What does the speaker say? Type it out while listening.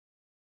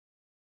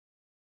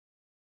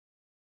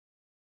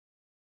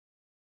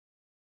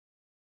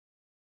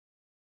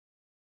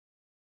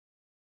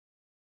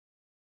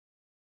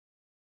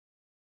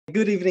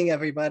Good evening,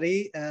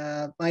 everybody.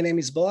 My name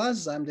is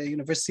Boaz. I'm the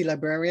University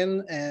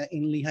Librarian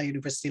in Lehigh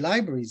University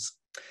Libraries.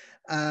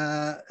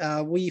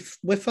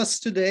 With us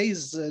today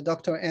is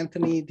Dr.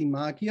 Anthony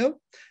DiMaggio.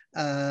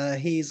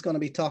 He's going to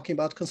be talking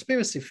about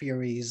conspiracy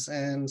theories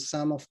and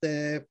some of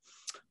the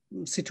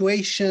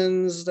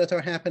situations that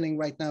are happening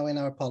right now in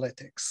our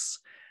politics.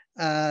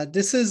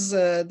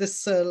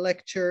 This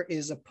lecture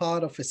is a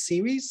part of a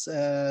series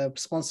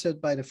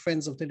sponsored by the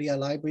Friends of the Lehigh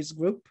Libraries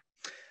group.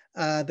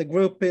 The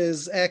group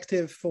is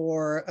active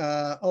for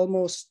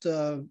almost,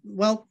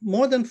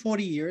 more than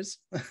 40 years,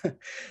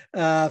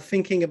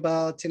 thinking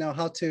about,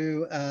 how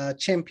to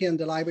champion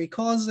the library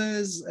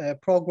causes,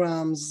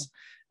 programs,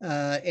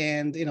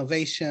 and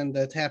innovation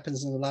that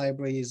happens in the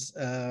libraries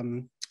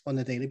on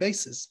a daily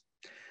basis.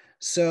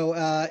 So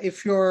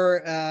if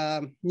you're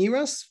near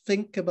us,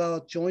 think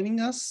about joining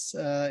us.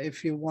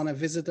 If you want to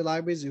visit the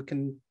libraries, you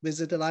can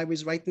visit the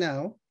libraries right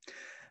now.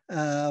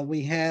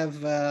 We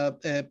have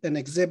an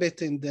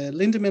exhibit in the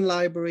Lindemann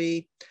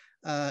Library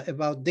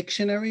about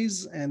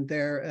dictionaries and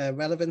their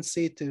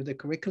relevancy to the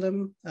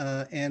curriculum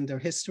and their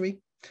history.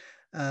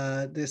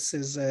 This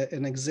is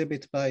an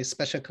exhibit by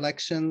Special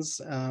Collections,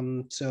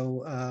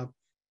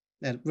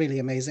 really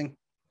amazing.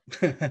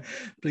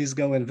 Please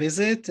go and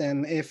visit.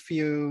 And if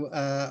you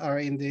are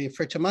in the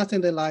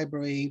Frecciamatende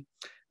Library,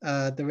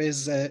 there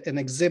is an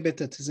exhibit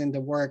that is in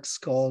the works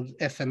called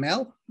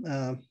FML,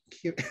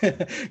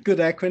 good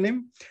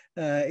acronym.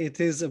 It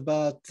is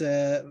about,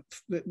 the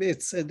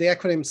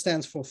acronym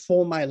stands for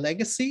For My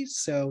Legacy.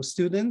 So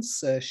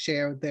students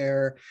share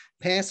their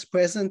past,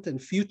 present,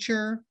 and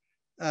future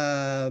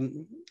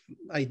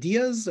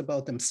ideas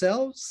about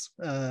themselves.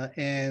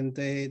 And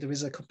there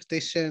is a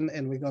competition,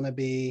 and we're going to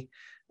be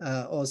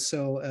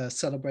also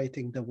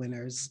celebrating the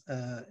winners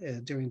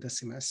during the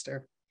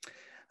semester.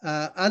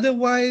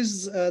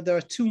 Otherwise, there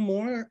are two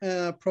more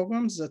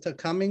programs that are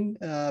coming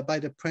by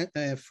the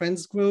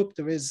Friends group.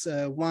 There is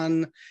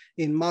one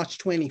in March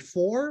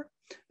 24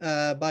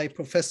 by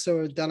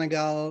Professor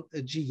Danagal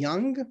G.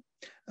 Young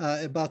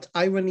about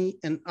irony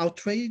and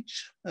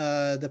outrage,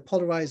 the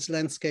polarized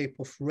landscape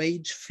of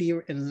rage,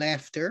 fear, and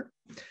laughter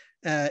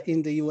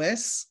in the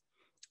US.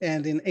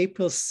 And in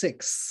April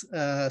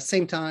 6th,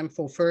 same time,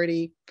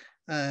 4:30,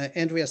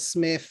 Andrea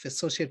Smith,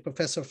 Associate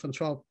Professor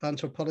of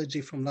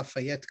Anthropology from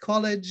Lafayette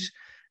College.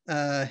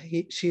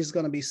 She's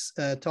going to be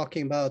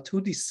talking about who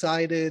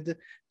decided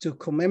to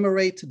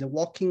commemorate the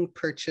walking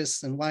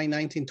purchase and why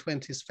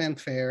 1920s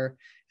fanfare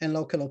and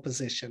local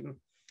opposition.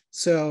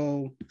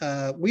 So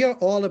we are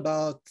all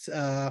about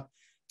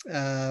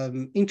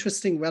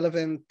interesting,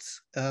 relevant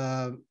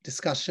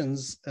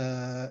discussions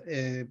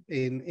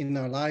in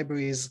our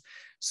libraries.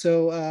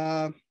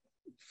 So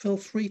feel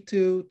free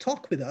to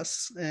talk with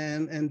us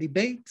and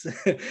debate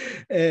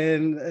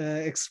and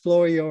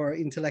explore your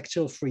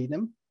intellectual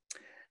freedom.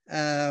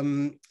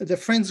 The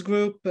Friends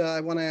group, I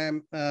want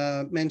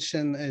to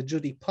mention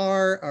Judy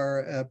Parr,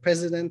 our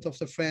president of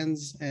the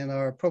Friends, and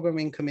our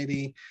programming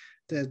committee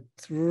that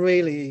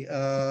really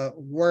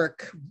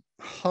work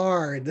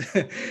hard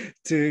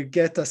to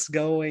get us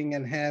going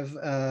and have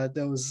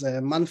those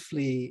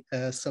monthly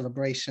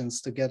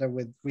celebrations together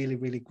with really,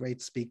 really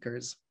great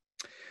speakers.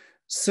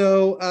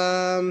 So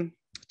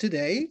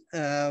today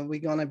we're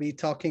going to be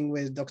talking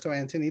with Dr.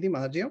 Anthony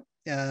DiMaggio.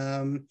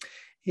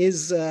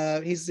 He's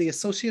the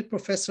Associate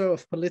Professor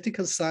of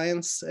Political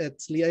Science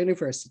at Lehigh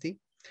University.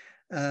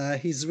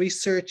 His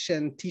research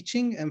and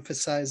teaching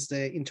emphasize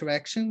the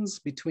interactions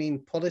between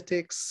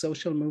politics,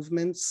 social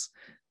movements,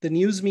 the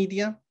news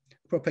media,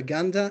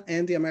 propaganda,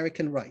 and the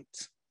American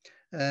right.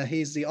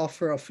 He's the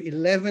author of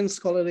 11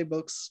 scholarly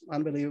books,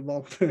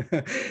 unbelievable,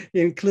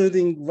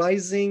 including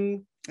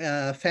Rising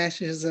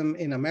Fascism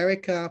in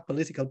America,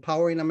 Political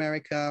Power in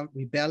America,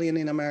 Rebellion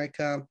in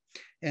America,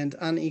 and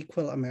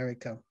Unequal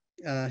America.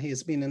 He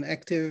has been an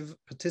active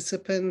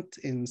participant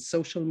in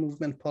social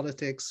movement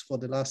politics for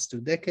the last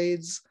 2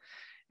 decades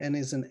and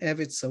is an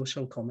avid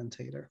social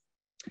commentator.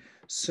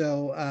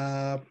 So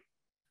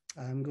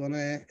I'm going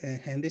to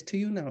hand it to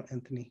you now,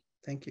 Anthony.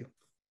 Thank you.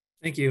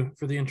 Thank you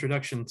for the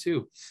introduction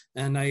too.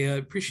 And I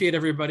appreciate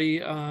everybody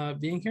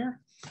being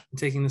here and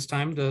taking this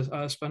time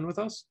to spend with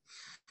us.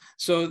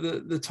 So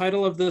the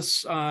title of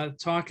this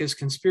talk is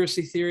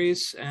Conspiracy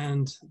Theories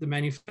and the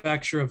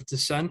Manufacture of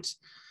Dissent.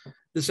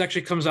 This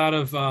actually comes out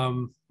of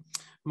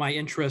my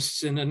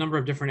interests in a number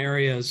of different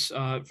areas.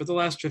 For the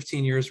last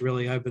 15 years,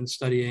 really, I've been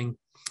studying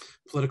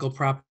political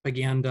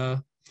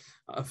propaganda,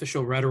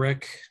 official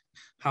rhetoric,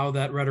 how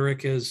that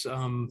rhetoric is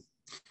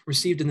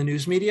received in the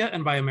news media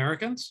and by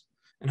Americans,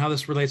 and how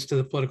this relates to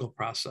the political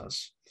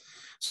process.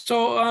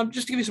 So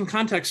just to give you some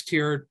context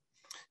here,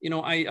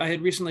 I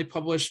had recently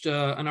published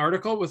an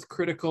article with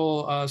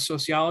Critical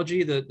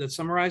Sociology that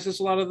summarizes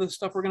a lot of the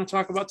stuff we're going to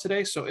talk about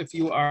today. So if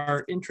you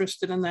are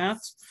interested in that,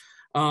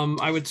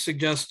 I would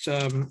suggest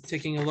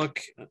taking a look.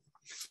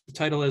 The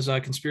title is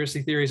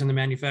Conspiracy Theories and the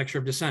Manufacture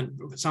of Dissent.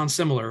 It sounds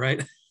similar,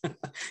 right?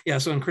 Yeah,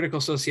 so in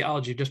critical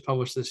sociology, just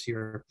published this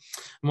year.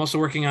 I'm also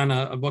working on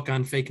a book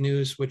on fake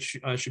news, which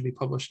should be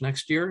published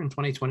next year in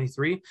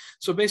 2023.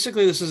 So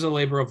basically, this is a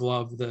labor of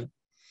love that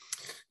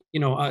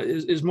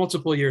is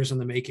multiple years in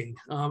the making.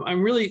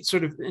 I'm really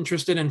sort of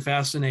interested and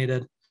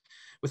fascinated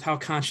with how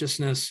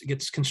consciousness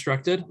gets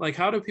constructed. Like,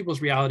 how do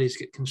people's realities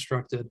get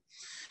constructed?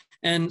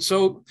 And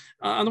so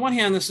on the one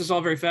hand, this is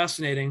all very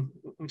fascinating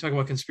when we talk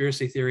about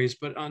conspiracy theories,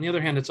 but on the other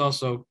hand, it's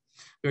also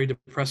very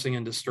depressing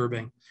and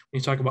disturbing when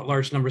you talk about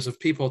large numbers of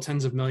people,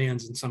 tens of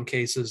millions in some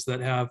cases,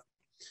 that have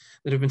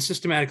been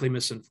systematically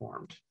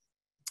misinformed.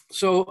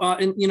 So,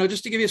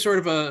 just to give you sort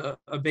of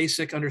a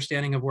basic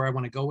understanding of where I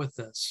want to go with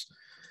this,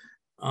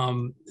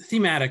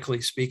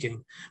 thematically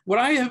speaking, what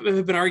I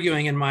have been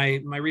arguing in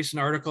my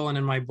recent article and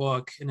in my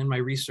book and in my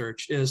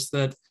research is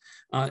that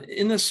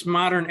in this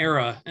modern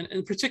era,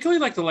 and particularly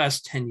like the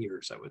last 10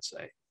 years, I would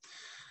say,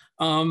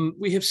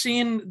 we have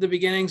seen the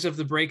beginnings of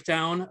the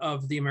breakdown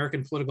of the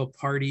American political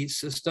party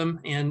system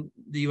and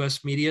the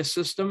US media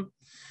system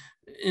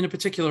in a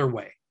particular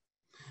way,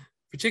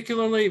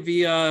 particularly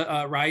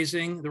via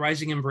the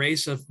rising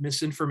embrace of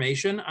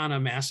misinformation on a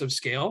massive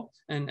scale,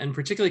 and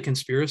particularly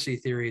conspiracy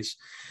theories.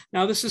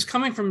 Now, this is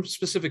coming from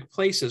specific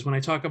places when I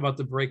talk about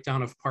the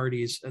breakdown of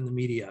parties and the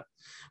media,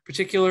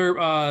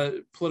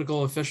 particular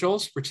political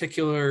officials,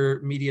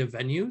 particular media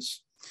venues,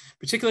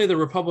 particularly the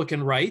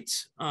Republican right.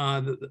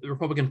 The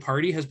Republican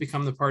Party has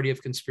become the party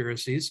of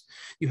conspiracies.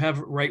 You have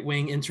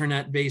right-wing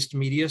internet-based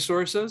media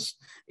sources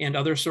and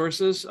other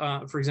sources,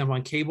 for example,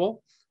 on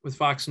cable, with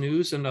Fox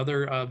News and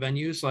other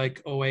venues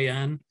like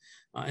OAN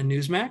and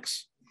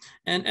Newsmax.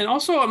 And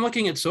also I'm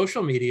looking at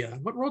social media.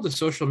 What role does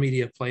social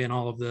media play in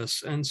all of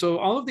this? And so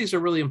all of these are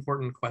really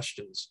important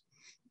questions.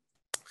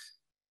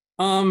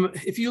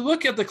 If you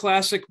look at the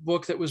classic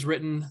book that was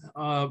written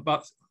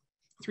about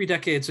 3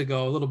 decades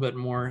ago, a little bit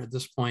more at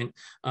this point,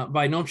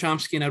 by Noam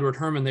Chomsky and Edward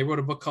Herman, they wrote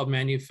a book called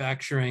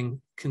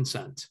Manufacturing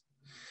Consent.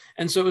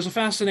 And so it was a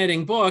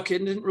fascinating book.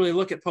 It didn't really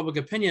look at public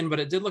opinion, but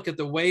it did look at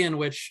the way in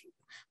which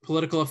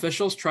political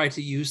officials try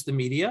to use the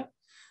media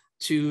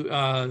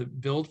to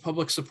build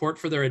public support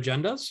for their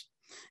agendas,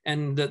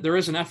 and that there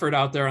is an effort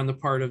out there on the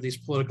part of these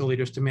political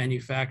leaders to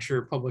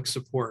manufacture public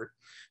support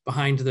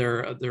behind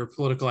their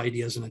political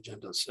ideas and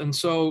agendas. And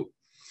so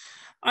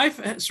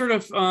I've sort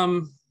of,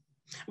 I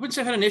wouldn't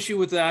say I've had an issue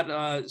with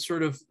that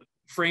sort of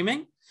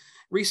framing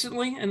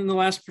recently and in the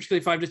last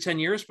particularly 5 to 10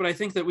 years, but I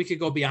think that we could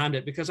go beyond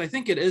it, because I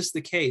think it is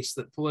the case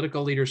that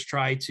political leaders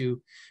try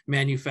to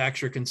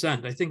manufacture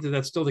consent. I think that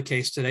that's still the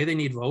case today. They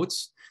need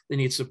votes, they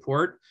need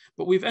support,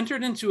 but we've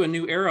entered into a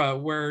new era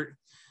where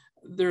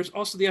there's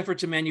also the effort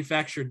to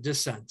manufacture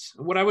dissent,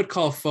 what I would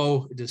call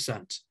faux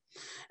dissent.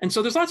 And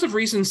so there's lots of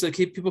reasons that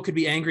people could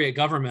be angry at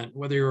government,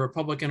 whether you're a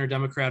Republican or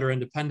Democrat or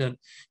independent.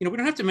 We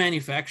don't have to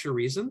manufacture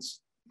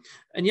reasons.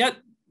 And yet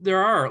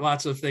there are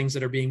lots of things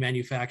that are being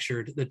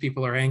manufactured that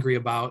people are angry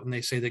about and they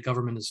say that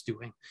government is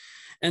doing.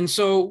 And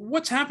so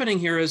what's happening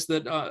here is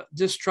that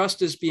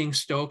distrust is being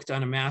stoked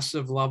on a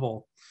massive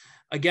level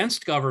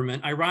against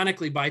government,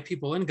 ironically by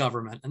people in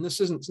government. And this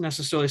isn't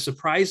necessarily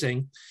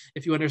surprising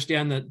if you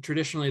understand that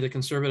traditionally the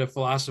conservative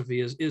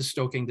philosophy is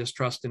stoking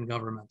distrust in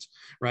government,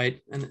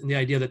 right? And the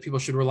idea that people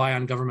should rely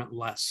on government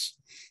less.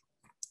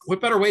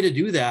 What better way to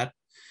do that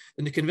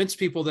than to convince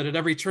people that at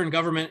every turn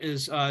government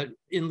is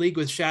in league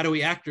with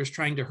shadowy actors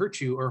trying to hurt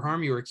you or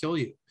harm you or kill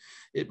you?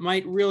 It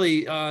might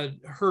really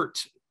hurt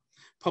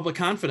public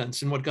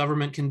confidence in what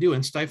government can do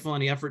and stifle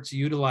any effort to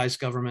utilize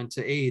government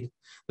to aid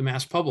the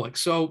mass public.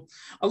 So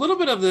a little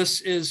bit of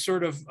this is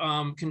sort of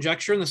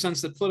conjecture in the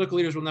sense that political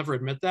leaders will never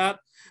admit that,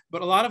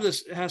 but a lot of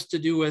this has to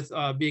do with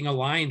being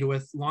aligned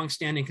with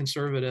longstanding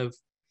conservative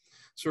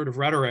sort of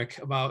rhetoric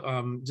about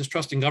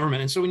distrusting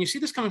government. And so when you see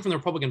this coming from the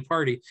Republican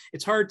Party,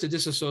 it's hard to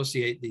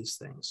disassociate these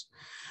things.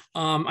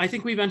 I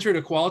think we've entered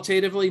a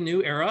qualitatively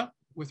new era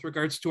with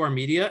regards to our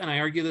media, and I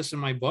argue this in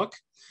my book,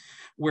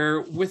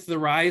 where with the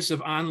rise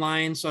of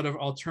online sort of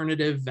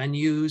alternative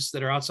venues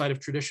that are outside of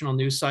traditional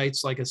news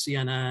sites like a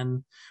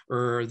CNN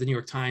or the New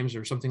York Times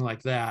or something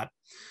like that,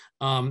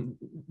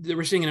 that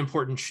we're seeing an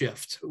important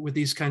shift with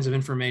these kinds of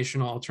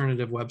informational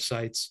alternative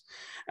websites.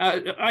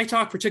 I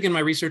talk particularly in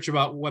my research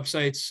about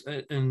websites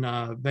and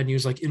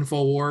venues like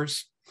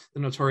InfoWars,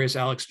 the notorious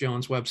Alex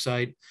Jones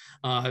website,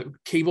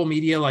 cable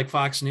media like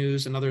Fox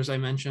News and others I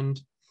mentioned.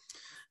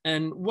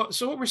 And what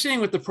we're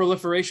seeing with the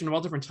proliferation of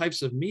all different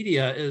types of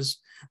media is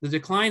the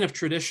decline of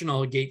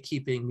traditional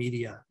gatekeeping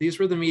media. These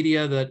were the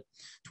media that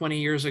 20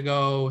 years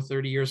ago,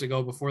 30 years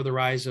ago, before the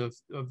rise of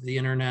the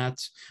internet,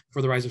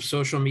 before the rise of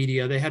social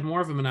media, they had more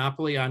of a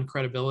monopoly on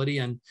credibility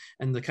and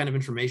the kind of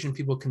information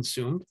people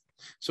consumed.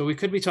 So we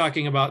could be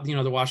talking about,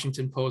 the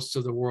Washington Posts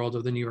of the world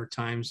or the New York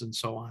Times and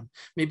so on,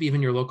 maybe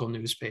even your local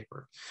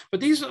newspaper. But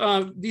these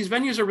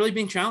venues are really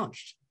being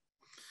challenged.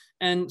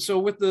 And so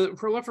with the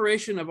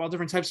proliferation of all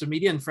different types of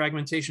media and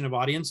fragmentation of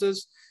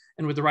audiences,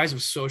 and with the rise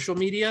of social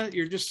media,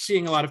 you're just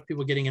seeing a lot of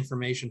people getting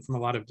information from a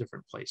lot of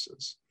different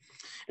places.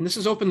 And this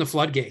has opened the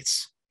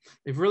floodgates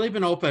They've really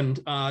been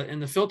opened,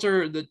 and the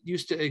filter that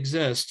used to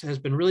exist has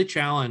been really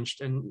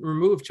challenged and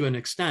removed to an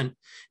extent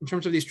in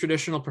terms of these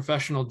traditional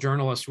professional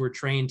journalists who are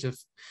trained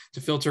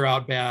to filter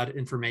out bad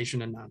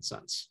information and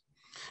nonsense.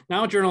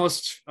 Now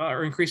journalists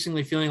are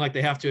increasingly feeling like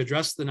they have to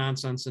address the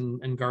nonsense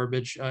and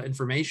garbage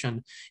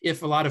information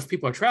if a lot of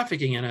people are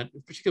trafficking in it,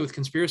 particularly with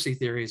conspiracy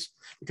theories,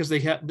 because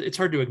it's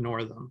hard to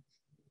ignore them.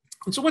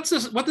 And so what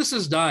this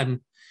has done,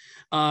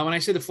 when I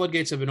say the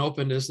floodgates have been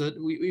opened, is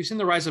that we've seen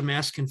the rise of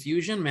mass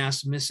confusion,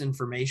 mass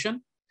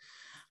misinformation.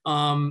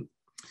 And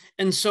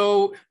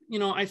so,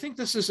 I think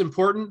this is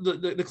important.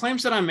 The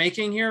claims that I'm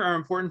making here are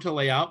important to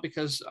lay out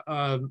because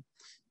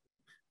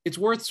it's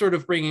worth sort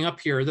of bringing up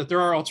here that there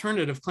are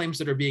alternative claims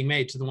that are being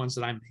made to the ones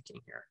that I'm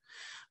making here.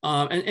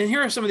 And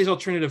here are some of these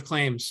alternative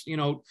claims.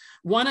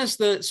 One is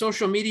that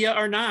social media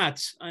are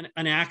not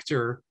an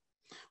actor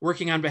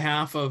working on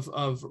behalf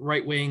of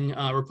right-wing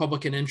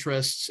Republican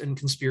interests and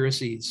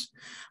conspiracies,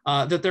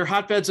 that they're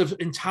hotbeds of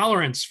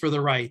intolerance for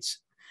the right,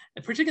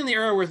 particularly in the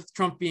era with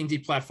Trump being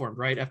deplatformed,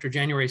 right? After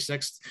January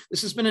 6th,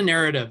 this has been a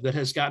narrative that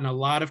has gotten a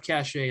lot of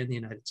cachet in the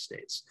United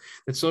States,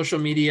 that social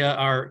media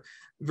are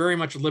very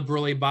much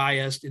liberally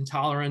biased,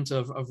 intolerant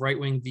of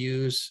right-wing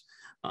views.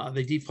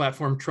 They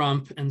deplatformed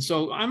Trump. And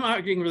so I'm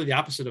arguing really the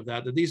opposite of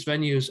that these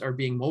venues are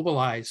being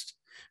mobilized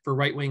for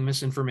right-wing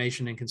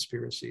misinformation and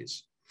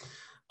conspiracies.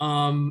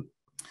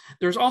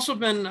 There's also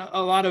been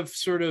a lot of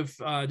sort of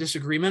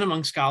disagreement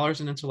among scholars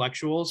and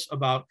intellectuals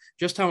about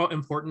just how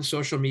important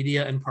social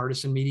media and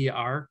partisan media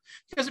are,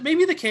 because it may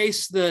be the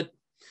case that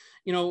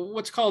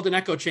what's called an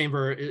echo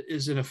chamber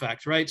is in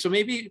effect, right? So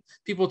maybe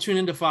people tune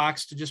into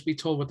Fox to just be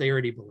told what they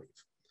already believe.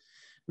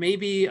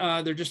 Maybe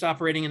they're just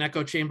operating in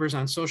echo chambers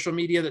on social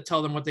media that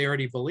tell them what they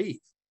already believe.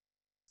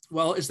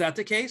 Well, is that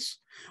the case?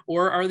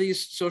 Or are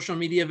these social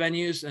media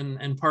venues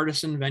and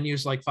partisan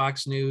venues like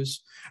Fox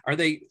News, are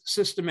they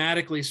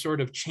systematically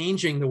sort of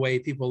changing the way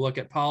people look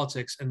at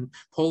politics and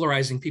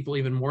polarizing people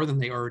even more than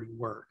they already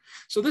were?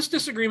 So this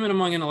disagreement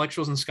among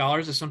intellectuals and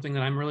scholars is something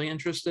that I'm really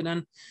interested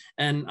in.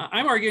 And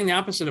I'm arguing the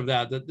opposite of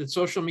that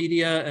social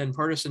media and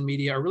partisan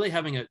media are really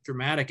having a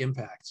dramatic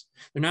impact.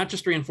 They're not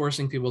just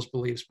reinforcing people's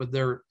beliefs, but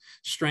they're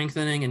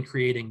strengthening and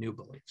creating new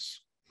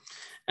beliefs.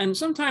 And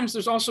sometimes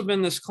there's also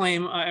been this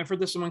claim, I've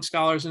heard this among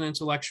scholars and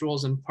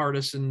intellectuals and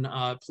partisan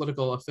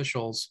political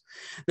officials,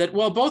 that,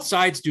 well, both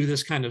sides do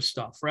this kind of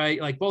stuff,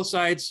 right? Like both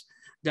sides,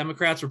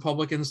 Democrats,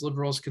 Republicans,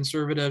 liberals,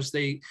 conservatives,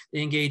 they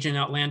engage in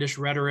outlandish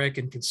rhetoric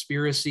and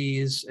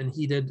conspiracies and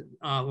heated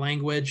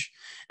language.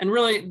 And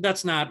really,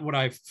 that's not what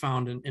I've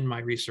found in my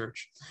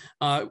research.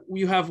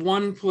 You have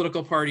one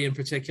political party in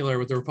particular,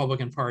 with the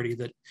Republican Party,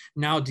 that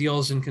now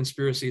deals in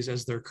conspiracies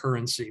as their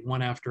currency,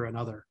 one after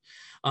another.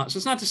 So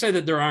it's not to say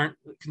that there aren't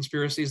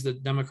conspiracies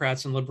that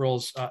Democrats and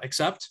liberals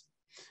accept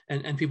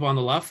and people on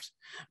the left,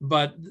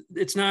 but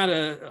it's not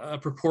a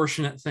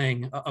proportionate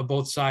thing, a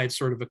both sides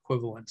sort of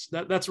equivalence.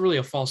 That's really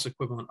a false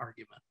equivalent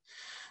argument.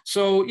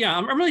 So yeah,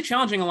 I'm really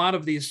challenging a lot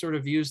of these sort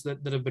of views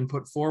that have been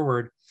put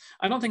forward.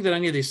 I don't think that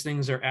any of these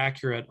things are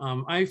accurate.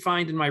 I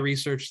find in my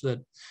research that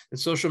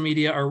social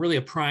media are really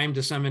a prime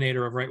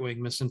disseminator of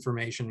right-wing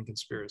misinformation and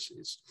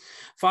conspiracies.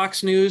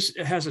 Fox News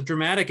has a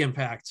dramatic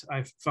impact,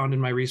 I've found in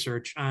my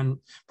research, on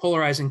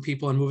polarizing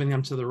people and moving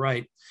them to the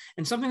right.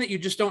 And something that you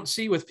just don't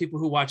see with people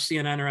who watch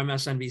CNN or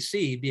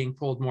MSNBC being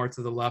pulled more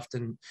to the left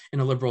and in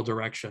a liberal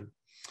direction.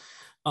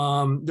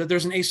 That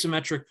there's an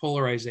asymmetric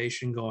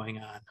polarization going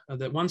on,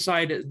 that one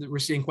side we're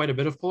seeing quite a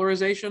bit of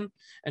polarization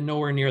and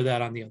nowhere near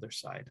that on the other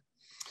side.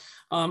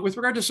 With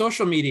regard to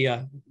social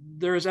media,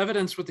 there is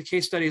evidence with the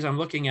case studies I'm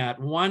looking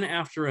at, one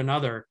after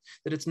another,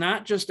 that it's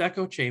not just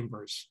echo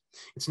chambers.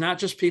 It's not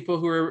just people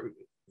who are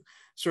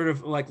sort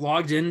of like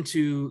logged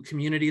into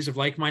communities of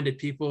like-minded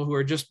people who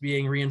are just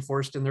being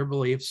reinforced in their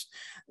beliefs.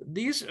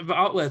 These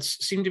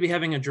outlets seem to be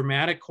having a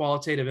dramatic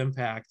qualitative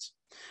impact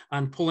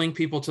on pulling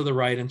people to the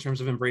right in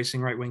terms of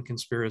embracing right-wing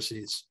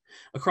conspiracies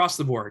across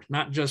the board,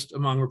 not just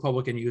among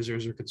Republican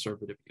users or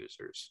conservative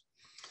users.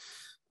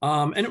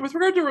 And with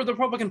regard to the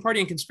Republican Party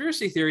and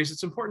conspiracy theories,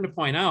 it's important to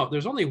point out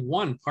there's only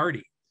one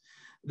party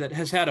that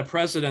has had a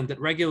president that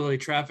regularly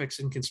traffics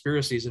in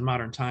conspiracies in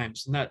modern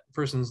times, and that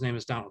person's name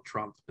is Donald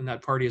Trump, and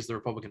that party is the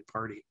Republican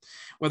Party.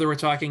 Whether we're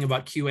talking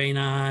about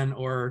QAnon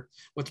or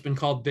what's been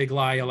called big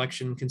lie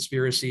election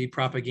conspiracy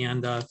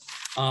propaganda,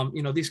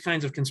 these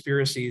kinds of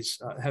conspiracies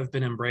have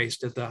been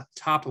embraced at the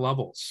top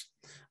levels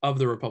of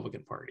the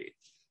Republican Party.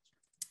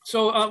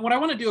 So what I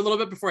want to do a little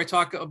bit before I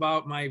talk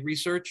about my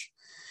research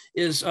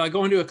is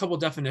go into a couple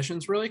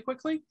definitions really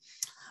quickly.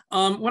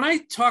 When I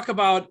talk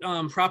about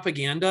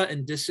propaganda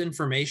and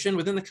disinformation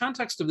within the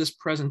context of this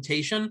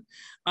presentation,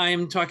 I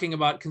am talking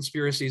about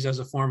conspiracies as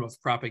a form of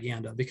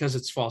propaganda because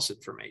it's false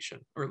information,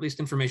 or at least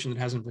information that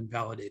hasn't been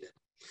validated.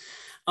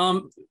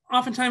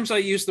 Oftentimes I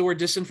use the word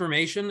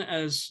disinformation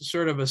as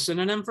sort of a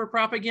synonym for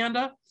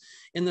propaganda,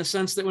 in the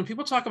sense that when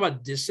people talk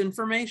about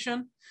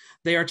disinformation,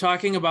 they are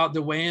talking about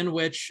the way in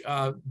which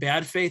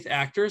bad faith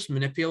actors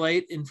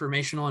manipulate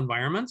informational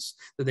environments,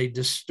 that they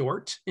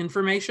distort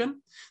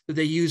information, that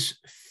they use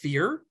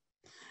fear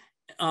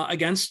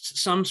against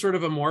some sort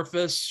of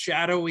amorphous,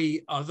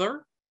 shadowy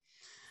other.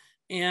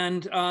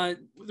 And the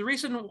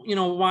reason,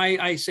 why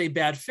I say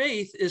bad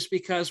faith is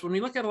because when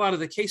we look at a lot of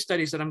the case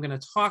studies that I'm going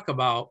to talk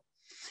about,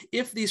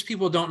 if these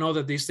people don't know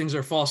that these things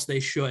are false, they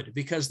should,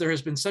 because there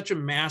has been such a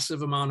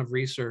massive amount of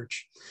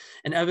research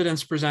and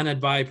evidence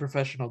presented by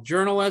professional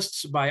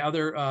journalists, by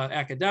other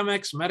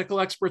academics, medical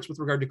experts with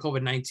regard to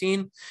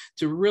COVID-19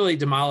 to really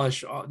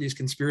demolish all these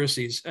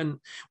conspiracies. And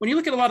when you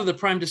look at a lot of the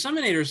prime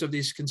disseminators of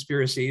these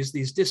conspiracies,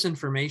 these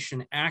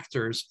disinformation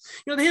actors,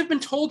 they have been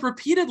told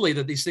repeatedly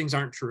that these things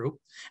aren't true,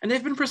 and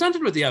they've been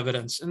presented with the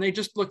evidence, and they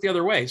just look the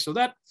other way. So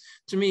that,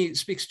 to me,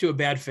 speaks to a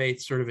bad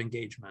faith sort of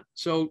engagement.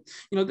 So,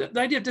 the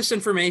idea of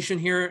disinformation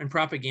here and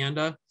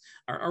propaganda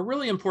are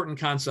really important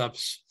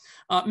concepts.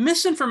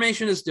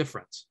 Misinformation is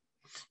different.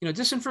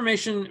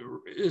 Disinformation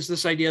is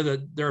this idea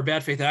that there are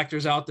bad faith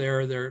actors out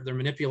there, they're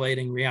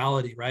manipulating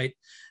reality, right?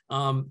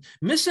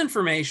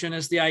 Misinformation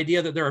is the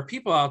idea that there are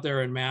people out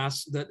there in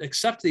mass that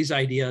accept these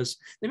ideas.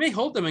 They may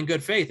hold them in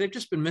good faith, they've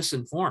just been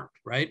misinformed,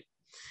 right?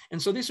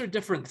 And so these are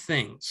different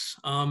things.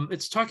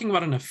 It's talking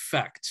about an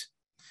effect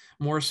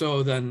more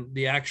so than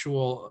the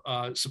actual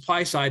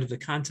supply side of the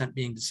content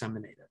being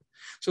disseminated.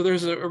 So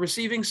there's a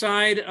receiving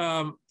side,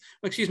 a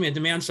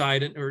demand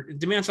side, or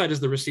demand side is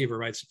the receiver,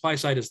 right? Supply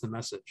side is the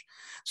message.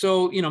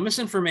 So,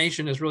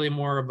 misinformation is really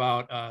more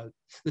about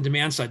the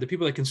demand side, the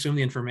people that consume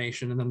the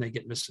information, and then they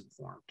get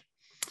misinformed.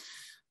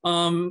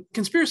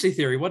 Conspiracy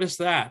theory, what is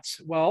that?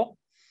 Well,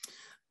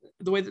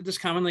 the way that this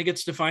commonly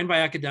gets defined by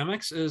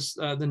academics is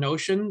the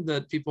notion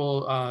that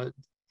people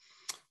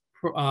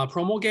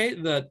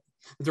promulgate that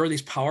there are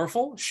these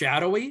powerful,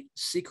 shadowy,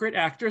 secret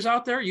actors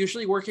out there,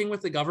 usually working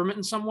with the government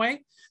in some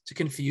way to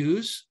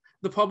confuse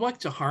the public,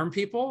 to harm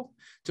people,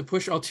 to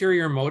push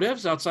ulterior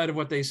motives outside of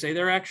what they say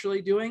they're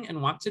actually doing and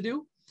want to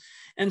do.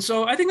 And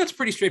so I think that's a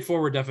pretty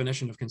straightforward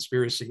definition of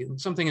conspiracy, and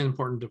something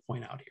important to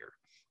point out here.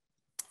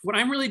 What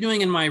I'm really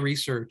doing in my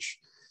research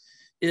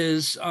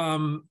is,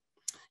 I'm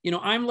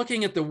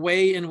looking at the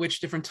way in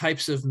which different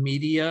types of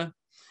media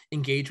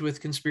engage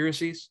with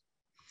conspiracies.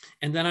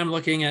 And then I'm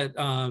looking at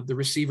the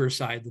receiver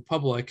side, the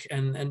public,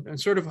 and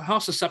sort of how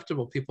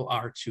susceptible people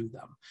are to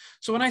them.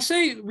 So when I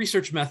say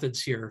research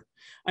methods here,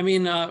 I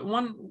mean,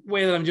 one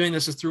way that I'm doing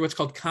this is through what's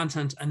called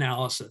content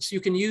analysis. You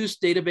can use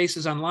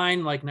databases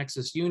online like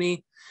Nexus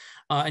Uni,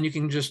 and you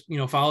can just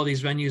follow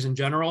these venues in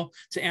general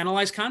to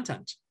analyze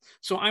content.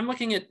 So I'm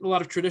looking at a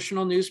lot of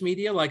traditional news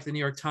media like the New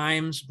York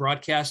Times,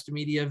 broadcast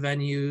media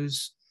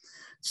venues,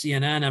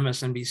 CNN,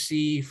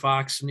 MSNBC,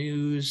 Fox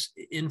News,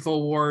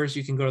 InfoWars.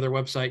 You can go to their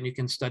website and you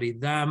can study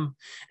them.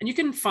 And you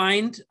can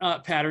find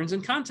patterns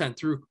in content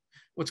through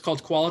what's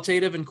called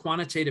qualitative and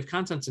quantitative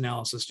content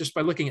analysis, just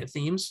by looking at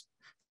themes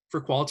for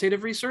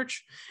qualitative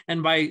research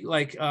and by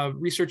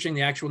researching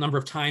the actual number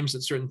of times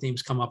that certain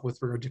themes come up with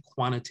regard to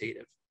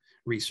quantitative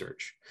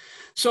research.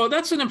 So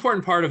that's an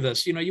important part of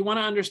this. You want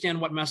to understand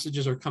what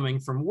messages are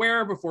coming from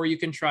where before you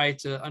can try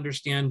to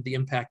understand the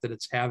impact that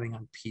it's having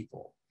on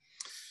people.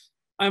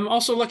 I'm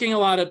also looking a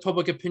lot at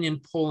public opinion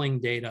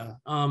polling data.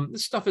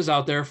 This stuff is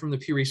out there from the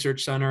Pew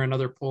Research Center and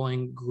other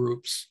polling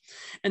groups.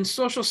 And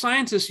social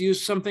scientists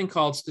use something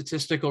called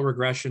statistical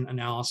regression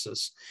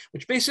analysis,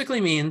 which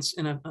basically means,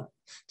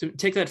 to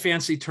take that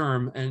fancy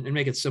term and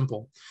make it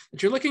simple,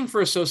 that you're looking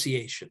for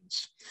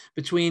associations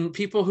between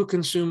people who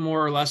consume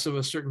more or less of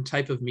a certain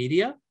type of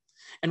media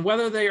and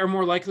whether they are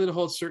more likely to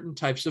hold certain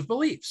types of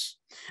beliefs.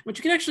 What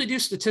you can actually do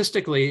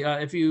statistically,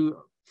 if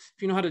you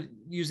know how to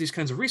use these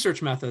kinds of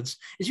research methods,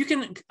 is you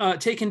can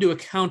take into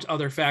account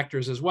other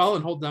factors as well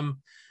and hold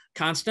them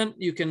constant.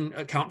 You can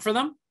account for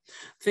them.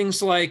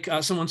 Things like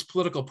someone's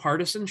political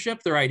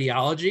partisanship, their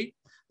ideology,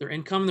 their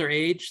income, their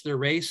age, their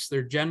race,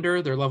 their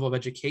gender, their level of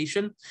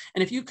education.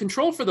 And if you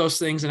control for those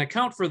things and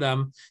account for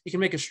them, you can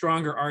make a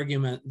stronger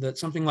argument that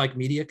something like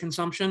media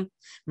consumption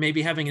may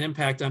be having an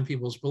impact on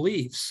people's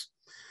beliefs.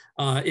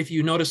 If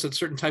you notice that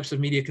certain types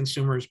of media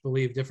consumers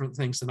believe different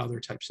things than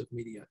other types of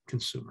media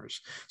consumers.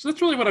 So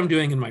that's really what I'm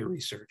doing in my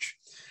research.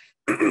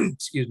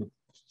 Excuse me.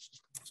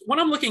 What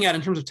I'm looking at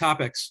in terms of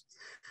topics,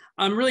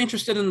 I'm really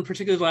interested in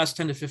particularly the last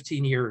 10 to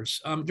 15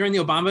 years. During the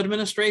Obama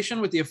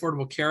administration with the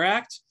Affordable Care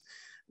Act,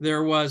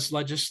 there was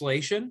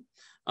legislation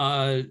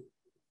that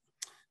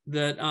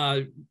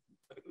a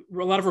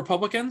lot of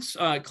Republicans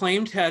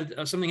claimed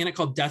had something in it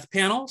called death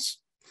panels.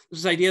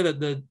 This idea that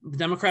the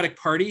Democratic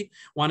Party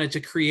wanted to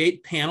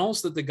create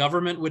panels that the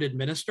government would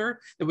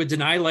administer that would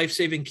deny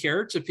life-saving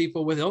care to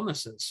people with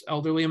illnesses,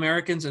 elderly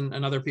Americans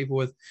and other people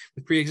with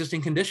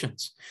pre-existing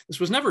conditions. This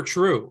was never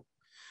true,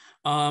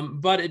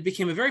 but it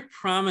became a very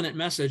prominent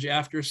message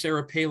after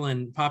Sarah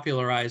Palin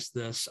popularized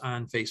this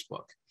on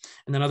Facebook.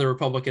 And then other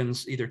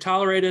Republicans either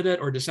tolerated it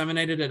or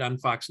disseminated it on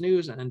Fox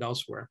News and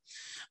elsewhere.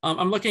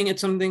 I'm looking at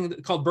something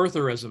called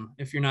birtherism.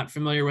 If you're not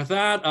familiar with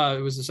that,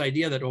 it was this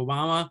idea that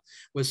Obama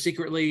was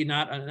secretly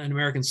not an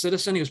American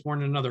citizen. He was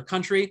born in another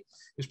country. He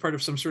was part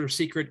of some sort of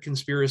secret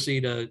conspiracy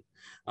to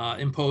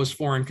impose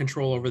foreign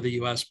control over the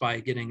US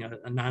by getting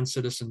a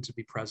non-citizen to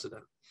be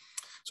president.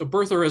 So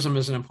birtherism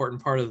is an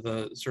important part of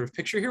the sort of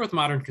picture here with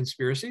modern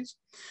conspiracies.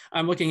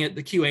 I'm looking at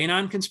the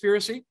QAnon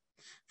conspiracy.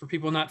 For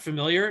people not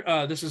familiar,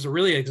 this is a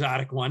really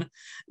exotic one.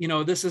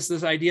 This is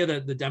this idea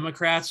that the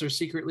Democrats are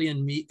secretly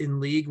in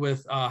league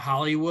with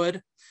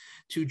Hollywood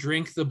to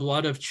drink the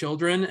blood of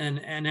children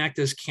and act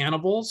as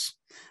cannibals,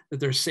 that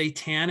they're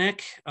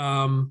satanic,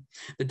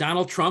 that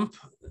Donald Trump,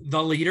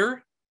 the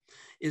leader,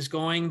 is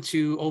going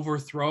to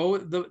overthrow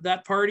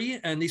that party,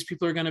 and these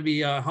people are going to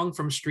be hung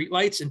from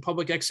streetlights in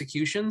public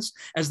executions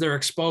as they're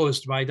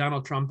exposed by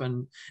Donald Trump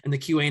and the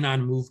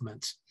QAnon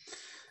movement.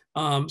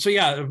 So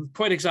yeah,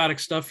 quite exotic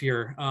stuff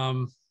here.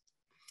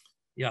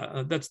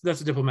 That's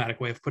a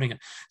diplomatic way of putting it.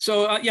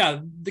 So yeah,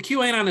 the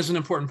QAnon is an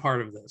important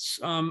part of this.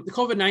 The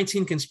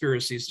COVID-19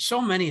 conspiracies, so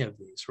many of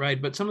these,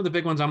 right? But some of the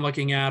big ones I'm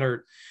looking at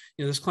are,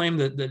 this claim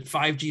that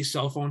 5G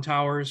cell phone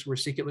towers were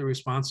secretly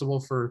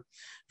responsible for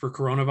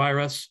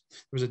coronavirus.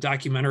 There was a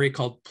documentary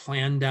called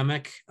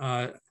Plandemic.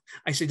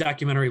 I say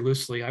documentary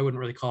loosely. I wouldn't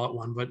really call it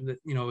one, but it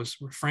was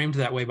framed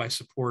that way by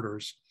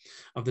supporters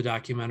of the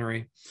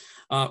documentary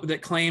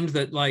that claimed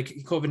that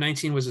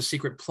COVID-19 was a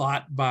secret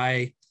plot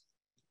by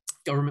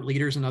government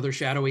leaders and other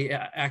shadowy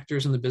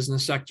actors in the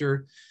business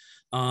sector.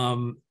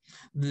 The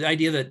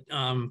idea that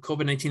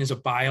COVID-19 is a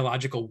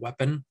biological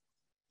weapon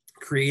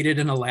created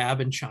in a lab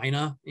in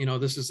China.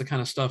 This is the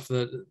kind of stuff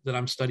that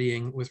I'm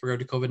studying with regard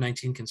to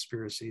COVID-19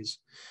 conspiracies.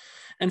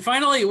 And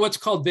finally, what's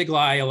called big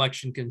lie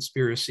election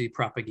conspiracy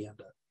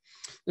propaganda.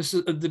 This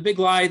is the big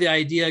lie, the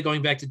idea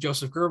going back to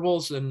Joseph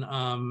Goebbels and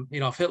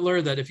Adolf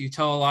Hitler, that if you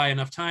tell a lie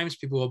enough times,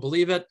 people will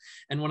believe it.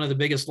 And one of the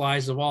biggest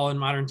lies of all in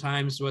modern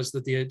times was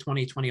that the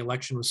 2020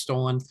 election was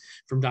stolen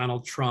from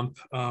Donald Trump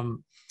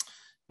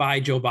by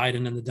Joe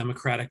Biden and the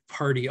Democratic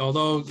Party.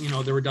 Although,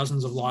 there were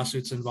dozens of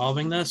lawsuits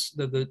involving this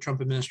that the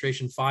Trump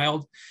administration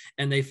filed,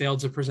 and they failed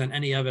to present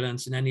any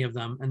evidence in any of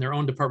them. And their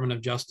own Department of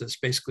Justice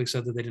basically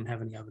said that they didn't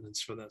have any evidence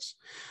for this.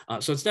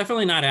 So it's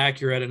definitely not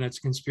accurate, and it's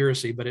a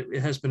conspiracy, but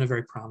it has been a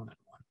very prominent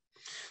one.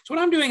 So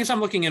what I'm doing is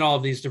I'm looking at all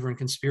of these different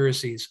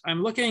conspiracies.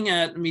 I'm looking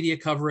at media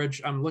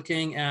coverage. I'm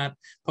looking at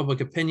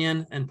public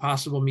opinion and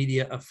possible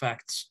media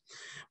effects.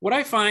 What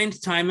I find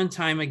time and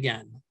time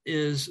again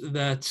is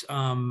that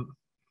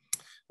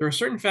there are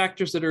certain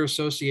factors that are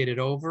associated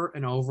over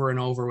and over and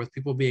over with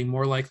people being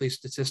more likely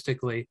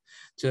statistically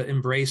to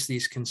embrace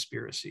these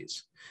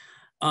conspiracies.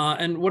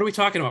 And what are we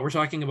talking about? We're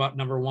talking about,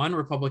 number one,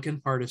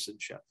 Republican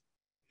partisanship.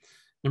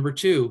 Number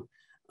two,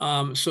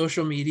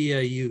 social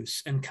media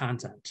use and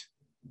content.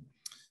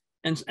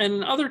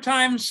 And other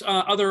times,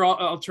 other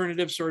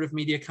alternative sort of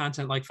media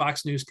content like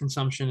Fox News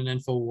consumption and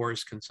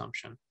InfoWars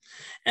consumption.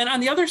 And on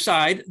the other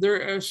side, there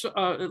is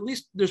at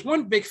least there's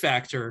one big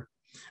factor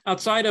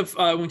outside of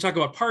when we talk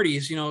about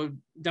parties,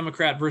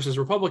 Democrat versus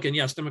Republican.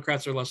 Yes,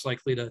 Democrats are less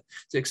likely to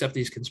accept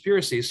these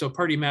conspiracies. So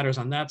party matters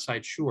on that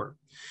side, sure.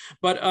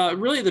 But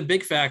really the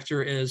big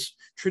factor is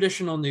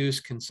traditional news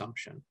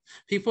consumption.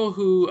 People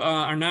who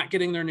are not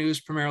getting their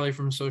news primarily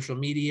from social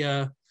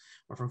media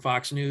or from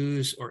Fox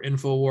News or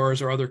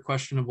InfoWars or other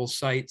questionable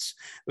sites,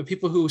 but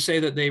people who say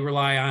that they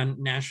rely on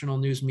national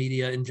news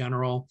media in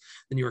general,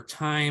 the New York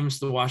Times,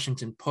 the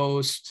Washington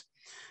Post,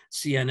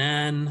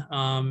 CNN,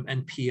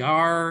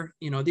 NPR,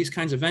 these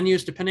kinds of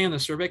venues, depending on the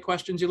survey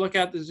questions you look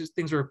at,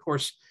 things are, of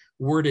course,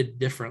 worded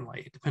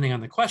differently depending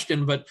on the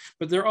question, but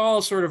they're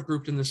all sort of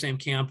grouped in the same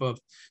camp of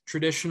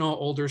traditional,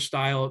 older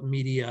style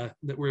media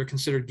that were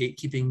considered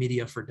gatekeeping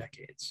media for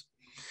decades.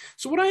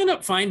 So what I end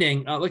up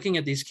finding, looking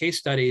at these case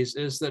studies,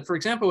 is that, for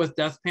example, with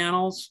death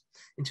panels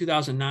in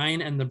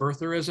 2009 and the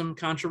birtherism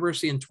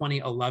controversy in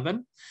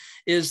 2011,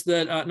 is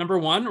that number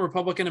one,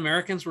 Republican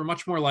Americans were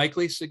much more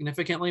likely,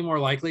 significantly more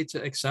likely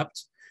to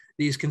accept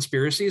these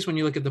conspiracies when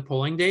you look at the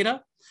polling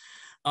data.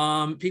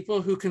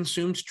 People who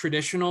consumed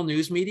traditional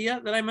news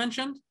media that I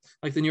mentioned,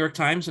 like the New York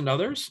Times and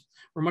others,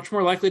 were much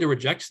more likely to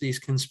reject these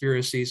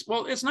conspiracies.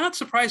 Well, it's not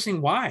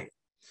surprising why.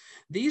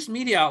 These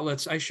media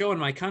outlets I show in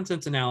my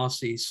content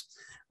analyses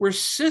were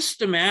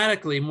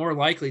systematically more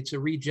likely to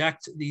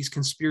reject these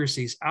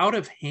conspiracies out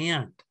of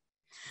hand.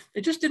 They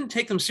just didn't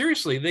take them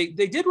seriously.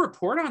 They did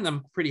report on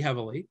them pretty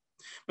heavily,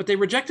 but they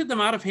rejected them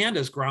out of hand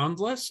as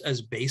groundless,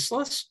 as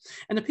baseless.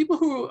 And the people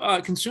who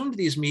consumed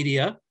these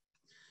media,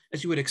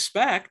 as you would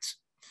expect,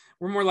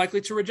 were more likely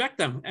to reject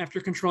them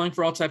after controlling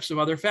for all types of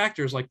other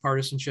factors like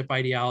partisanship,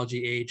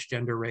 ideology, age,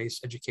 gender,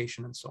 race,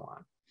 education, and so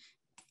on.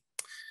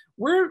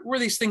 Where were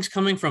these things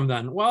coming from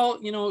then? Well,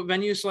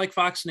 venues like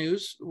Fox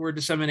News were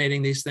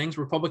disseminating these things.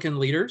 Republican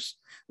leaders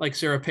like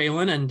Sarah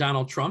Palin and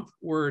Donald Trump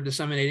were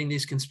disseminating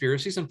these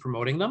conspiracies and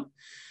promoting them.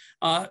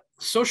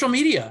 Social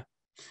media.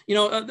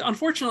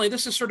 Unfortunately,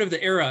 this is sort of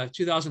the era,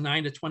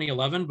 2009 to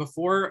 2011,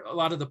 before a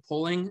lot of the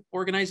polling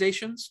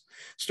organizations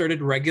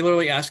started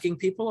regularly asking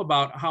people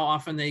about how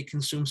often they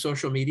consume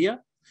social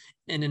media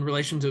and in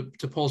relation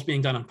to polls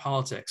being done on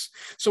politics.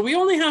 So we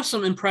only have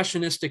some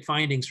impressionistic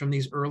findings from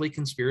these early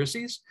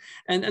conspiracies.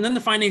 And then the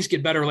findings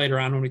get better later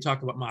on when we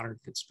talk about modern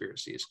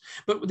conspiracies.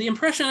 But the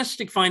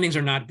impressionistic findings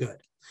are not good.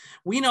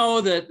 We know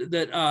that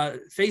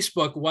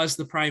Facebook was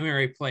the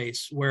primary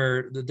place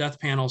where the death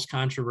panels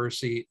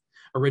controversy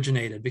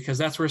originated, because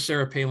that's where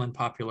Sarah Palin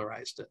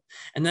popularized it.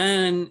 And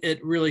then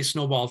it really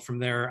snowballed from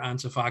there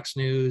onto Fox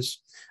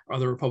News.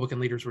 Other Republican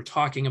leaders were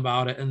talking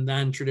about it, and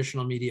then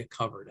traditional media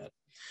covered it.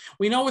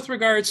 We know with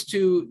regards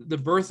to the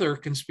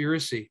birther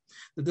conspiracy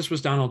that this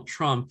was Donald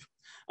Trump,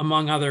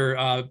 among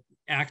other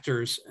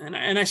actors. And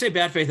I say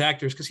bad faith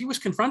actors because he was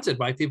confronted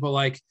by people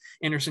like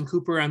Anderson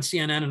Cooper on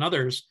CNN and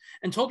others,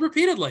 and told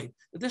repeatedly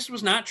that this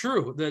was not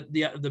true, that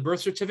the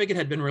birth certificate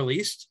had been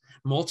released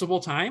multiple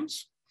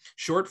times,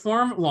 short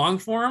form, long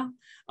form.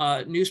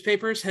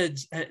 Newspapers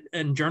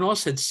and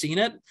journalists had seen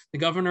it. The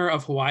governor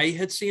of Hawaii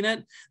had seen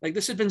it. Like,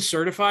 this had been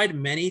certified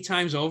many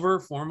times over,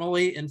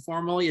 formally,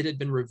 informally. It had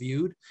been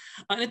reviewed,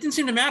 and it didn't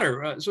seem to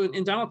matter. So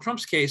in Donald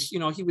Trump's case,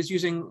 he was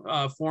using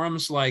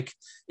forums like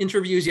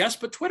interviews, yes,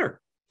 but Twitter.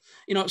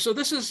 So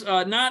this is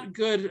not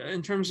good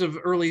in terms of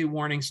early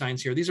warning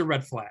signs here. These are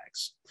red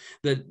flags.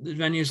 The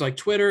venues like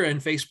Twitter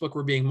and Facebook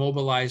were being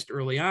mobilized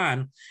early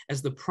on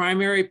as the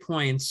primary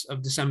points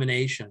of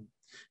dissemination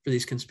for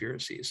these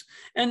conspiracies.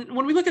 And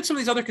when we look at some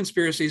of these other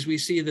conspiracies, we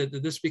see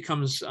that this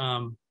becomes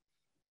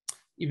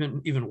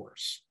even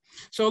worse.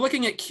 So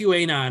looking at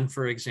QAnon,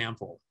 for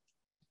example,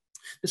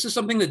 this is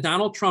something that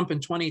Donald Trump in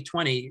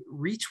 2020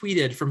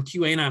 retweeted from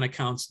QAnon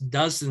accounts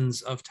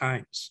dozens of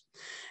times,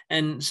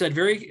 and said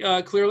very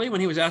clearly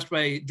when he was asked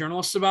by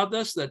journalists about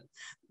this that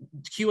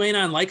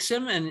QAnon likes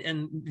him,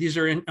 and these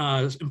are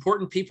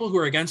important people who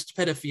are against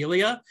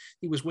pedophilia.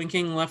 He was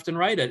winking left and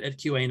right at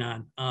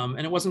QAnon. And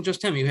it wasn't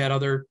just him. You had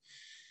other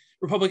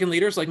Republican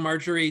leaders like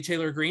Marjorie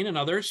Taylor Greene and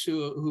others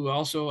who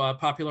also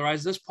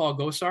popularized this, Paul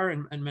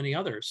Gosar and many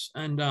others.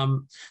 And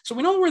so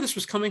we know where this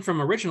was coming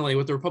from originally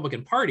with the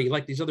Republican Party,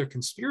 like these other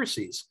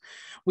conspiracies.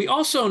 We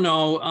also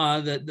know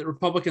that the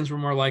Republicans were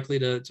more likely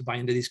to buy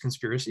into these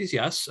conspiracies,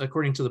 yes,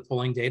 according to the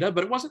polling data,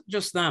 but it wasn't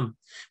just them.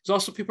 It was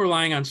also people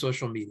relying on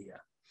social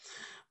media.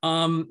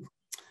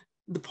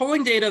 The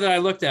polling data that I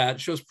looked at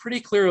shows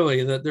pretty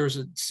clearly that there's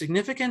a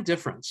significant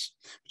difference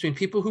between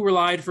people who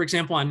relied, for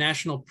example, on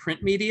national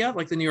print media,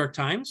 like the New York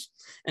Times,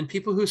 and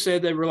people who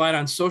said they relied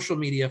on social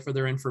media for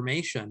their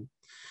information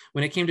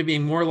when it came to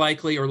being more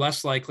likely or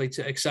less likely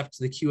to accept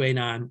the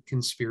QAnon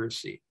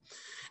conspiracy.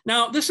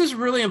 Now, this is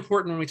really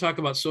important when we talk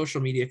about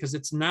social media, because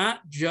it's not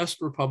just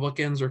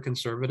Republicans or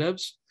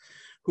conservatives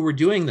who were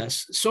doing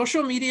this.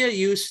 Social media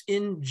use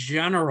in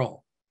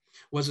general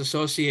was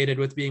associated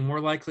with being more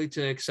likely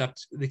to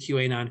accept the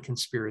QAnon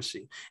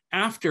conspiracy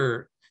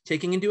after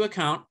taking into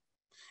account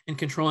and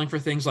controlling for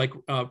things like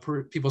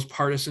people's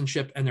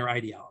partisanship and their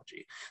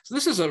ideology. So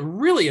this is a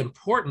really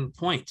important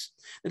point.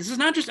 This is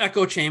not just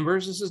echo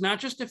chambers. This is not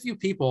just a few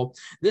people.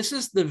 This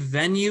is the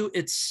venue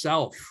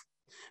itself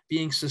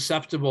being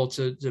susceptible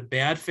to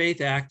bad faith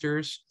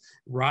actors,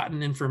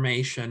 rotten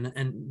information,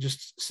 and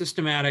just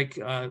systematic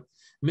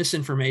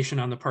misinformation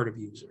on the part of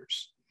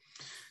users.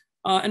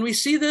 And we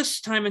see this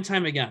time and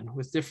time again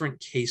with different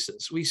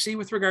cases. We see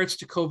with regards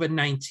to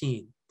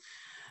COVID-19,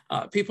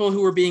 people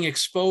who were being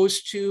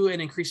exposed to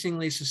and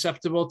increasingly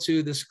susceptible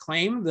to this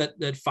claim that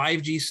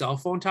 5G cell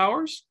phone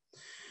towers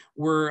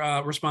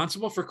were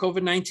responsible for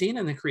COVID-19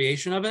 and the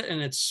creation of it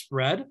and its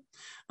spread.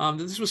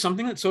 This was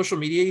something that social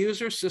media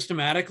users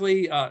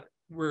systematically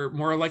were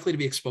more likely to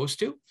be exposed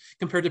to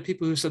compared to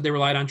people who said they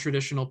relied on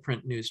traditional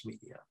print news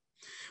media.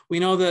 We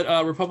know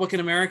that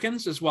Republican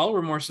Americans as well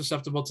were more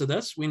susceptible to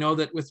this. We know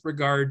that with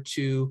regard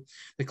to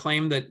the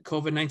claim that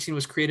COVID-19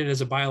 was created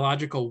as a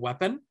biological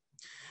weapon,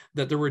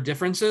 that there were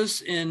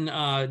differences in,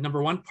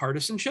 number one,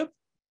 partisanship.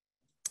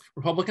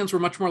 Republicans were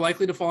much more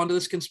likely to fall into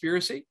this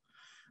conspiracy.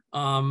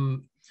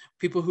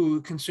 People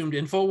who consumed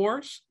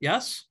InfoWars,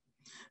 yes.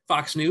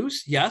 Fox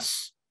News,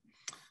 yes.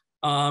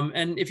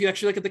 And if you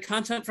actually look at the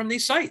content from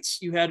these sites,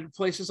 you had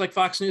places like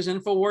Fox News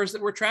and InfoWars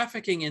that were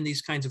trafficking in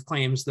these kinds of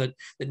claims that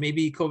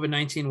maybe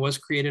COVID-19 was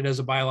created as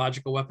a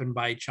biological weapon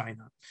by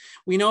China.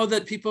 We know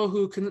that people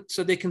who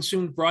said they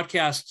consumed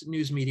broadcast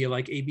news media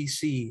like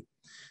ABC,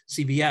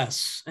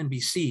 CBS,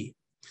 NBC,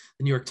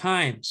 the New York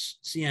Times,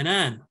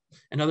 CNN,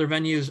 and other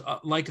venues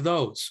like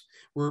those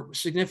were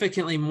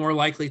significantly more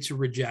likely to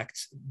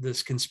reject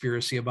this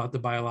conspiracy about the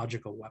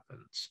biological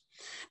weapons.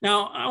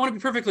 Now, I want to be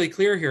perfectly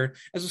clear here.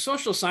 As a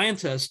social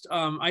scientist,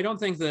 I don't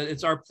think that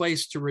it's our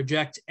place to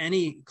reject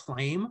any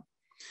claim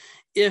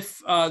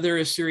if there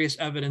is serious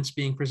evidence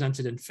being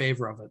presented in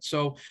favor of it.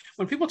 So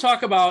when people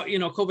talk about,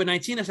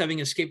 COVID-19 as having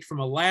escaped from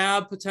a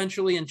lab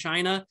potentially in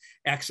China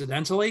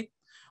accidentally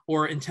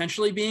or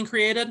intentionally being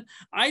created,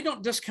 I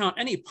don't discount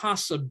any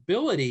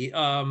possibility.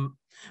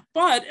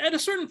 But at a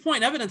certain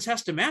point, evidence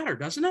has to matter,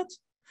 doesn't it?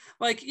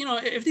 Like,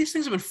 if these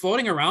things have been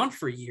floating around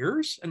for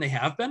years, and they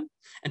have been,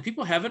 and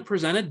people haven't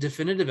presented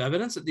definitive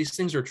evidence that these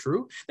things are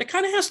true, that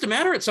kind of has to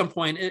matter at some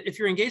point if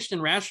you're engaged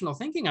in rational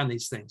thinking on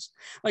these things.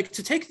 Like,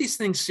 to take these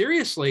things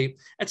seriously,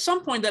 at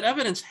some point that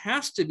evidence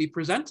has to be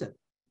presented.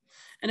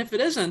 And if it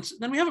isn't,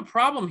 then we have a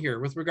problem here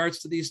with regards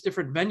to these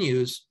different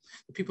venues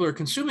that people are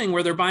consuming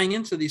where they're buying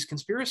into these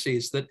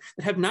conspiracies that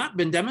have not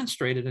been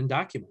demonstrated and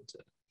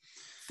documented.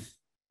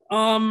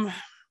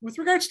 With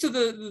regards to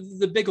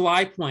the big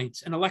lie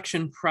point and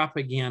election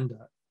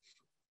propaganda,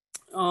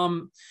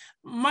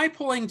 My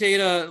polling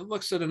data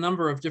looks at a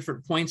number of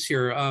different points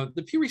here.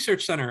 The Pew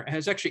Research Center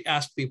has actually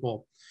asked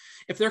people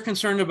if they're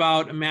concerned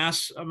about a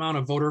mass amount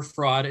of voter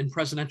fraud in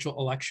presidential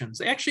elections.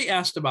 They actually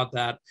asked about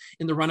that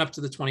in the run-up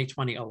to the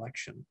 2020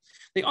 election.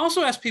 They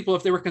also asked people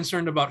if they were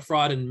concerned about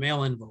fraud in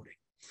mail-in voting.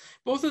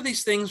 Both of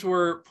these things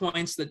were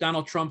points that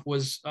Donald Trump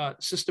was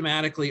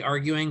systematically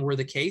arguing were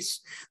the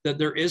case, that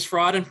there is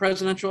fraud in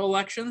presidential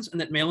elections and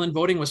that mail-in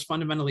voting was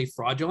fundamentally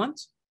fraudulent.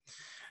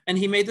 And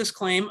he made these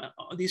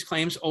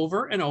claims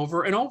over and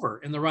over and over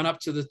in the run-up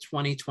to the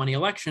 2020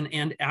 election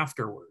and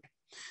afterward,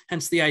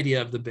 hence the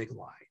idea of the big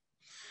lie.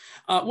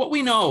 What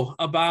we know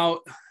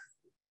about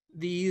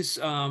these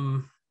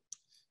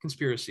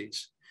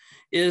conspiracies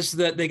is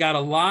that they got a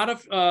lot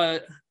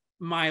of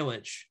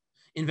mileage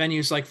in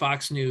venues like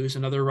Fox News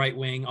and other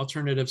right-wing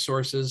alternative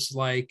sources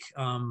like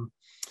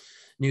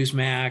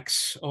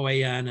Newsmax,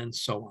 OAN, and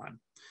so on.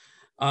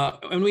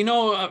 And we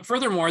know,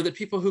 furthermore, that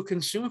people who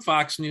consume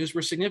Fox News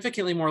were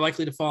significantly more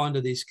likely to fall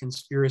into these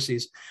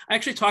conspiracies. I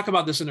actually talk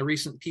about this in a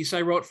recent piece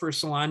I wrote for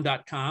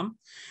Salon.com,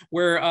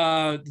 where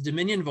the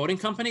Dominion Voting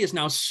Company is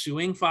now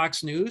suing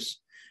Fox News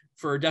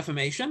for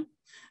defamation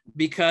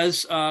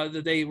because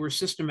they were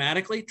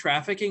systematically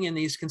trafficking in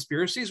these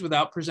conspiracies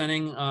without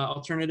presenting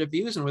alternative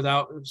views and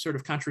without sort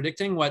of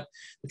contradicting what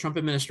the Trump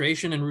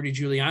administration and Rudy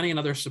Giuliani and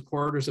other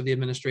supporters of the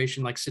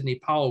administration like Sidney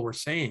Powell were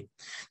saying.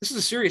 This is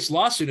a serious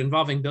lawsuit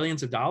involving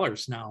billions of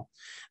dollars now.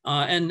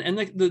 And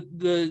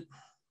the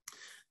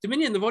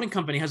Dominion, the voting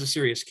company, has a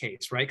serious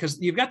case, right? Because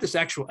you've got this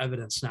actual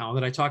evidence now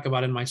that I talk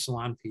about in my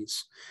Salon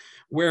piece,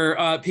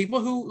 where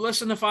people who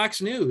listen to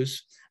Fox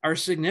News are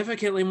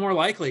significantly more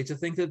likely to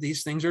think that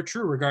these things are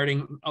true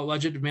regarding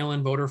alleged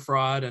mail-in voter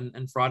fraud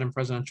and fraud in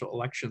presidential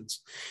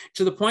elections,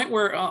 to the point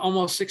where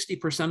almost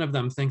 60% of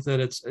them think that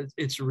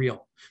it's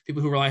real.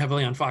 People who rely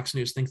heavily on Fox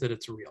News think that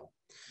it's real.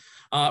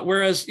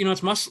 Whereas,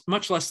 it's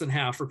much less than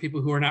half for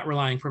people who are not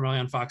relying primarily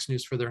on Fox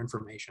News for their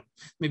information,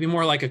 maybe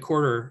more like a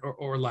quarter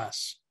or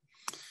less.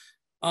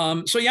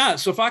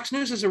 So Fox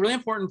News is a really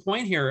important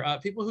point here.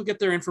 People who get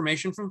their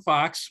information from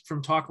Fox,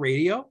 from talk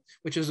radio,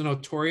 which is a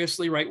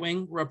notoriously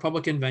right-wing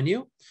Republican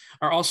venue,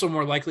 are also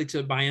more likely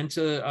to buy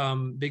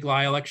into big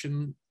lie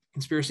election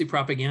conspiracy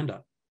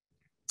propaganda.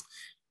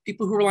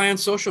 People who rely on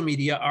social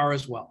media are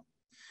as well.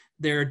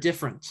 They're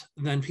different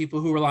than people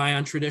who rely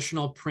on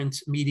traditional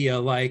print media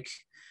like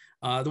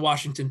the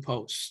Washington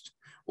Post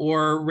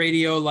or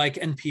radio like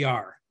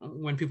NPR,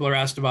 when people are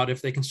asked about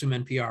if they consume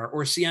NPR,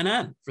 or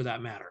CNN for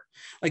that matter.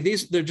 Like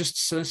these, they're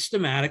just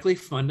systematically,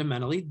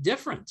 fundamentally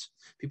different.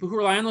 People who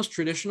rely on those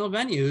traditional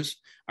venues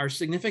are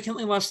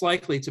significantly less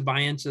likely to buy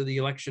into the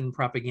election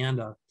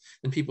propaganda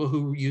than people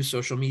who use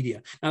social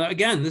media. Now,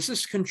 again, this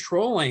is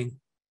controlling,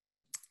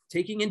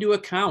 taking into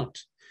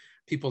account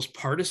people's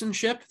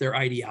partisanship, their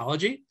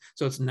ideology.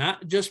 So it's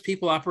not just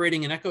people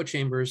operating in echo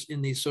chambers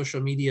in these social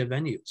media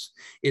venues.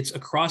 It's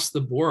across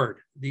the board.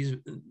 These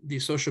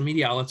social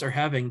media outlets are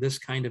having this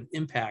kind of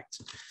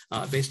impact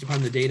based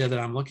upon the data that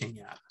I'm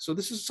looking at. So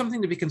this is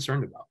something to be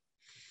concerned about.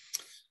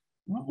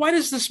 Why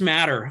does this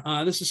matter?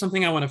 This is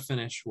something I want to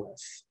finish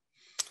with.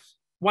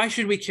 Why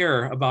should we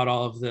care about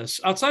all of this?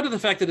 Outside of the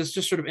fact that it's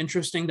just sort of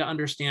interesting to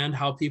understand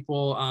how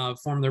people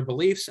form their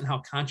beliefs and how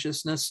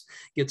consciousness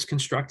gets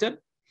constructed,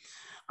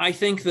 I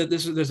think that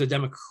there's a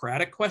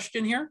democratic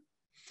question here.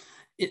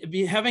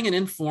 Having an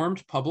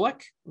informed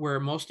public where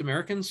most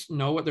Americans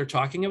know what they're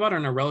talking about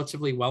and are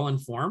relatively well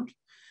informed,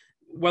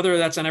 whether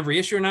that's on every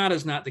issue or not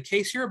is not the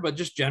case here, but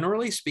just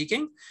generally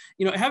speaking,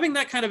 having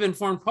that kind of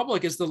informed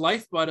public is the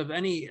lifeblood of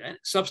any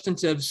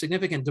substantive,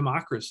 significant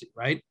democracy,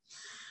 right?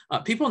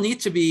 People need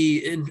to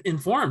be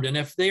informed, and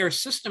if they are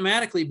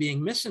systematically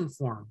being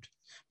misinformed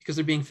because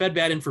they're being fed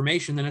bad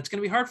information, then it's going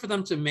to be hard for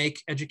them to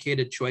make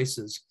educated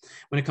choices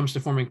when it comes to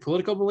forming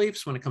political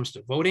beliefs, when it comes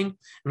to voting, and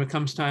when it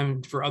comes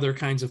time for other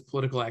kinds of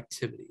political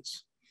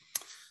activities.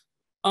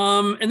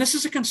 And this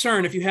is a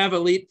concern if you have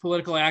elite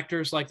political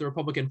actors like the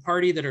Republican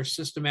Party that are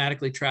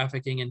systematically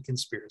trafficking in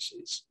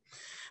conspiracies,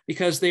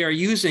 because they are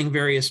using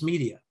various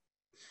media,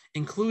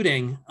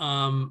 including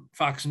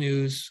Fox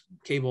News,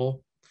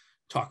 cable,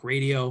 talk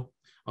radio,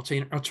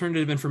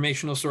 alternative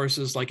informational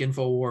sources like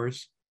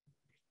InfoWars,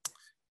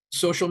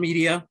 social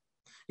media.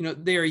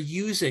 They are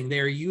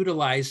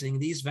utilizing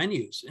these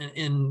venues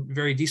in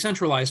very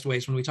decentralized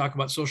ways when we talk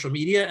about social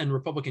media and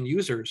Republican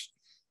users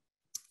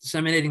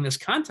disseminating this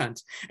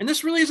content. And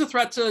this really is a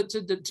threat to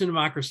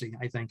democracy,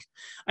 I think.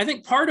 I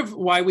think part of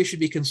why we should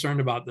be concerned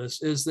about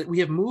this is that we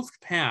have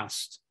moved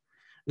past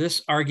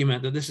this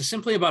argument that this is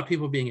simply about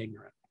people being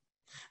ignorant.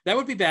 That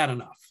would be bad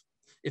enough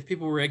if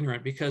people were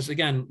ignorant, because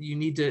again, you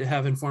need to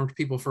have informed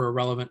people for a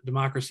relevant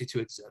democracy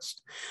to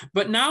exist.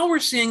 But now we're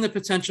seeing the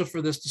potential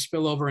for this to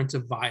spill over into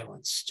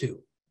violence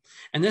too.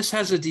 And this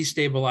has a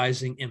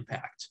destabilizing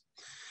impact.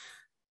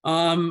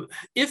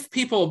 If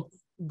people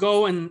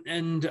go and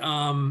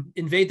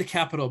invade the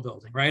Capitol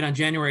building, right, on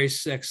January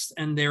 6th,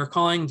 and they're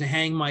calling to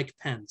hang Mike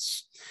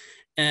Pence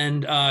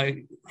and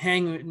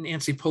hang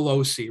Nancy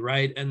Pelosi,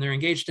 right, and they're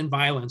engaged in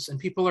violence and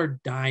people are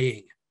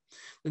dying,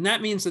 then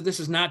that means that this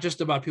is not just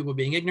about people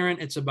being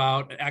ignorant, it's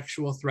about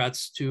actual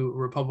threats to a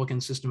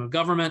Republican system of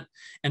government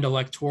and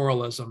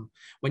electoralism.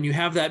 When you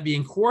have that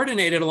being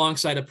coordinated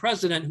alongside a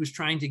president who's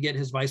trying to get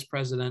his vice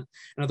president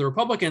and other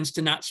Republicans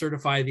to not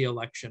certify the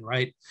election,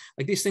 right?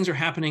 Like these things are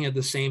happening at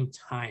the same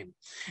time.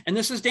 And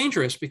this is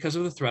dangerous because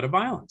of the threat of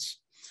violence.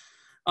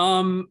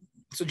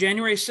 So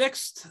January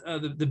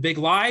 6th, the big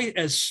lie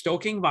as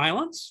stoking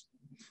violence,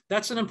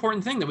 that's an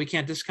important thing that we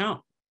can't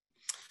discount.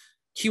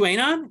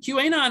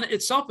 QAnon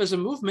itself as a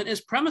movement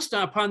is premised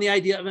upon the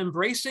idea of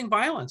embracing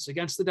violence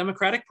against the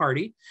Democratic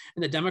Party,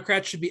 and that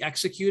Democrats should be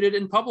executed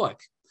in public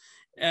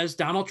as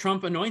Donald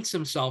Trump anoints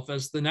himself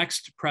as the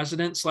next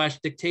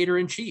president/dictator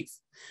in chief.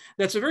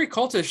 That's a very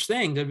cultish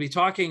thing to be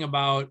talking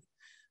about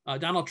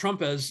Donald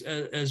Trump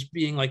as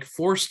being like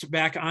forced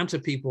back onto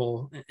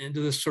people into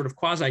this sort of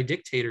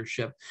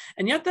quasi-dictatorship.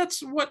 And yet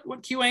that's what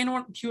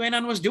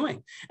QAnon was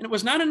doing. And it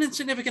was not an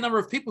insignificant number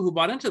of people who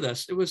bought into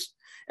this. It was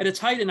at its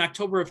height in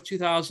October of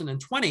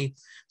 2020,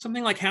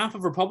 something like half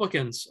of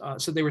Republicans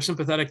said they were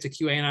sympathetic to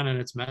QAnon and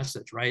its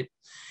message, right?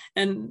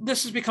 And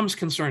this becomes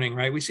concerning,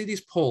 right? We see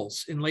these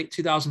polls in late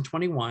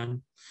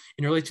 2021,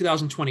 in early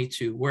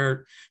 2022,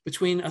 where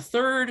between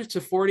 1/3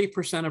 to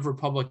 40% of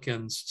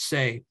Republicans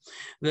say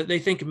that they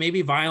think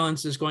maybe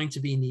violence is going to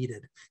be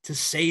needed to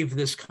save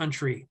this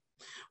country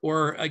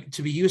or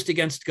to be used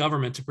against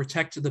government to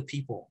protect the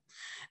people.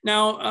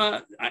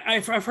 Now,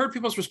 I've heard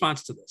people's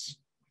response to this.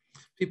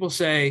 People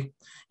say,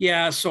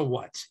 yeah, so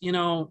what?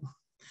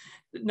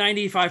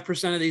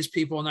 95% of these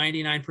people,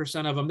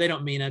 99% of them, they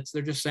don't mean it.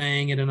 They're just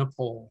saying it in a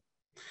poll.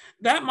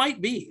 That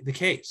might be the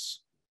case.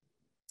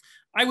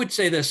 I would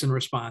say this in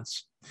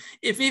response.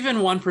 If even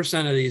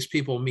 1% of these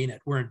people mean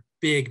it, we're in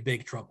big,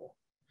 big trouble.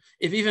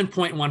 If even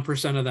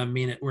 0.1% of them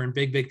mean it, we're in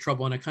big, big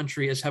trouble in a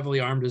country as heavily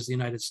armed as the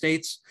United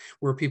States,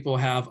 where people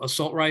have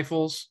assault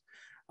rifles,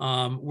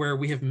 where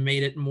we have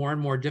made it more and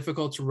more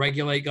difficult to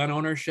regulate gun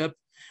ownership,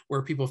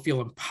 where people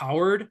feel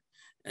empowered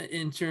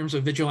in terms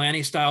of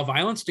vigilante style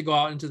violence to go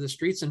out into the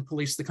streets and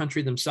police the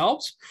country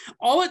themselves.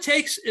 All it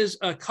takes is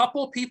a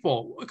couple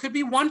people, it could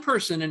be one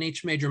person in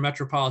each major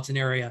metropolitan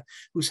area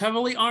who's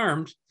heavily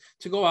armed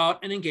to go out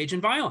and engage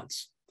in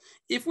violence.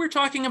 If we're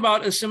talking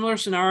about a similar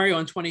scenario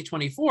in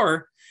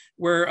 2024,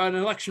 where an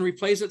election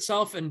replays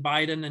itself and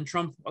Biden and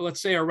Trump,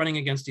 let's say, are running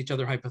against each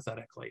other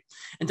hypothetically,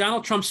 and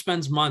Donald Trump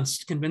spends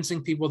months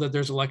convincing people that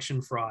there's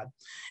election fraud,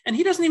 and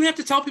he doesn't even have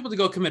to tell people to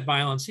go commit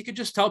violence. He could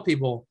just tell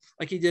people,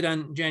 like he did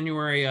on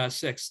January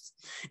 6th,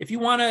 if you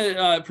want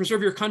to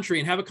preserve your country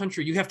and have a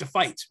country, you have to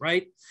fight,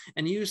 right?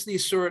 And use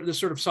this sort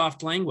of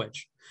soft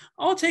language.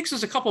 All it takes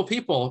is a couple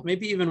people,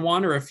 maybe even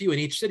one or a few in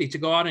each city, to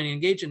go out and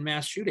engage in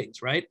mass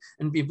shootings, right?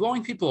 And be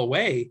blowing people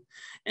away.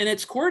 And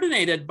it's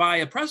coordinated by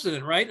a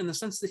president, right? In the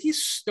sense that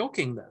he's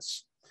stoking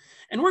this.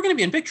 And we're going to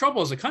be in big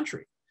trouble as a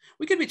country.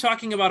 We could be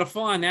talking about a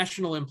full-on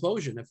national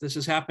implosion if this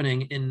is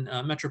happening in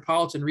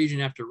metropolitan region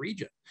after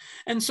region.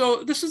 And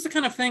so this is the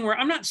kind of thing where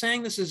I'm not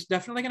saying this is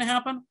definitely going to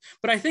happen,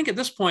 but I think at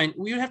this point,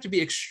 we would have to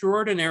be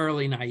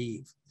extraordinarily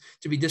naive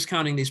to be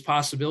discounting these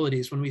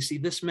possibilities when we see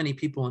this many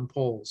people in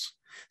polls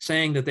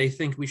saying that they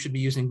think we should be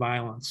using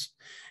violence.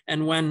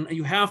 And when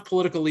you have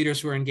political leaders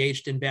who are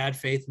engaged in bad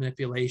faith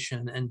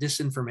manipulation and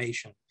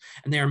disinformation,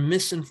 and they are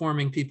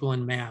misinforming people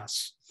in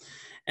mass,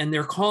 and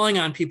they're calling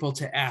on people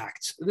to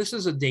act, this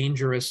is a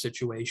dangerous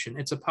situation.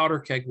 It's a powder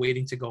keg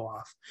waiting to go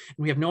off. And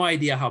we have no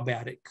idea how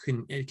bad it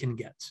can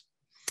get.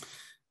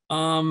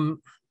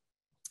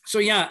 So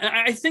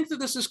yeah, I think that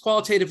this is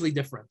qualitatively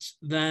different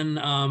than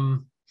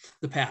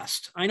the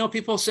past. I know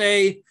people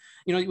say,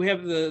 we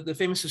have the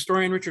famous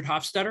historian Richard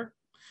Hofstadter,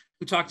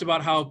 who talked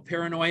about how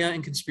paranoia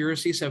and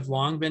conspiracies have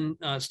long been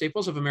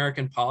staples of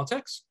American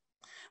politics.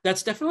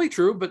 That's definitely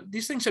true, but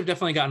these things have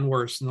definitely gotten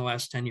worse in the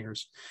last 10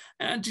 years.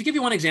 And to give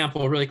you one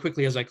example really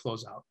quickly as I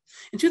close out.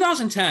 In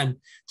 2010,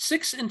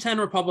 6 in 10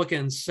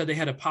 Republicans said they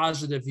had a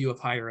positive view of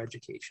higher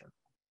education.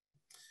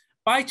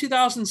 By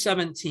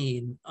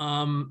 2017,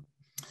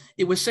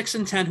 it was 6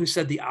 in 10 who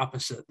said the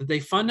opposite, that they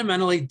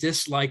fundamentally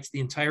disliked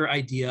the entire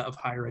idea of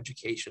higher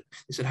education.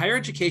 They said higher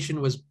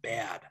education was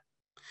bad.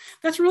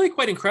 That's really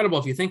quite incredible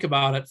if you think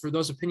about it, for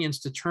those opinions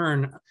to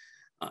turn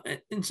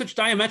in such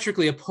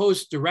diametrically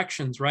opposed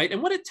directions, right?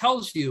 And what it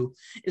tells you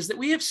is that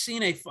we have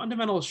seen a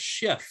fundamental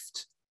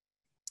shift,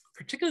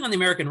 particularly on the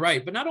American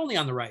right, but not only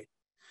on the right,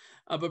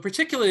 but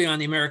particularly on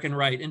the American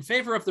right, in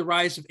favor of the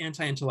rise of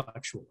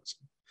anti-intellectualism.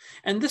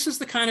 And this is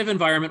the kind of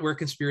environment where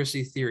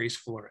conspiracy theories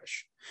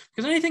flourish.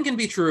 Because anything can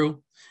be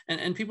true,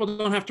 and people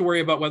don't have to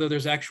worry about whether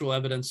there's actual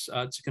evidence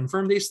to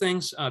confirm these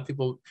things.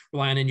 People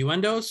rely on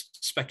innuendos,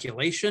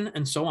 speculation,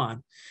 and so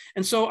on.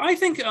 And so I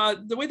think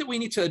the way that we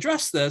need to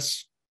address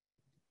this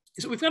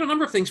is that we've got a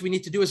number of things we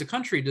need to do as a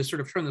country to sort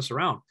of turn this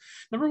around.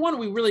 Number one,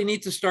 we really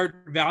need to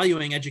start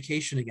valuing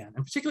education again,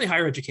 and particularly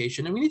higher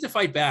education. And we need to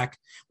fight back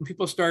when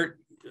people start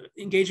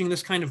engaging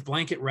this kind of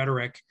blanket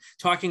rhetoric,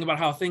 talking about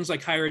how things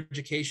like higher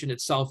education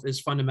itself is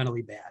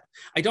fundamentally bad.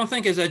 I don't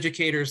think as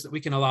educators that we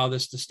can allow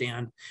this to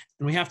stand,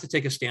 and we have to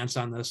take a stance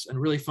on this and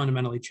really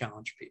fundamentally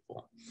challenge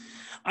people.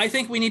 I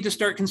think we need to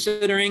start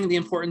considering the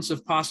importance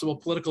of possible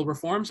political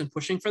reforms and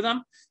pushing for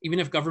them, even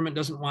if government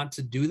doesn't want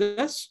to do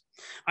this.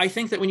 I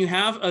think that when you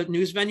have a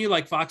news venue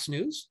like Fox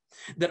News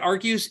that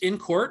argues in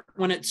court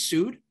when it's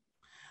sued,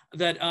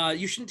 that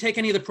you shouldn't take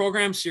any of the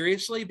programs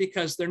seriously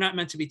because they're not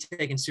meant to be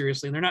taken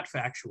seriously and they're not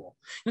factual.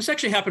 This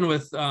actually happened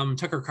with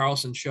Tucker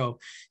Carlson's show.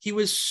 He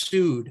was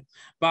sued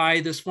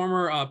by this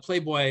former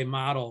Playboy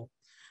model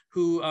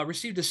who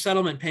received a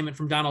settlement payment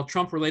from Donald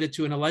Trump related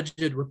to an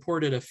alleged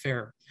reported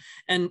affair.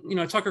 And,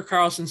 Tucker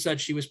Carlson said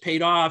she was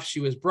paid off,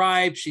 she was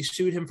bribed, she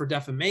sued him for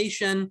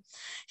defamation.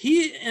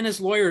 He and his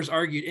lawyers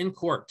argued in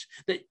court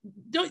that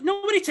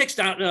nobody takes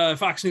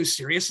Fox News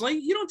seriously.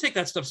 You don't take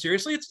that stuff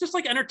seriously. It's just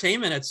like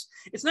entertainment.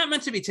 It's not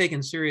meant to be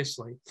taken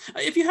seriously.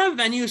 If you have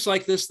venues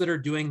like this that are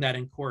doing that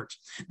in court,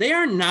 they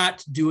are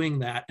not doing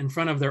that in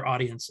front of their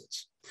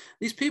audiences.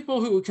 These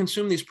people who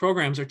consume these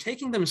programs are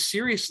taking them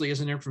seriously as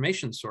an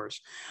information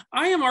source.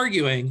 I am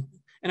arguing,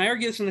 and I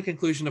argue this in the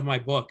conclusion of my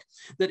book,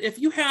 that if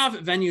you have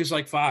venues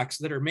like Fox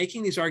that are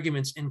making these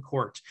arguments in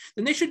court,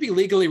 then they should be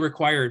legally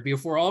required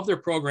before all of their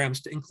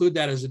programs to include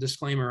that as a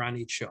disclaimer on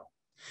each show,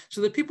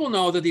 so that people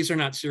know that these are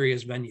not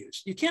serious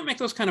venues. You can't make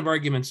those kind of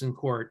arguments in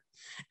court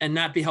and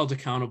not be held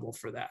accountable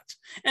for that.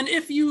 And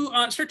if you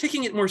start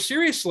taking it more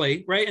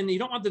seriously, right, and you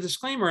don't want the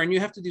disclaimer and you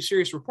have to do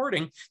serious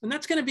reporting, then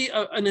that's going to be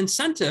an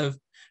incentive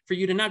for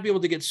you to not be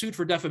able to get sued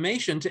for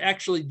defamation to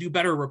actually do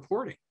better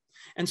reporting.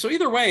 And so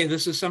either way,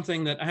 this is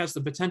something that has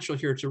the potential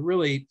here to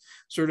really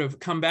sort of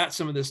combat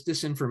some of this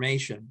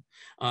disinformation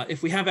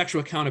if we have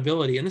actual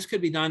accountability. And this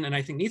could be done, and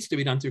I think needs to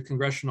be done through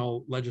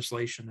congressional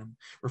legislation and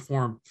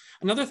reform.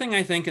 Another thing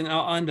I think, and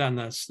I'll end on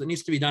this, that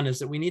needs to be done is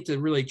that we need to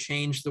really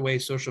change the way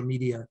social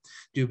media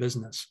do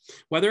business.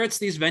 Whether it's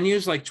these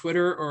venues like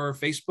Twitter or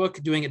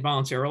Facebook doing it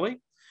voluntarily,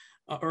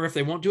 or if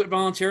they won't do it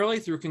voluntarily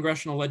through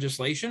congressional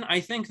legislation, I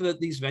think that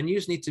these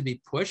venues need to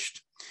be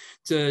pushed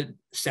to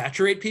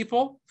saturate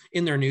people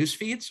in their news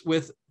feeds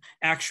with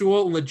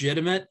actual,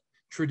 legitimate,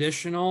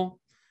 traditional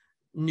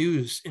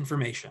news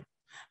information.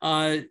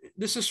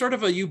 This is sort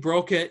of a you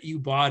broke it, you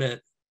bought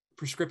it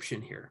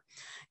prescription here.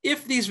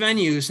 If these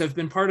venues have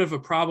been part of a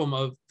problem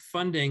of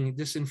funding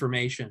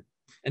disinformation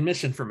and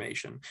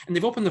misinformation, and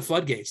they've opened the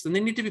floodgates, then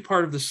they need to be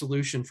part of the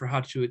solution for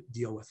how to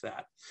deal with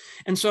that.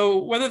 And so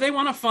whether they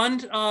want to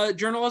fund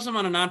journalism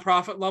on a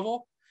nonprofit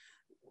level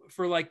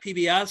for like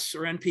PBS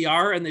or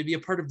NPR, and they'd be a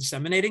part of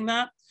disseminating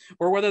that,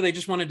 or whether they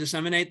just want to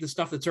disseminate the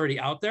stuff that's already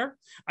out there,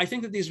 I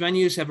think that these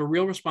venues have a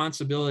real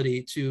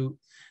responsibility to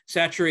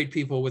saturate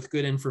people with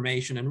good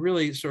information and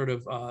really sort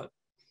of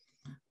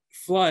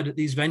flood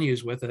these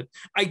venues with it.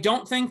 I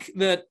don't think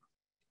that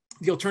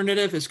the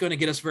alternative is going to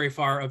get us very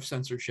far of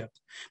censorship,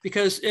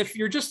 because if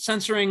you're just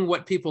censoring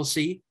what people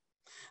see,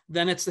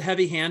 then it's the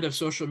heavy hand of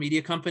social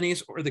media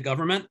companies or the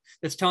government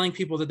that's telling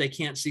people that they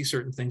can't see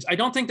certain things. I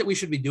don't think that we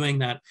should be doing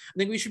that. I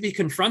think we should be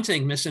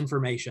confronting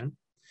misinformation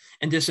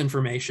and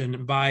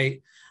disinformation by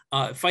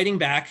fighting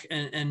back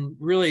and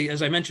really,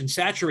 as I mentioned,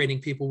 saturating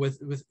people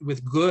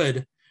with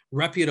good,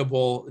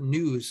 reputable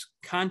news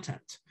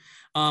content.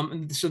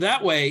 So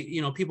that way,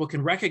 people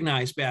can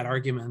recognize bad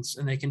arguments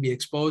and they can be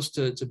exposed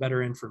to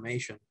better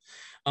information.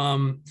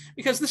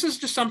 Because this is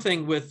just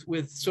something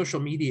with social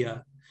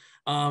media.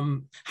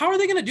 How are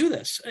they going to do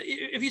this?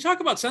 If you talk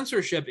about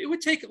censorship, it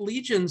would take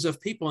legions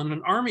of people and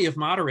an army of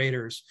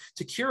moderators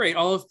to curate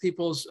all of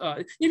people's,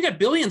 you've got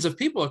billions of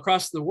people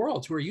across the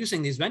world who are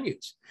using these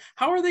venues.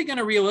 How are they going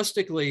to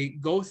realistically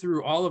go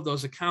through all of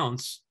those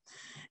accounts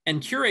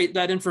and curate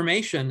that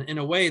information in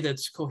a way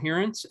that's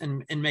coherent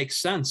and makes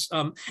sense?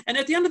 And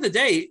at the end of the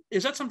day,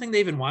 is that something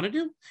they even want to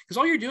do? Because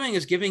all you're doing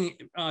is giving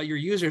your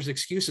users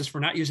excuses for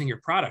not using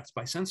your products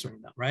by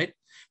censoring them, right?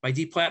 By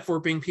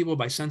deplatforming people,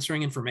 by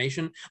censoring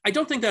information. I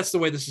don't think that's the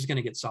way this is going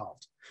to get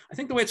solved. I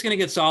think the way it's going to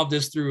get solved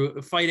is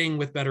through fighting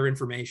with better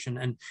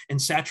information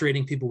and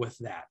saturating people with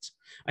that.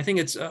 I think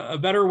it's a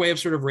better way of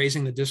sort of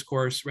raising the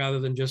discourse rather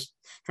than just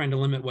trying to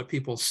limit what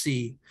people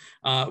see,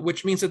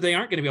 which means that they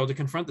aren't going to be able to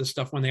confront this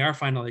stuff when they are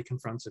finally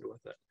confronted with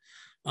it.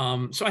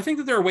 So I think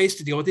that there are ways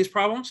to deal with these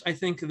problems. I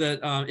think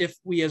that if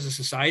we as a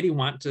society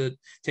want to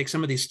take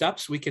some of these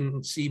steps, we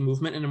can see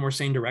movement in a more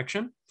sane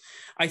direction.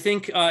 I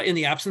think in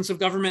the absence of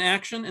government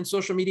action and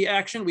social media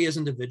action, we as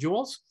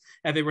individuals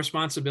have a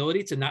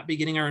responsibility to not be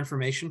getting our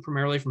information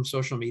primarily from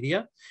social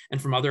media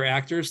and from other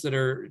actors that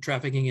are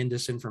trafficking in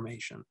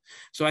disinformation.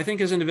 So I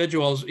think as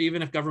individuals,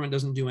 even if government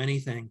doesn't do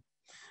anything,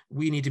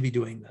 we need to be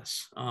doing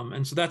this.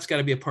 And so that's got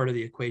to be a part of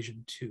the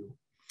equation too.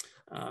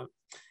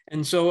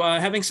 And so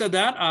having said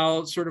that,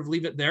 I'll sort of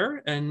leave it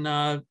there. And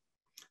I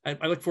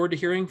look forward to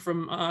hearing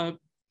from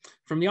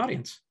the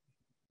audience.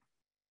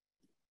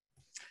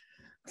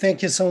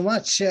 Thank you so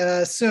much.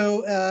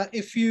 So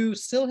if you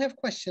still have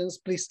questions,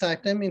 please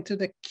type them into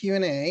the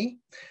Q&A.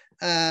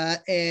 This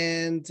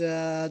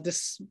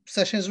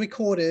session is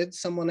recorded,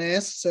 someone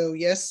asked. So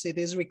yes, it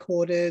is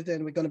recorded,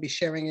 and we're going to be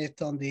sharing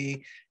it on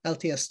the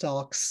LTS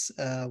Talks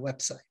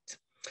website.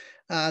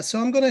 So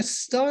I'm going to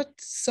start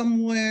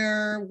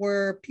somewhere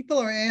where people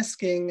are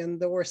asking, and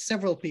there were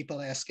several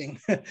people asking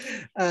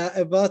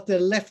about the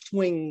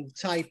left-wing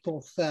type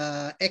of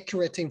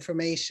accurate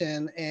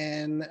information,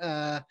 and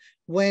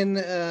when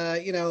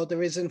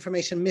there is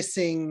information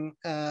missing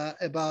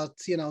about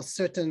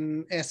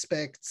certain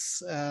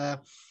aspects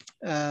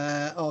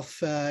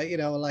of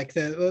like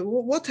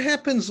what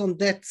happens on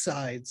that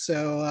side.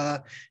 So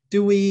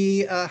do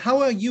we?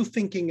 How are you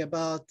thinking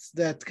about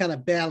that kind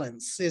of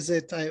balance? Is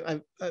it?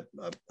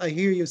 I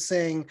hear you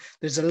saying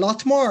there's a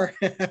lot more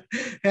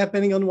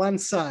happening on one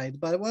side,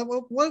 but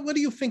what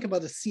do you think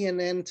about the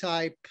CNN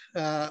type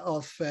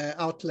of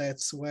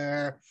outlets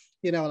where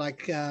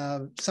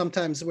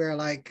sometimes we're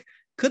like,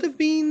 could have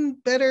been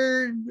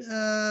better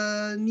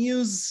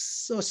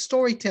news or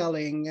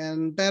storytelling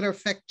and better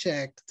fact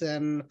checked,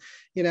 and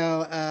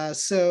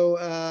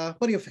so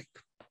what do you think?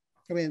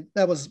 I mean,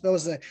 that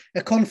was a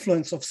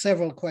confluence of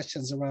several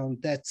questions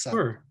around that side.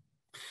 Sure.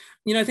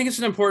 I think it's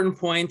an important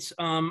point.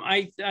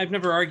 I've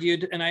never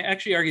argued, and I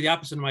actually argue the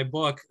opposite in my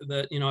book,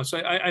 that,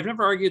 so I've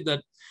never argued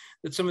that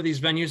some of these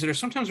venues that are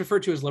sometimes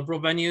referred to as liberal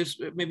venues,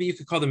 maybe you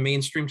could call them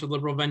mainstream to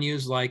liberal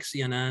venues like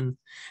CNN,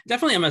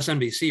 definitely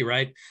MSNBC,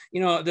 right?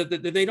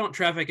 That they don't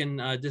traffic in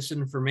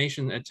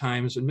disinformation at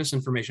times and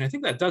misinformation. I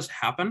think that does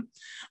happen.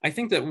 I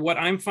think that what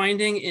I'm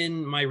finding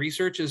in my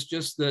research is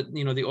just that,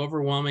 the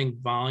overwhelming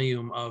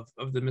volume of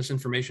the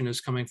misinformation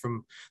is coming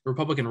from the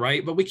Republican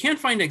right, but we can't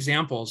find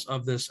examples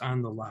of this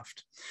on the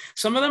left.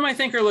 Some of them I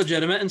think are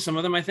legitimate, and some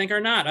of them I think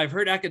are not. I've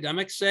heard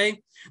academics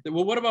say that,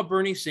 well, what about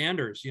Bernie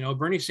Sanders?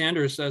 Bernie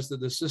Sanders says that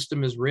the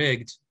system is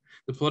rigged,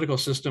 the political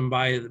system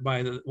by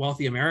the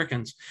wealthy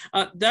Americans.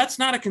 That's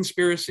not a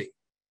conspiracy.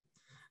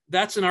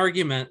 That's an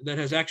argument that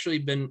has actually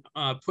been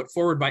put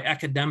forward by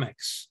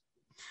academics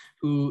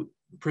who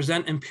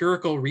present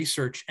empirical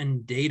research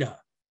and data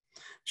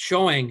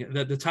showing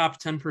that the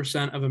top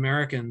 10% of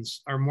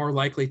Americans are more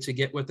likely to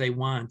get what they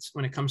want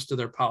when it comes to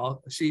their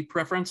policy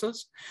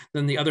preferences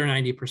than the other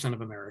 90%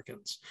 of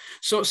Americans.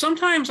 So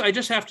sometimes I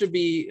just have to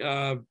be,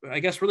 I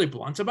guess, really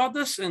blunt about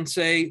this and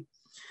say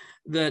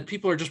that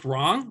people are just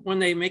wrong when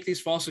they make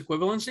these false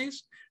equivalencies,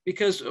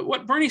 because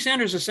what Bernie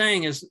Sanders is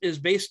saying is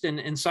based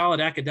in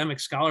solid academic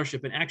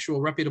scholarship and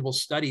actual reputable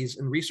studies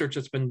and research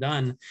that's been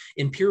done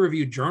in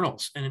peer-reviewed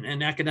journals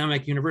and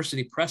academic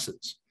university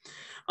presses.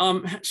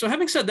 So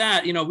having said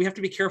that, we have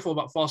to be careful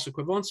about false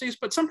equivalencies,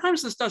 but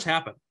sometimes this does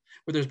happen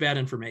where there's bad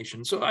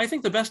information. So I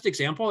think the best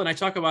example, and I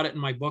talk about it in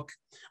my book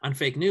on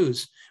fake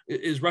news,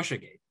 is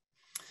Russiagate.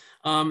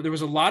 There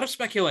was a lot of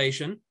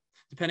speculation,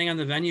 depending on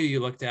the venue you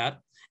looked at,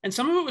 and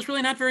some of it was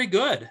really not very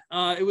good.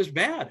 It was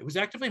bad. It was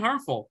actively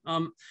harmful.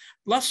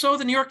 Less so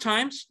the New York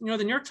Times. The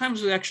New York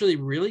Times was actually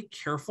really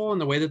careful in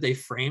the way that they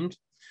framed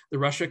the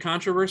Russia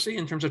controversy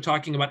in terms of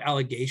talking about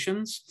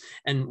allegations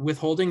and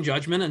withholding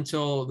judgment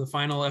until the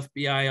final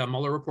FBI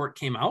Mueller report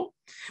came out.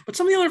 But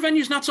some of the other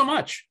venues, not so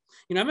much.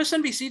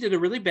 MSNBC did a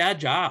really bad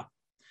job,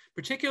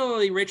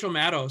 particularly Rachel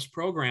Maddow's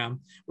program,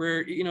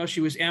 where,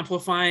 she was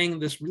amplifying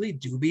this really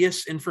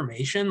dubious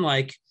information,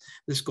 like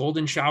this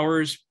Golden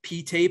Showers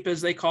P-tape, as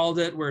they called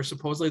it, where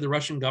supposedly the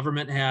Russian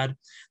government had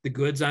the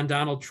goods on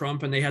Donald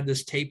Trump, and they had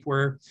this tape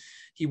where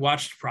he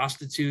watched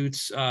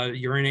prostitutes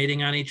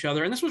urinating on each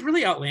other. And this was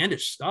really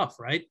outlandish stuff,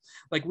 right?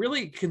 Like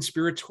really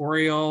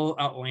conspiratorial,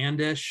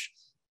 outlandish.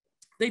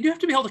 They do have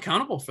to be held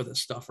accountable for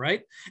this stuff,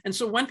 right? And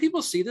so when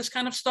people see this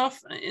kind of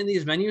stuff in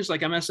these venues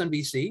like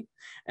MSNBC,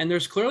 and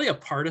there's clearly a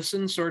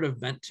partisan sort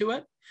of bent to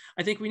it,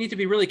 I think we need to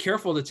be really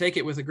careful to take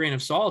it with a grain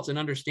of salt and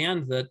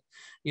understand that,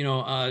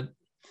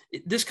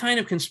 this kind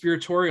of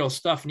conspiratorial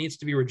stuff needs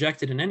to be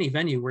rejected in any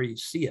venue where you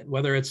see it,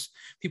 whether it's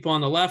people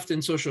on the left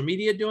in social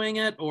media doing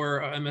it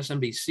or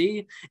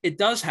MSNBC. It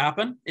does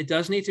happen. It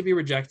does need to be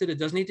rejected. It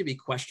does need to be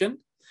questioned.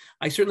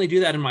 I certainly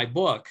do that in my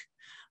book.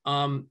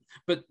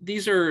 But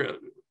these are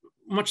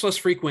much less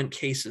frequent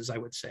cases, I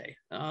would say,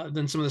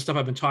 than some of the stuff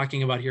I've been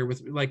talking about here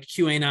with like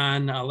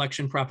QAnon,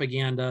 election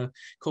propaganda,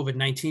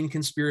 COVID-19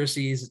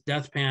 conspiracies,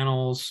 death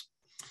panels,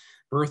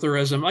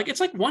 birtherism. Like it's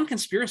like one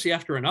conspiracy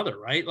after another,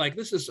 right? Like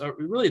this is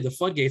really the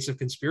floodgates of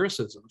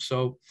conspiracism.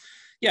 So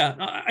yeah,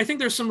 I think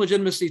there's some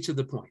legitimacy to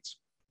the points,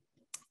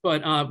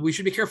 but we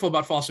should be careful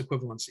about false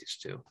equivalencies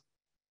too.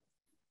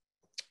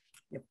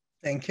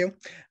 Thank you.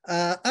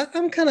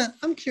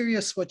 I'm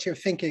curious what you're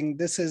thinking.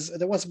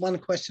 There was one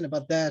question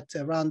about that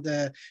around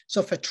the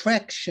sort of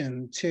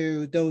attraction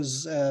to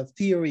those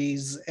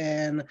theories,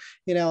 and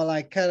do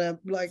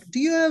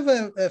you have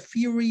a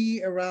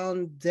theory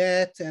around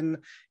that? And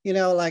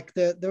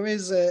there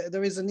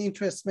is an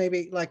interest,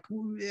 maybe like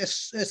a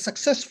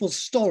successful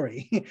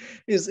story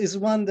is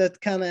one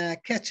that kind of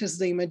catches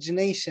the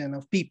imagination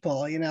of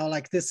people.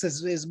 This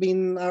has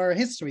been our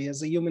history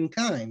as a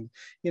humankind.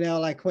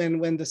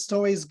 When the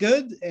story is good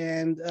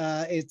and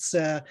it's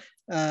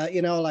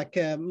like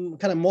kind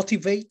of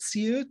motivates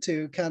you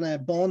to kind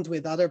of bond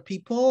with other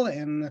people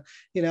and,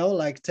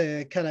 like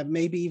to kind of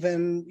maybe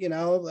even,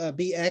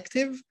 be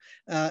active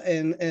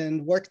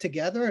and work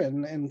together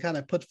and kind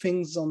of put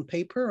things on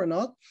paper or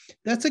not,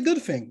 that's a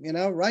good thing,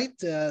 right?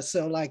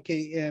 So like,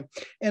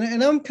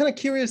 and I'm kind of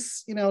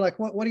curious, like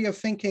what are you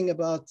thinking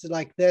about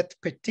like that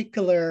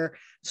particular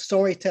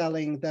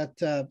storytelling, that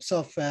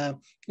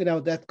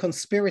that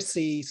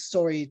conspiracy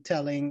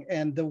storytelling,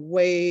 and the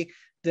way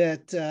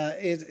that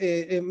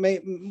it may,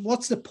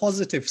 what's the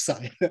positive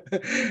side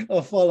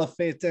of all of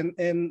it,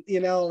 and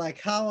like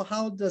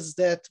how does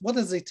that, what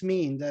does it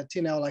mean that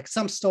like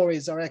some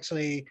stories are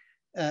actually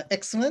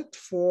excellent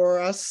for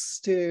us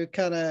to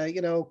kind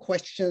of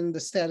question the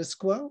status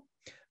quo,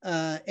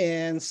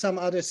 and some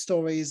other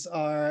stories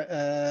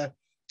are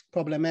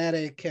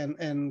problematic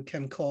and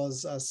can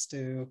cause us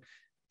to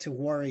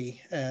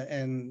worry,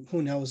 and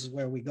who knows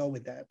where we go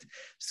with that.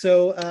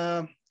 So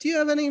do you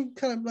have any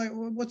kind of like,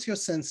 what's your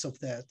sense of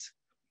that?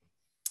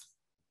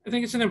 I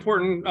think it's an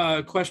important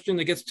question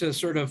that gets to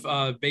sort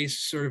of base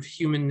sort of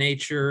human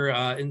nature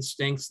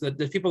instincts that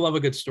people love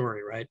a good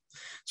story, right?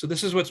 So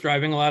this is what's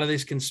driving a lot of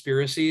these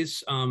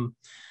conspiracies.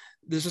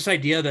 There's this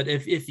idea that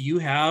if you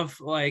have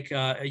like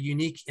a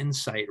unique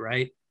insight,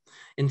 right,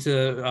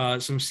 into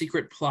some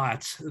secret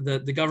plots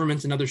that the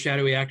government and other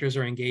shadowy actors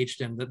are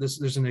engaged in, that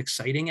there's an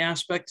exciting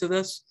aspect to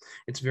this.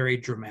 It's very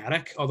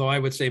dramatic, although I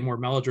would say more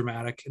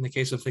melodramatic in the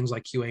case of things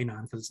like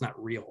QAnon, because it's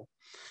not real.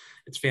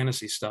 It's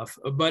fantasy stuff.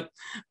 But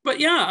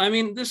yeah, I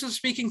mean, this is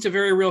speaking to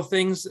very real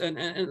things.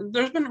 And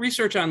there's been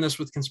research on this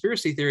with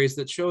conspiracy theories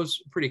that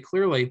shows pretty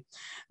clearly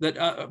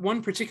that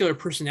one particular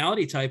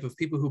personality type of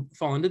people who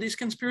fall into these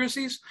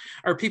conspiracies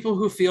are people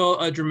who feel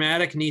a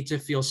dramatic need to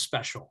feel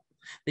special.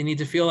 They need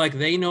to feel like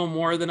they know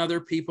more than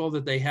other people,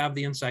 that they have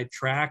the inside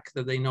track,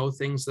 that they know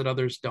things that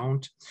others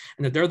don't,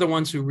 and that they're the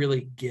ones who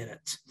really get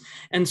it.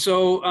 And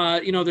so,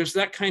 there's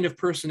that kind of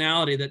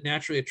personality that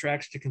naturally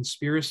attracts to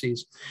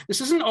conspiracies. This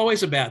isn't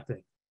always a bad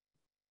thing,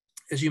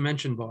 as you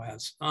mentioned,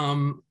 Boaz.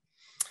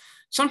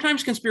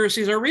 Sometimes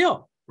conspiracies are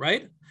real,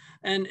 right?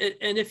 And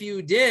if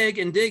you dig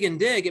and dig and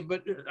dig,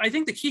 but I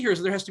think the key here is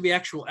that there has to be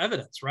actual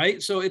evidence,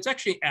 right? So it's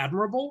actually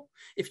admirable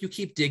if you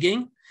keep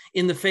digging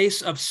in the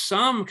face of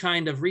some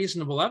kind of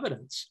reasonable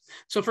evidence.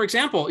 So for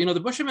example, the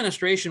Bush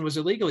administration was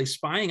illegally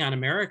spying on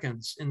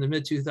Americans in the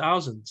mid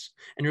 2000s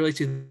and early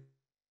 2000s.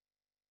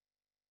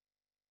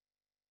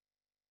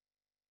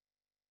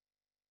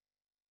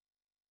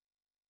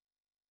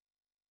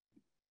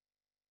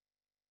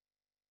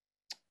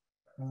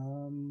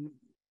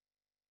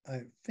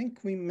 I think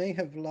we may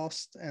have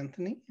lost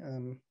Anthony.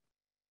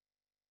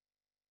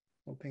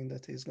 Hoping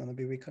that he's going to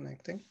be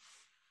reconnecting.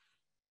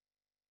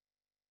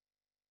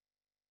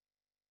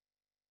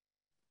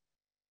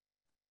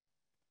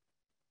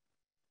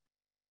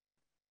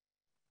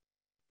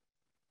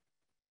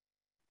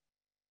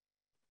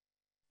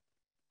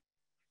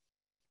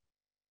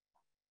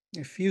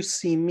 If you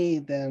see me,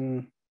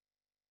 then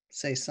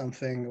say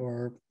something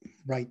or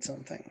write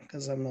something,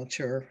 because I'm not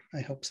sure.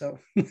 I hope so.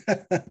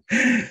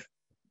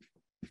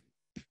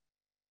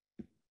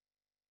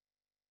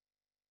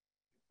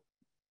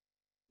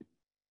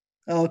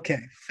 Okay,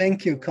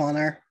 thank you,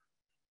 Connor.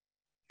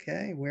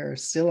 Okay, we're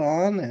still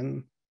on,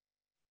 and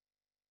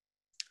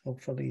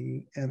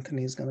hopefully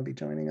Anthony is going to be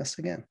joining us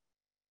again.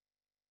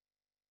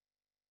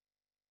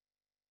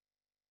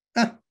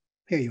 Ah,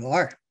 here you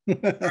are. All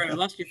right, I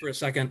lost you for a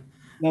second.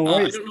 No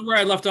worries. I don't know where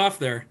I left off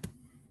there.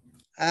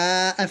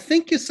 I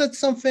think you said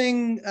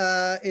something,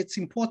 it's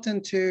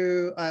important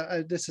to,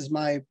 this is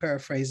my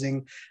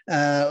paraphrasing,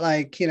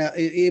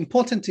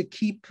 important to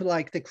keep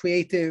like the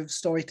creative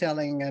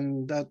storytelling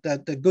and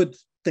the good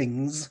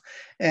things.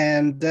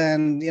 And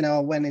then,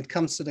 when it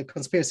comes to the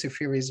conspiracy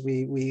theories,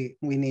 we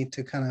need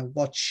to kind of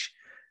watch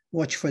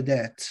for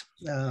that.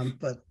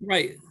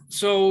 Right.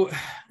 So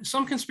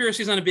some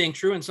conspiracies end up being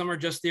true and some are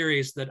just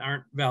theories that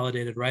aren't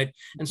validated, right?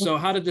 And so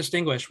how to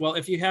distinguish? Well,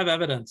 if you have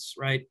evidence,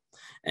 right,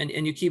 and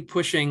you keep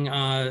pushing,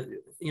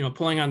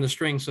 pulling on the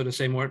string, so to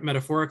say, more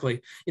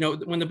metaphorically,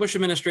 when the Bush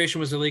administration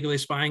was illegally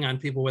spying on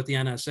people with the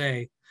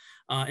NSA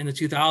in the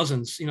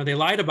 2000s, they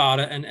lied about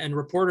it, and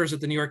reporters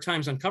at the New York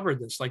Times uncovered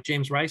this, like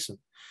James Rison.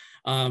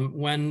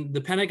 When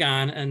the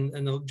Pentagon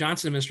and the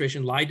Johnson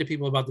administration lied to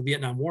people about the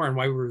Vietnam War and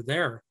why we were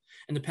there,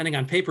 and the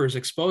Pentagon Papers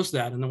exposed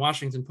that, and the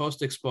Washington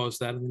Post exposed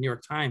that, and the New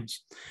York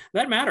Times.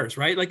 That matters,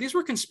 right? Like these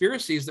were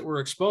conspiracies that were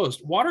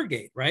exposed.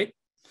 Watergate, right?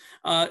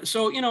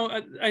 So,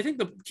 I think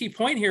the key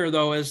point here,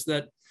 though, is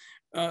that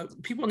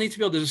people need to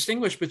be able to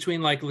distinguish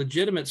between like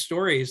legitimate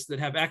stories that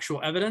have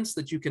actual evidence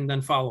that you can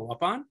then follow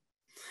up on.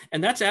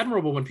 And that's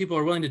admirable when people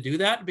are willing to do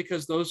that,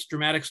 because those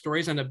dramatic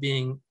stories end up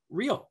being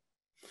real.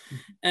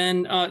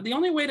 And the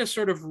only way to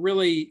sort of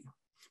really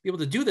be able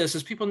to do this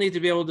is people need to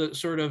be able to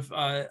sort of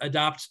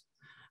adopt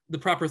the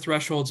proper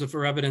thresholds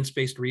for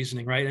evidence-based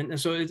reasoning, right? And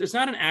so it's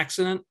not an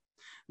accident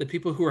that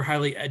people who are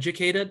highly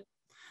educated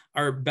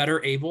are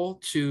better able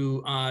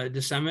to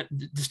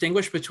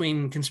distinguish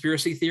between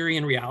conspiracy theory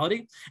and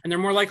reality, and they're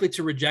more likely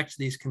to reject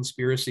these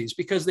conspiracies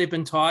because they've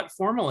been taught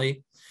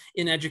formally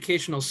in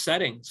educational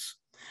settings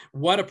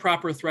what a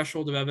proper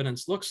threshold of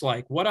evidence looks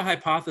like, what a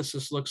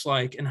hypothesis looks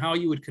like, and how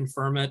you would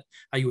confirm it,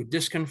 how you would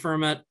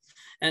disconfirm it.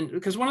 And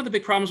because one of the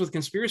big problems with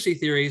conspiracy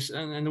theories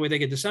and the way they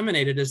get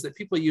disseminated is that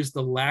people use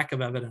the lack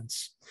of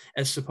evidence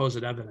as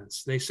supposed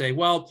evidence. They say,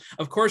 well,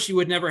 of course you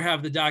would never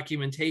have the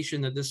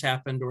documentation that this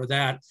happened or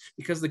that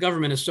because the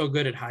government is so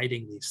good at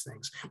hiding these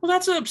things. Well,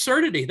 that's an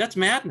absurdity. That's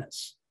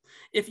madness.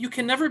 If you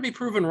can never be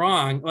proven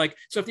wrong,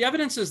 so if the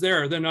evidence is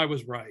there, then I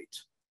was right.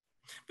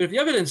 But if the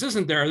evidence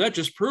isn't there, that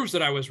just proves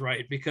that I was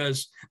right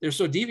because they're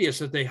so devious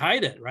that they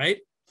hide it, right?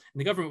 And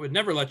the government would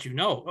never let you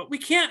know. But we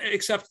can't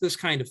accept this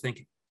kind of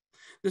thinking.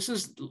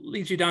 This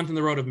leads you down to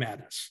the road of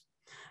madness.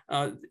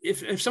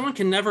 If someone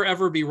can never,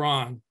 ever be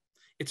wrong,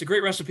 it's a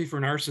great recipe for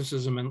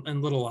narcissism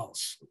and little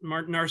else.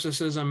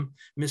 Narcissism,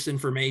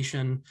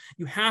 misinformation.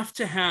 You have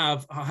to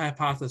have a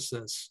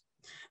hypothesis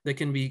that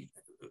can be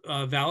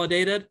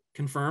validated,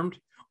 confirmed,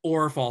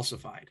 or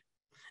falsified.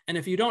 And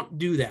if you don't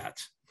do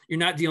that, you're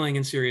not dealing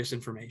in serious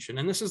information.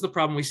 And this is the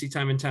problem we see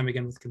time and time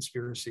again with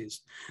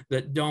conspiracies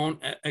that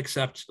don't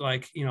accept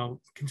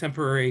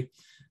contemporary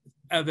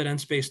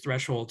evidence-based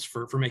thresholds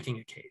for making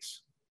a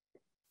case.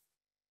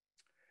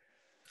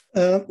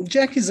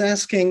 Jack is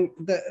asking,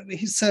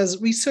 he says,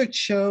 research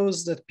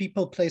shows that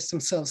people place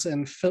themselves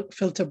in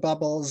filter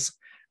bubbles.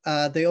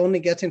 They only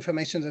get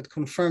information that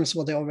confirms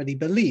what they already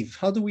believe.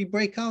 How do we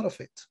break out of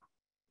it?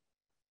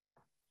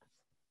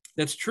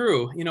 That's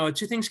true.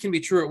 Two things can be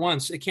true at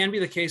once. It can be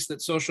the case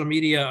that social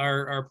media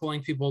are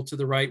pulling people to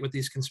the right with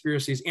these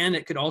conspiracies, and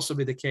it could also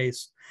be the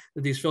case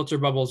that these filter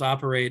bubbles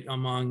operate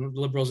among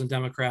liberals and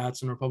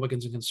Democrats and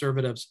Republicans and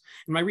conservatives.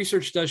 And my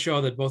research does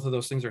show that both of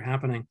those things are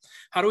happening.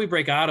 How do we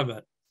break out of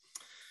it?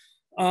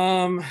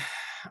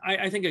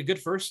 I think a good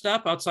first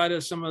step outside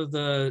of some of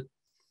the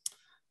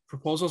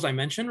proposals I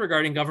mentioned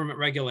regarding government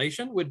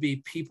regulation would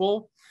be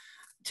people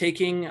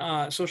taking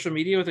social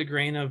media with a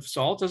grain of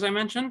salt, as I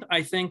mentioned.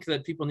 I think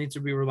that people need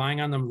to be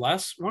relying on them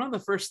less. One of the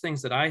first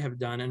things that I have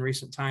done in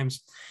recent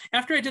times,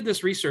 after I did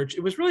this research,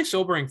 it was really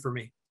sobering for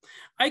me.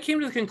 I came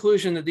to the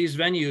conclusion that these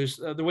venues,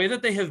 the way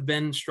that they have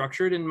been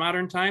structured in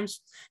modern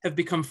times, have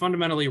become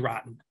fundamentally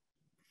rotten.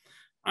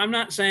 I'm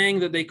not saying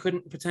that they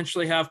couldn't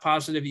potentially have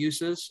positive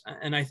uses,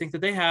 and I think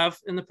that they have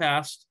in the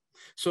past.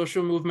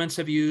 Social movements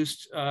have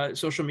used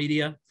social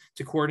media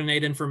to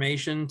coordinate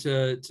information,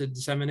 to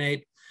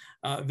disseminate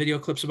video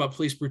clips about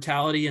police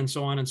brutality and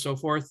so on and so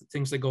forth,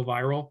 things that go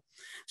viral.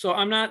 So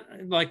I'm not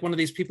like one of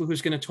these people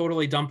who's going to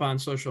totally dump on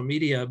social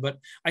media, but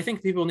I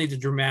think people need to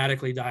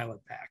dramatically dial it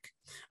back.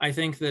 I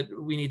think that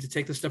we need to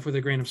take this stuff with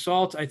a grain of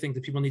salt. I think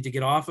that people need to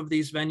get off of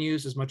these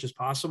venues as much as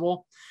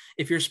possible.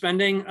 If you're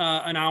spending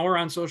an hour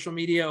on social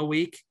media a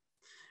week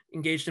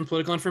engaged in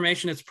political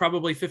information, it's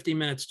probably 50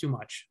 minutes too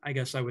much, I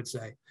guess I would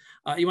say.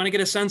 You want to get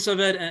a sense of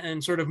it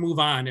and sort of move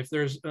on. If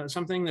there's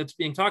something that's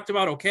being talked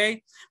about,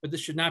 okay, but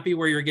this should not be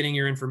where you're getting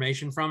your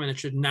information from, and it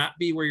should not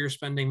be where you're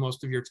spending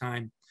most of your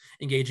time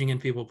engaging in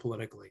people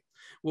politically.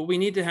 What we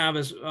need to have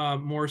is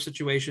more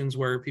situations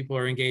where people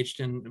are engaged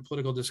in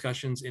political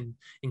discussions in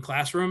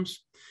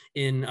classrooms,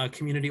 in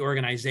community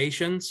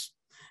organizations,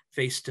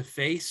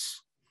 face-to-face,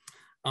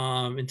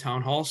 in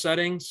town hall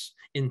settings,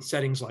 in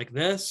settings like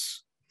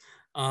this.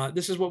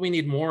 This is what we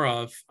need more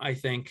of, I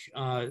think.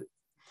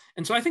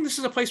 And so I think this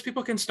is a place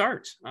people can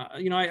start.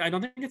 I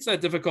don't think it's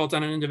that difficult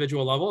on an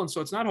individual level, and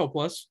so it's not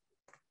hopeless.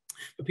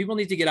 But people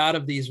need to get out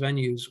of these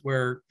venues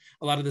where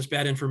a lot of this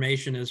bad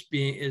information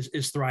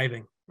is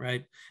thriving,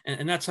 right?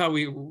 And that's how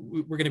we're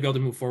going to be able to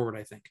move forward,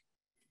 I think.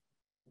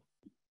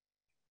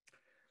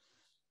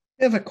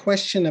 I have a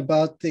question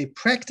about the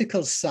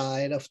practical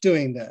side of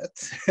doing that.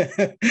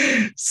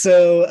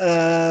 So,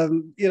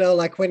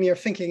 like when you're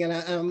thinking, and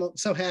I'm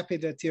so happy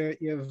that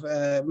you've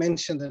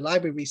mentioned the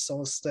library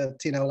resource that,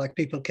 like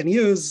people can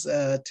use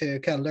to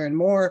kind of learn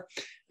more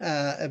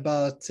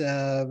about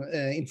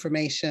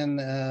information.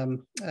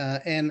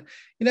 And,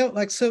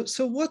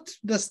 so what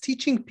does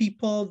teaching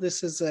people,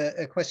 this is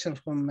a question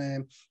from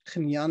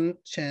Khimyan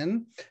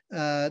Chen,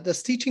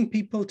 does teaching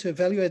people to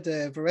evaluate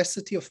the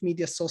veracity of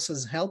media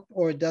sources help,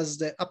 or does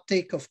the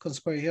uptake of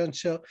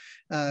conspiratorial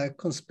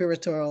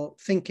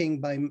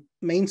thinking by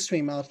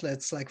mainstream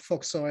outlets like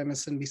Fox or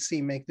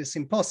MSNBC make this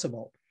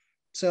impossible?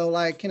 So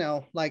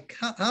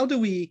how do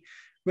we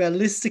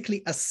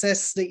realistically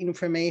assess the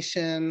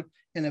information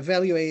and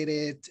evaluate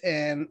it,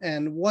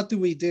 and what do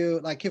we do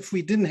if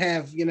we didn't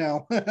have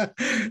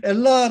a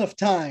lot of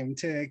time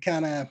to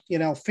kind of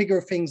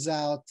figure things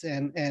out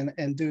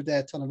and do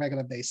that on a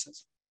regular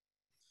basis?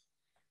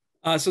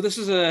 So this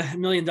is $1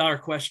 million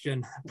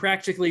question.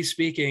 Practically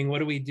speaking, what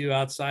do we do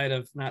outside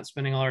of not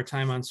spending all our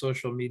time on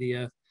social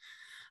media?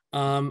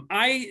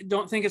 I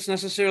don't think it's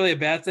necessarily a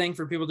bad thing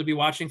for people to be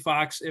watching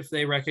Fox if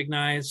they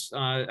recognize,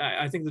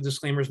 I think the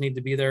disclaimers need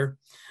to be there,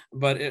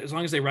 but as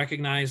long as they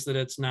recognize that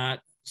it's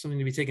not something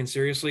to be taken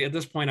seriously. At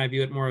this point, I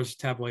view it more as a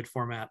tabloid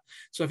format.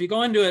 So if you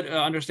go into it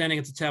understanding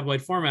it's a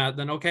tabloid format,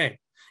 then okay.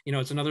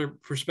 It's another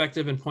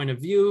perspective and point of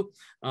view,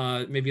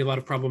 maybe a lot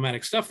of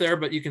problematic stuff there,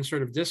 but you can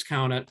sort of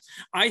discount it.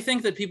 I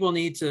think that people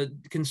need to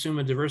consume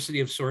a diversity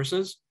of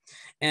sources,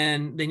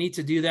 and they need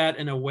to do that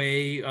in a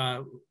way.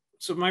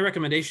 So my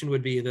recommendation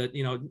would be that,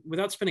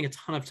 without spending a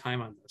ton of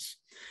time on this,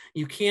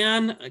 you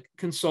can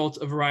consult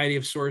a variety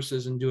of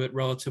sources and do it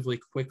relatively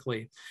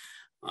quickly.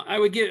 I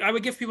would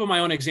give people my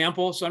own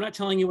example. So I'm not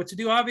telling you what to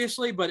do,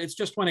 obviously, but it's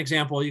just one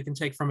example. You can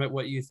take from it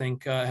what you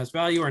think has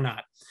value or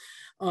not.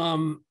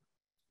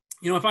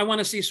 If I want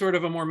to see sort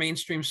of a more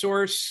mainstream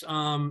source,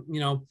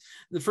 the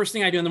first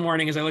thing I do in the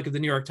morning is I look at the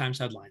New York Times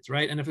headlines,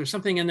 right? And if there's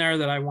something in there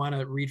that I want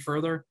to read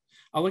further,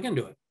 I'll look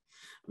into it.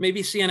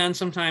 Maybe CNN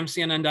sometimes,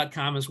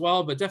 CNN.com as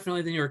well, but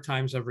definitely the New York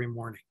Times every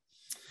morning.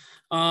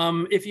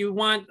 If you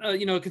want,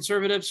 a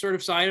conservative sort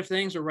of side of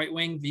things or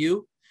right-wing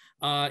view,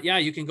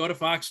 you can go to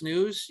Fox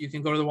News. You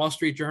can go to the Wall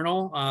Street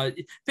Journal.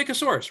 Pick a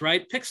source,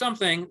 right? Pick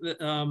something.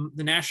 The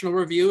National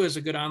Review is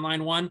a good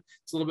online one.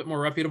 It's a little bit more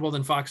reputable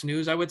than Fox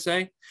News, I would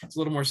say. It's a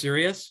little more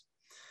serious.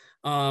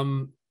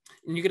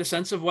 And you get a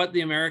sense of what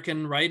the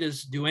American right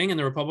is doing and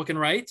the Republican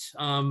right.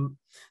 The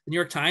New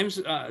York Times,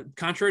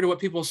 contrary to what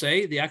people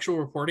say, the actual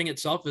reporting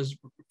itself is,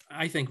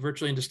 I think,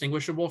 virtually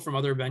indistinguishable from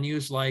other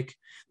venues like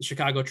the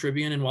Chicago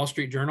Tribune and Wall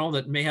Street Journal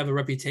that may have a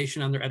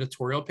reputation on their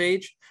editorial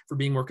page for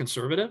being more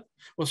conservative.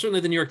 Well, certainly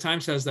the New York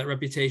Times has that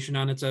reputation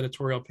on its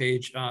editorial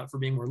page for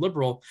being more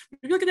liberal. But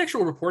if you look at the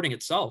actual reporting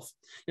itself,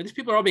 these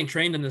people are all being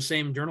trained in the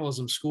same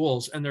journalism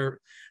schools, and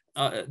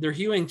they're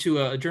hewing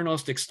to a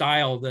journalistic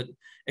style that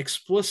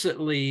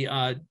explicitly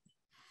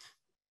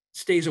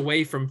stays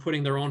away from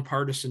putting their own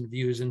partisan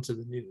views into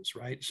the news,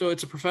 right? So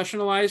it's a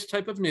professionalized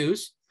type of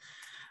news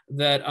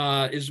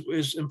that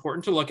is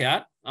important to look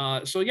at.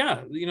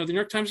 The New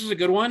York Times is a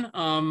good one.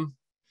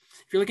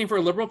 If you're looking for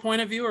a liberal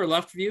point of view or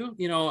left view,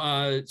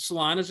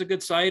 Salon is a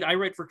good site. I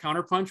write for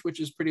Counterpunch, which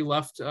is pretty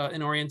left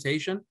in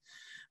orientation.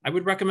 I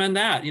would recommend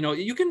that.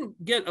 You can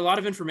get a lot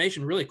of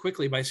information really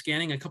quickly by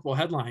scanning a couple of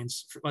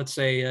headlines, let's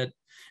say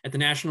at the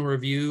National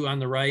Review on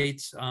the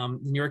right, the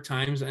New York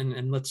Times,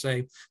 and let's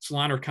say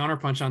Salon or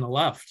Counterpunch on the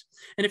left.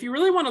 And if you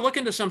really want to look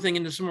into something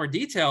into some more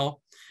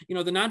detail,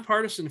 the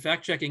nonpartisan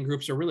fact-checking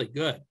groups are really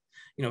good.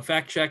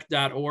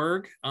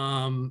 Factcheck.org,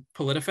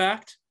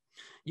 PolitiFact.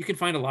 You can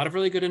find a lot of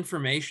really good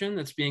information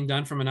that's being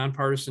done from a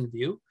nonpartisan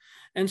view.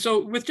 And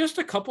so with just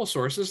a couple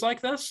sources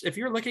like this, if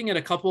you're looking at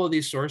a couple of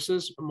these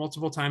sources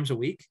multiple times a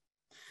week,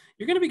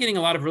 you're going to be getting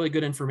a lot of really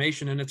good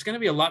information, and it's going to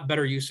be a lot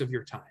better use of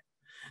your time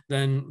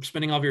than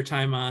spending all of your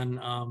time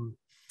on,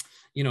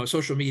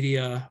 social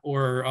media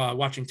or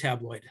watching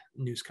tabloid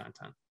news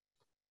content.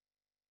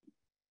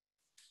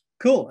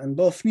 Cool. And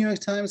both New York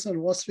Times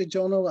and Wall Street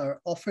Journal are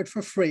offered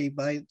for free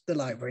by the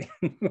library.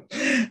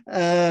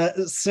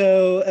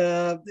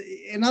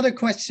 Another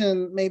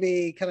question,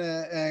 maybe kind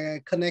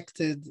of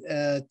connected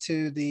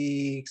to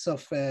the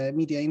sort of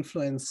media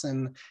influence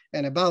and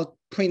about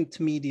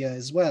print media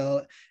as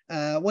well.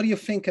 What do you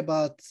think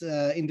about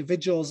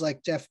individuals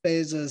like Jeff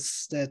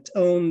Bezos that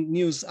own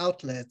news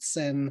outlets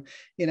and,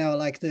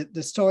 like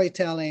the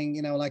storytelling,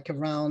 like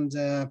around,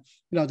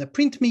 the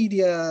print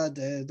media,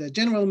 the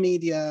general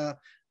media,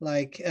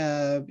 what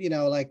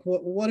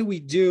do we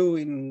do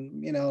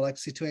in, like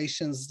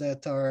situations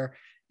that are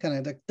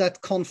kind of that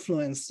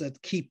confluence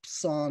that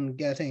keeps on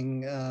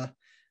getting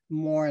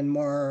more and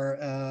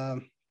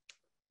more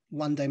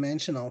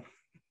one-dimensional?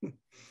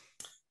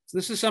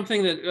 This is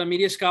something that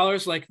media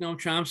scholars like Noam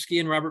Chomsky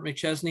and Robert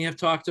McChesney have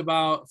talked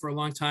about for a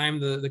long time,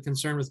 the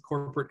concern with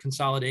corporate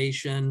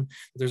consolidation.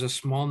 There's a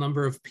small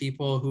number of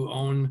people who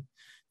own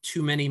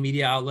too many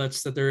media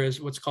outlets, that there is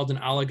what's called an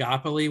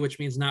oligopoly, which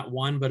means not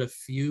one, but a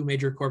few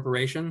major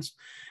corporations.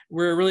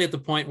 We're really at the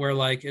point where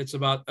it's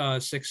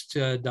about 6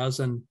 to a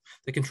dozen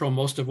that control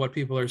most of what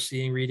people are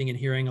seeing, reading, and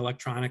hearing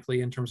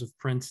electronically in terms of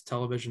print,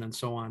 television, and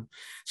so on.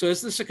 So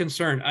is this a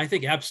concern? I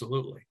think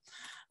absolutely.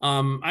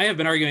 I have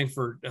been arguing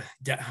for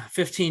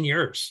 15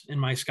 years in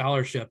my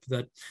scholarship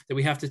that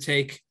we have to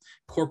take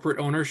corporate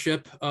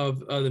ownership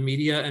of the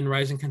media and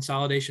rising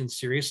consolidation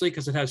seriously,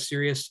 because it has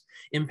serious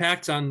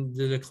impacts on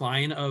the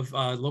decline of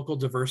local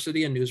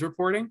diversity in news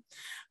reporting,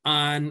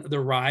 on the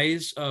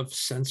rise of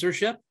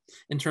censorship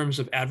in terms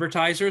of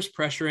advertisers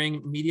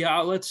pressuring media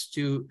outlets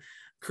to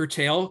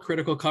curtail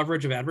critical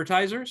coverage of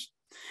advertisers,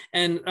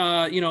 and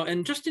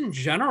and just in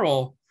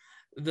general,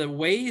 the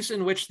ways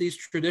in which these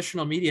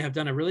traditional media have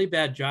done a really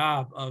bad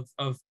job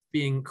of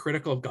being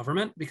critical of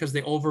government because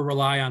they over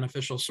rely on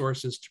official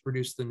sources to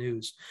produce the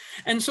news.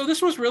 And so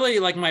this was really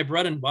like my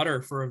bread and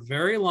butter for a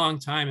very long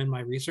time in my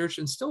research,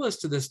 and still is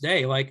to this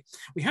day.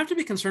 We have to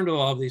be concerned with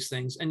all of these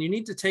things, and you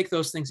need to take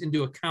those things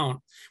into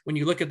account when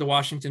you look at the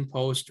Washington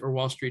Post or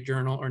Wall Street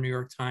Journal or New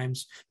York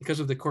Times because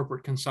of the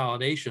corporate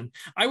consolidation.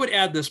 I would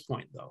add this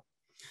point though.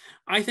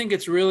 I think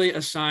it's really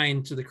a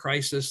sign to the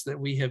crisis that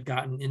we have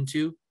gotten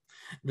into,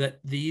 that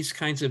these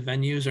kinds of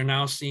venues are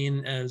now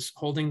seen as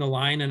holding the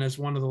line and as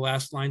one of the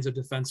last lines of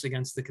defense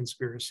against the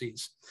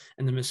conspiracies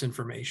and the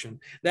misinformation.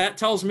 That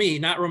tells me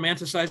not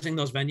romanticizing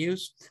those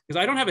venues,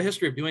 because I don't have a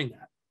history of doing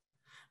that.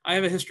 I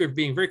have a history of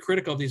being very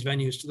critical of these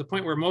venues to the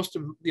point where most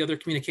of the other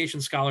communication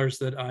scholars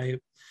that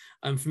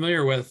I'm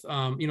familiar with,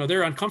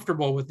 they're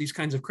uncomfortable with these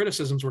kinds of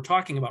criticisms we're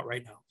talking about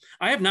right now.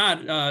 I have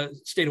not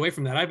stayed away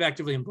from that. I've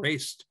actively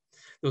embraced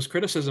those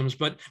criticisms,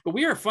 but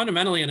we are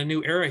fundamentally in a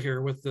new era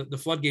here with the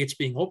floodgates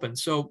being open.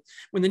 So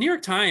when the New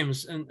York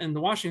Times and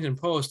the Washington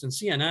Post and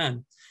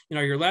CNN,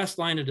 your last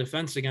line of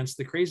defense against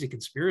the crazy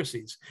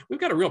conspiracies, we've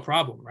got a real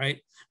problem,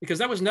 right? Because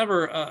that was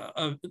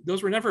never,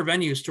 those were never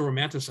venues to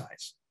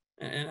romanticize.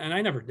 And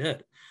I never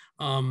did.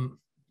 So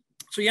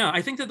yeah,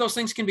 I think that those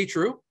things can be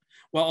true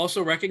while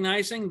also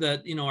recognizing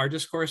that, our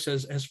discourse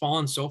has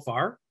fallen so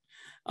far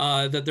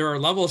that there are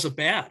levels of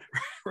bad,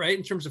 right,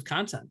 in terms of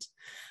content.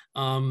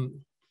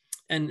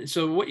 And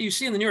so what you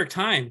see in the New York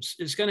Times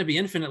is going to be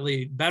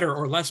infinitely better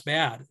or less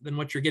bad than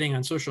what you're getting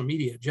on social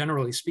media,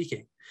 generally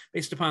speaking,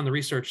 based upon the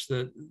research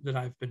that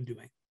I've been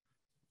doing.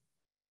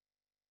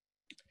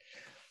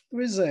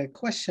 There is a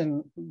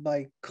question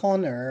by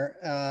Connor.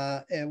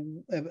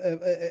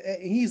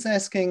 He's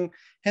asking,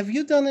 have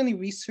you done any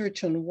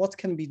research on what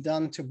can be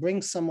done to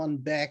bring someone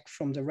back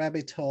from the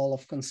rabbit hole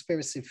of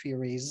conspiracy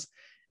theories?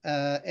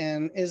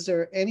 And is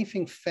there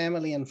anything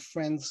family and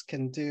friends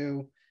can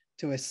do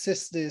to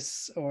assist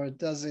this, or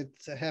does it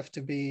have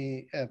to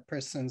be a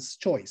person's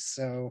choice?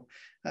 So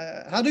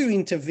how do you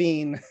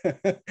intervene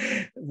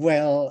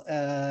well,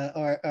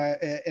 and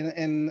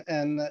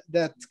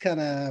that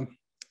kind of,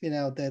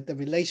 the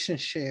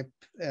relationship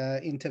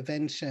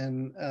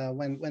intervention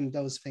when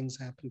those things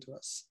happen to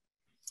us?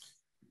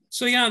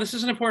 So yeah, this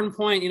is an important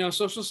point.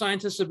 Social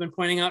scientists have been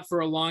pointing out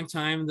for a long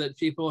time that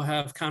people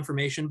have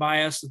confirmation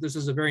bias, that this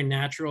is a very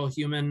natural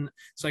human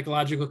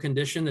psychological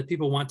condition, that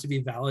people want to be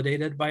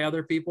validated by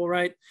other people,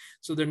 right?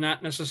 So they're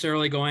not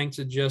necessarily going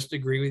to just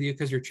agree with you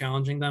because you're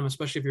challenging them,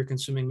 especially if you're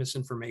consuming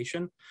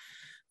misinformation.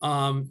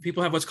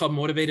 People have what's called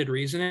motivated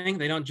reasoning.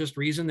 They don't just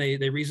reason, they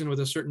reason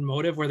with a certain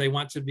motive where they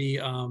want to be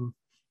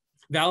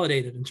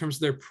validated in terms of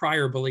their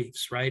prior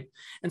beliefs, right?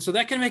 And so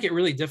that can make it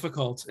really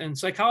difficult. And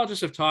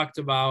psychologists have talked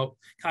about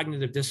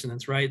cognitive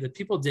dissonance, right? That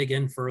people dig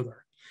in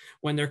further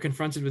when they're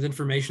confronted with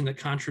information that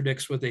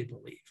contradicts what they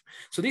believe.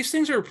 So these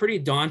things are pretty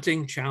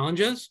daunting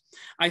challenges.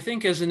 I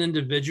think as an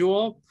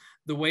individual,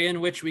 the way in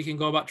which we can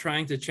go about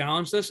trying to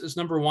challenge this is,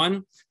 number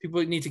one,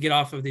 people need to get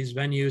off of these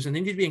venues, and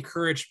they need to be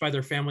encouraged by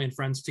their family and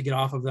friends to get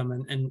off of them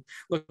and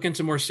look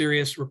into more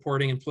serious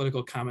reporting and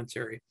political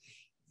commentary.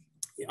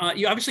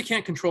 You obviously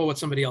can't control what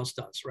somebody else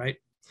does, right?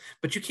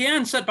 But you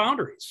can set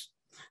boundaries.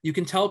 You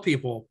can tell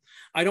people,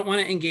 I don't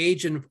want to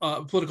engage in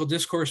political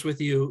discourse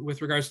with you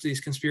with regards to these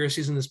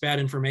conspiracies and this bad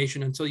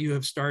information until you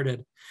have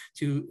started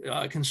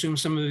to consume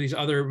some of these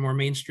other more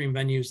mainstream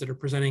venues that are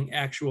presenting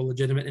actual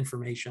legitimate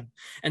information.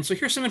 And so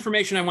here's some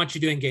information I want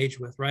you to engage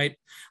with, right?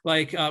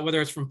 Like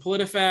whether it's from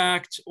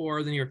PolitiFact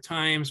or the New York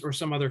Times or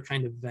some other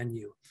kind of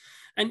venue.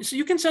 And so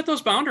you can set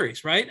those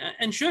boundaries, right?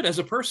 And should as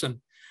a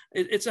person.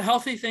 It's a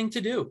healthy thing to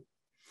do.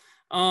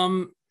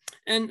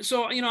 And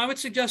so, I would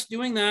suggest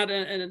doing that,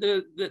 and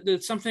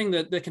it's something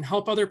that can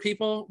help other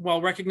people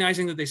while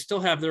recognizing that they still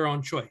have their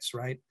own choice,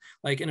 right?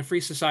 Like in a free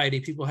society,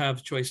 people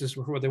have choices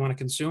for what they want to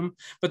consume,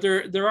 but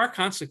there are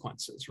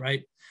consequences,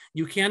 right?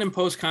 You can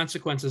impose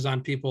consequences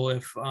on people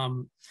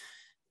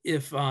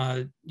if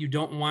you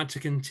don't want to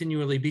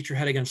continually beat your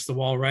head against the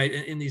wall, right?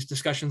 In these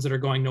discussions that are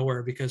going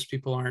nowhere because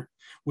people aren't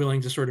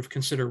willing to sort of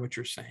consider what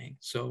you're saying.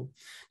 So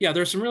yeah,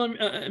 there's some really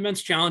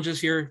immense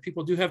challenges here.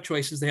 People do have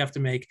choices they have to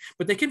make,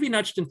 but they can be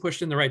nudged and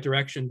pushed in the right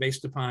direction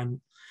based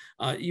upon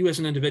you as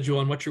an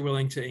individual and what you're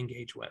willing to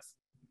engage with.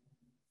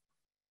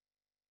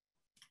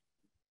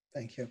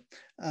 Thank you.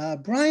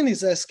 Brian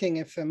is asking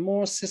if a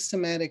more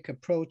systematic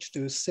approach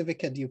to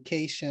civic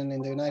education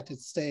in the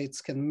United States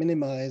can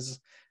minimize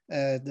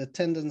the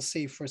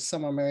tendency for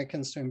some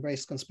Americans to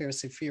embrace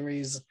conspiracy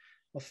theories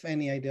of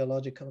any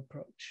ideological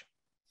approach.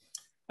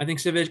 I think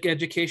civic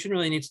education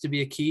really needs to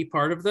be a key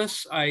part of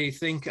this. I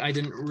think I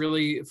didn't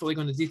really fully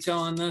go into detail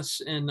on this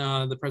in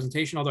the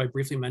presentation, although I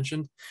briefly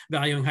mentioned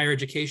valuing higher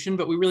education,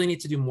 but we really need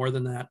to do more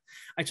than that.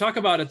 I talk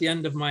about at the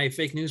end of my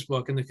fake news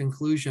book in the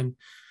conclusion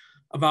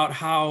about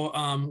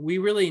how we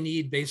really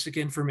need basic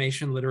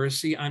information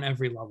literacy on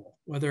every level,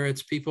 whether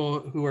it's people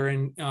who are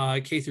in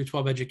K through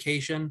 12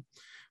 education,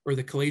 or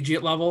the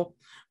collegiate level,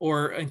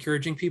 or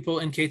encouraging people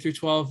in K through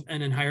 12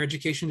 and in higher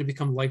education to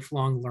become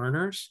lifelong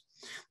learners.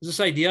 There's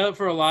this idea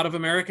for a lot of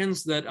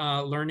Americans that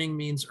learning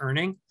means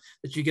earning,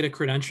 that you get a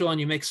credential and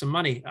you make some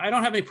money. I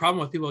don't have any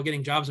problem with people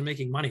getting jobs and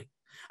making money.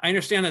 I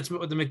understand that's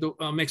what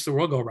makes the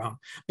world go round,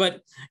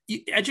 but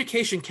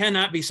education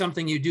cannot be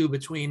something you do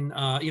between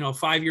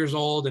 5 years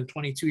old and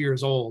 22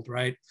 years old,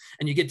 right?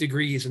 And you get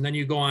degrees and then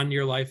you go on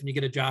your life and you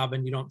get a job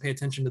and you don't pay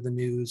attention to the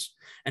news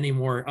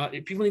anymore.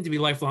 People need to be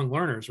lifelong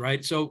learners,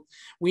 right? So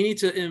we need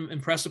to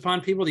impress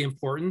upon people the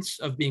importance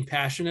of being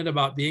passionate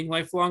about being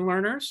lifelong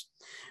learners,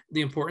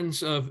 the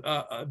importance of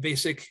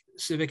basic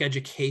civic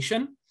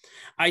education.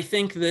 I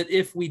think that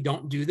if we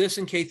don't do this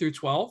in K through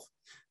 12,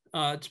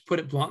 to put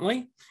it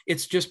bluntly,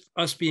 it's just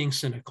us being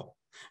cynical.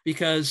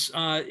 Because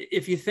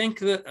if you think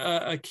that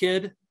a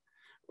kid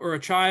or a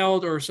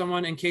child or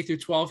someone in K through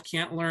 12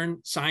 can't learn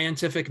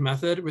scientific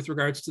method with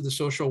regards to the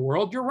social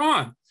world, you're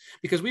wrong,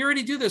 because we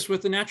already do this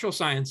with the natural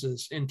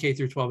sciences in K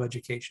through 12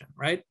 education,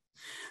 right?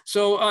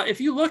 So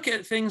if you look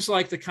at things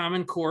like the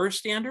Common Core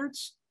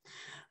standards,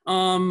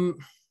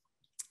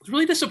 it's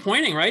really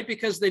disappointing, right?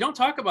 Because they don't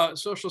talk about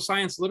social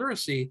science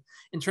literacy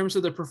in terms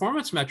of the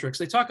performance metrics.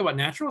 They talk about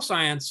natural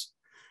science,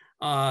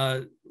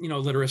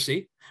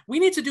 literacy. We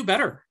need to do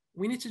better.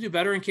 We need to do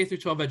better in K through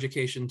 12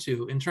 education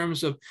too, in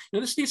terms of,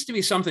 this needs to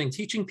be something,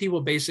 teaching people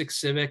basic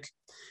civic,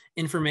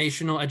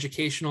 informational,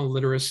 educational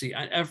literacy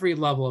at every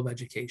level of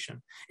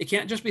education. It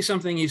can't just be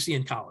something you see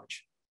in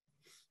college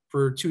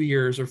for 2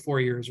 years or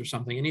 4 years or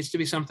something. It needs to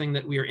be something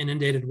that we are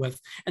inundated with.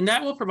 And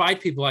that will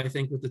provide people, I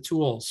think, with the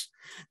tools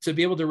to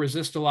be able to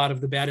resist a lot of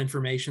the bad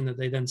information that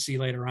they then see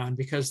later on,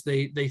 because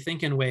they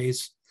think in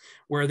ways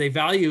where they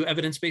value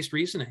evidence-based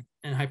reasoning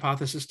and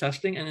hypothesis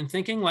testing and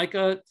thinking like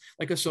a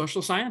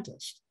social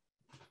scientist.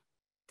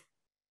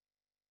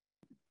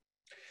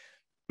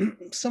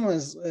 Someone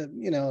has,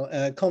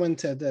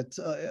 commented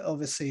that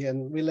obviously,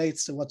 and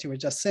relates to what you were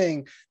just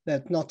saying,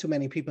 that not too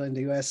many people in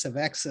the US have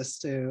access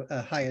to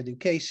higher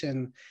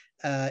education.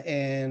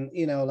 And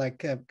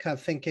kind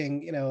of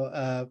thinking,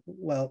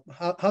 well,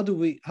 how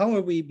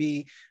are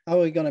we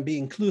going to be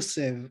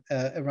inclusive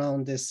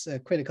around this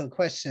critical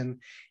question?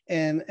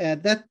 And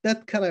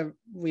that kind of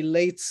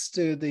relates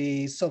to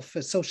the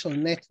social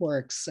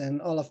networks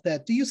and all of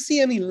that. Do you see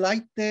any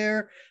light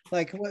there?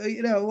 Like,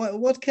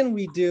 what can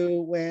we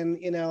do when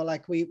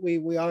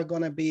we are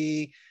going to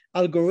be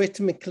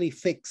algorithmically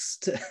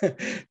fixed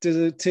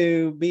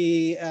to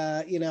be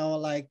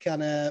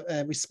kind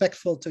of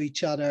respectful to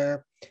each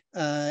other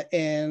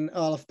and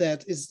all of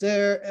that? Is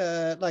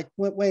there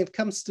when it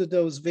comes to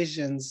those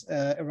visions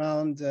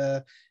around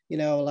a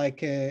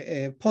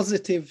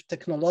positive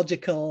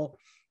technological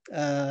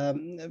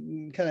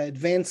kind of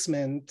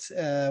advancement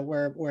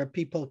where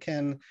people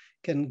can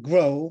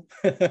grow,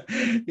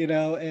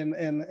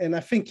 and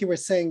I think you were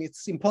saying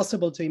it's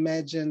impossible to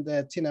imagine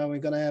that we're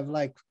going to have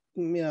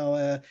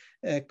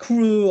a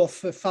crew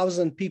of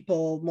 1,000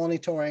 people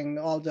monitoring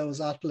all those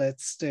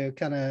outlets to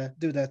kind of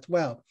do that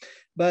well.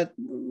 But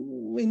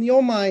in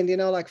your mind,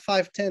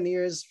 5-10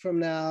 years from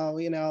now,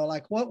 where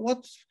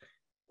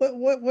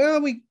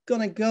are we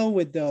going to go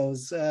with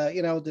those,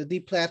 the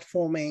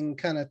deplatforming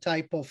kind of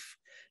type of,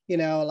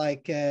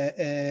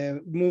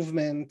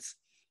 movement?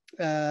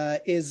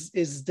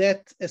 Is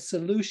that a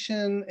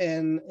solution,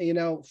 and,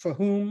 for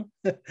whom?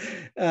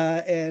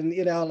 And,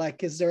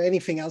 is there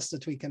anything else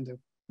that we can do?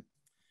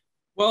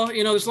 Well,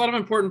 there's a lot of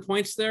important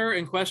points there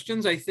and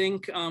questions. I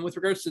think with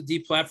regards to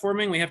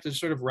deplatforming, we have to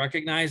sort of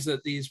recognize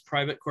that these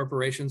private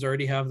corporations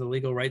already have the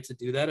legal right to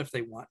do that if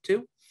they want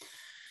to.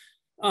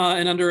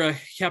 And under a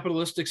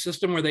capitalistic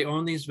system where they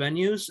own these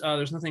venues,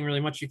 there's nothing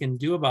really much you can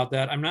do about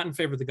that. I'm not in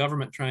favor of the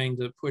government trying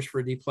to push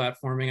for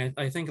deplatforming.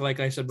 I think, like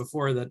I said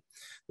before, that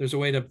there's a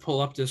way to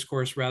pull up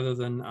discourse rather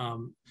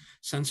than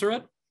censor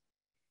it.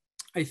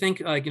 I think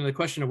the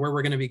question of where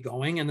we're going to be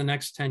going in the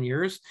next 10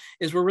 years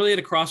is we're really at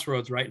a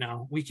crossroads right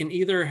now. We can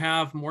either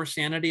have more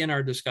sanity in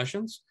our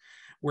discussions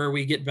where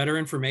we get better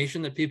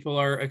information that people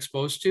are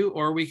exposed to,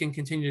 or we can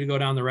continue to go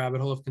down the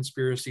rabbit hole of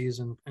conspiracies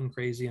and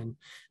crazy and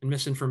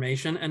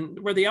misinformation. And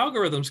where the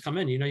algorithms come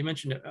in, you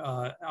mentioned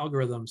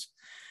algorithms,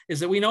 is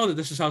that we know that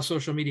this is how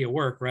social media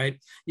work, right?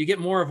 You get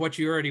more of what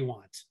you already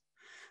want.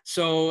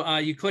 So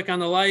you click on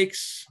the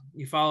likes,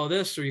 you follow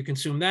this, or you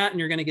consume that, and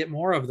you're going to get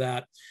more of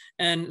that.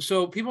 And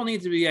so people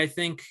need to be, I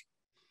think,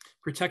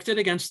 protected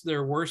against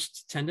their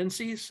worst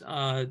tendencies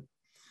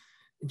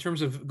in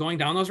terms of going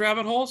down those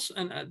rabbit holes.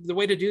 And the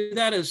way to do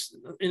that is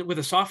with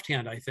a soft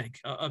hand, I think,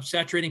 of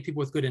saturating people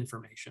with good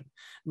information,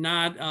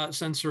 not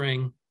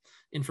censoring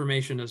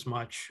information as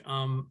much.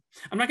 I'm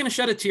not going to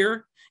shed a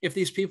tear if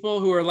these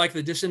people who are like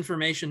the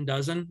disinformation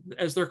dozen,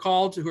 as they're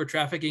called, who are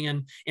trafficking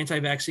in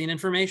anti-vaccine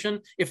information,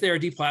 if they are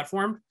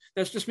deplatformed.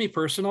 That's just me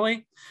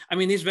personally. I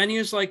mean, these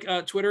venues like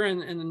Twitter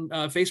and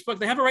Facebook,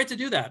 they have a right to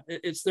do that.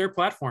 It's their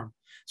platform.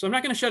 So I'm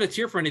not going to shed a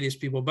tear for any of these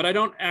people, but I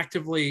don't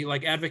actively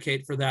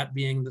advocate for that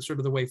being the sort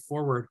of the way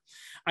forward.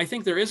 I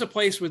think there is a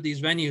place with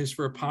these venues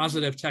for a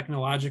positive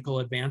technological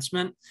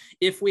advancement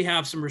if we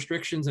have some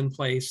restrictions in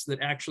place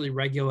that actually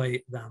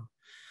regulate them.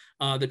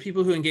 The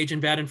people who engage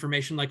in bad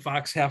information like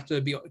Fox have to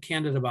be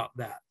candid about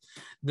that.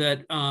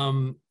 That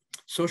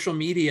social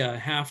media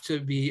have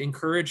to be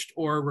encouraged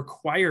or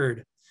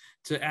required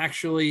to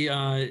actually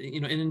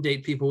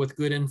inundate people with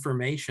good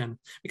information.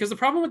 Because the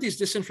problem with these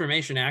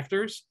disinformation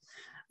actors,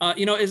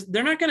 is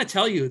they're not going to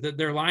tell you that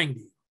they're lying to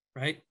you,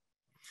 right?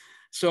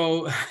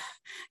 So,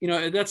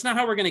 that's not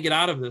how we're going to get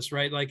out of this,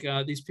 right?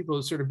 These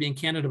people sort of being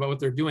candid about what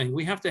they're doing.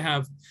 We have to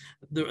have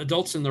the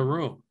adults in the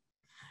room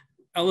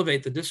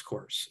elevate the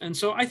discourse. And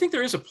so I think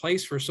there is a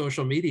place for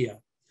social media,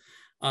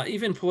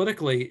 even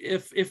politically,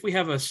 if we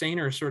have a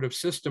saner sort of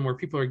system where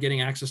people are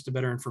getting access to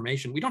better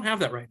information. We don't have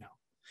that right now.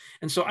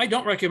 And so I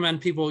don't recommend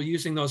people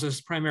using those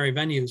as primary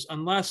venues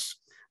unless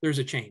there's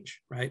a change,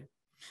 right?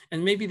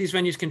 And maybe these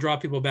venues can draw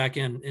people back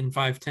in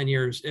 5-10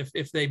 years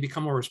if they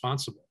become more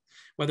responsible.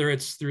 whether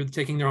it's through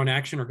taking their own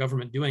action or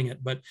government doing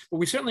it. But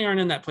we certainly aren't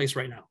in that place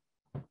right now.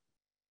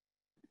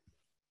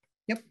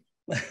 Yep.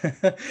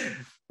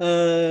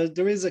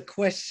 There is a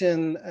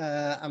question.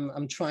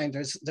 I'm trying.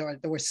 There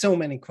were so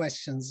many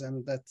questions,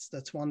 and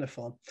that's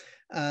wonderful.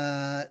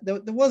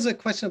 There was a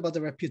question about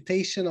the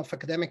reputation of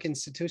academic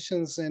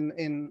institutions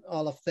in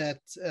all of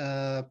that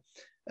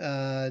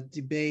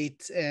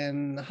debate,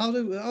 and how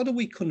do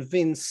we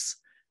convince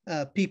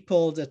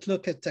people that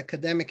look at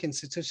academic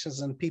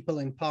institutions and people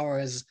in power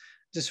as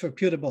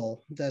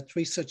disreputable, that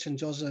research in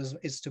Georgia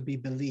is to be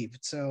believed?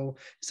 So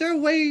is there a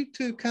way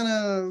to kind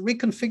of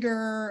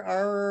reconfigure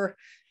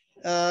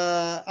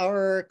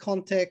our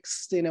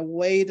context in a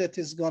way that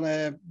is going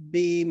to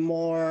be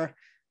more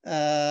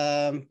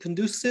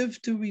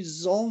conducive to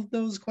resolve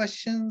those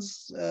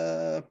questions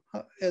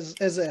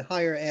as a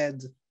higher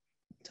ed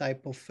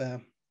type of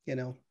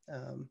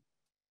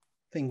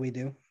thing we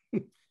do?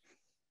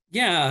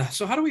 Yeah.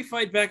 So how do we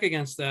fight back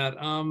against that?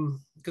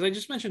 Because I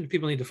just mentioned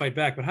people need to fight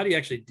back, but how do you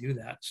actually do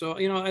that? So,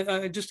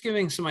 I just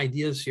giving some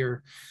ideas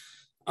here.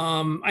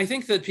 I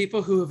think that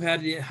people who have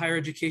had higher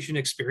education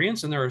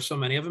experience, and there are so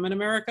many of them in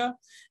America,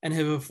 and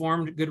have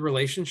formed good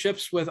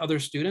relationships with other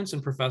students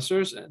and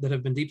professors that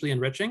have been deeply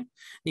enriching,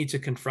 need to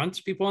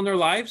confront people in their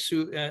lives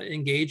who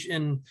engage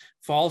in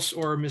false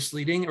or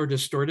misleading or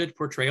distorted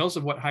portrayals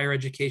of what higher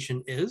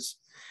education is.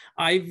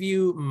 I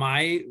view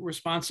my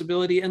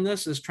responsibility in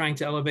this as trying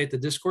to elevate the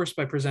discourse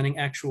by presenting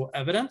actual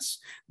evidence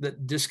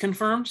that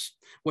disconfirms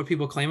what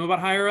people claim about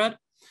higher ed.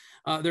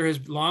 There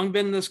has long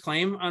been this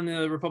claim on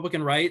the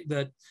Republican right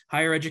that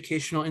higher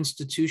educational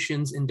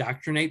institutions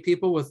indoctrinate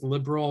people with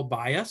liberal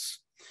bias.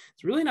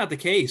 It's really not the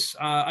case.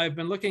 I've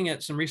been looking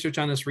at some research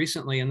on this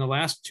recently in the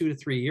last 2 to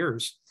 3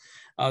 years.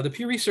 The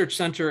Pew Research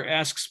Center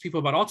asks people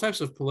about all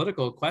types of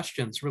political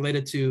questions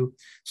related to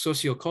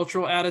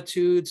sociocultural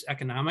attitudes,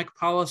 economic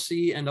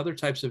policy, and other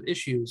types of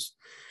issues.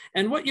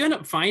 And what you end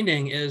up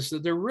finding is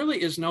that there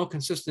really is no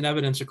consistent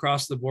evidence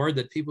across the board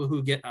that people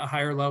who get a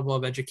higher level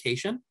of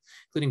education,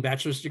 including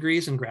bachelor's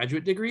degrees and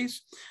graduate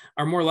degrees,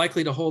 are more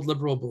likely to hold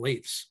liberal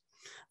beliefs.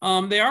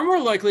 They are more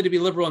likely to be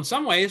liberal in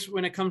some ways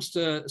when it comes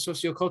to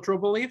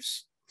sociocultural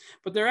beliefs,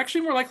 but they're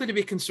actually more likely to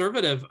be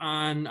conservative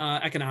on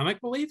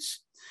economic beliefs.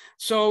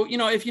 So,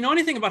 if you know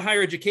anything about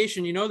higher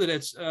education, you know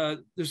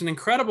that there's an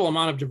incredible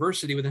amount of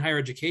diversity within higher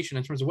education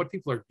in terms of what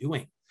people are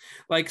doing.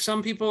 Like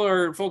some people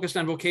are focused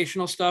on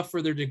vocational stuff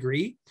for their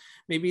degree.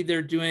 Maybe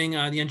they're doing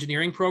the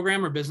engineering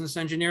program or business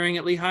engineering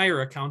at Lehigh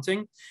or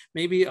accounting.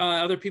 Maybe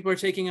other people are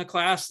taking a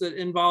class that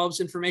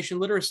involves information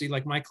literacy,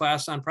 like my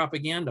class on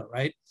propaganda,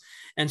 right?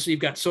 And so you've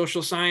got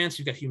social science,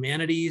 you've got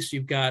humanities,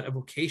 you've got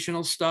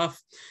vocational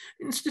stuff.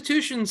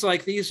 Institutions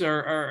like these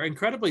are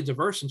incredibly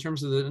diverse in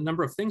terms of the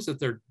number of things that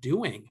they're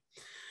doing.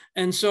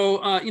 And so,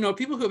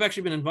 people who have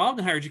actually been involved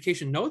in higher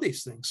education know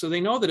these things. So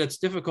they know that it's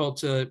difficult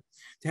to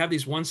have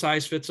these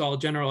one-size-fits-all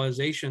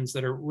generalizations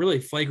that are really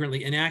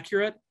flagrantly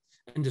inaccurate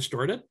and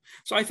distorted.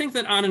 So I think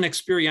that on an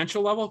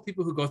experiential level,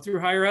 people who go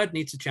through higher ed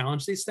need to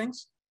challenge these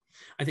things.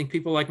 I think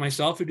people like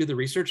myself who do the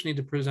research need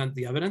to present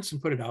the evidence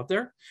and put it out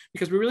there,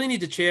 because we really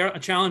need to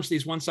challenge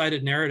these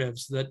one-sided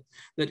narratives that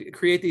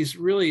create these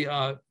really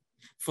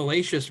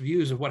fallacious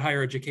views of what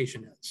higher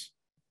education is.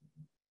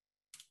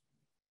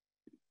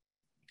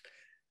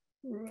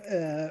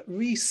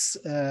 Reese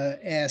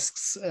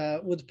asks,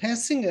 would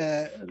passing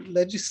a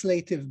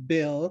legislative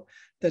bill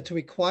that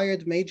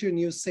required major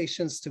news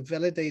stations to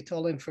validate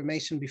all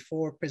information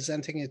before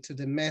presenting it to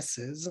the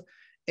masses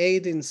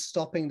aid in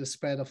stopping the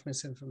spread of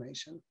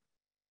misinformation?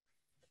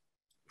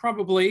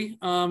 Probably.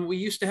 We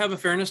used to have a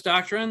fairness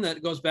doctrine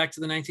that goes back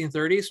to the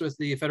 1930s with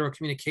the Federal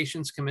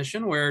Communications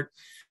Commission, where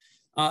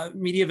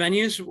media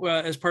venues,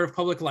 as part of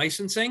public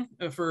licensing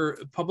for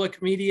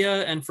public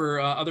media and for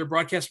other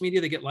broadcast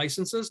media, they get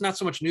licenses, not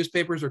so much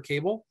newspapers or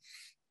cable,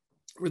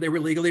 where they were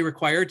legally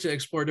required to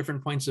explore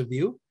different points of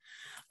view.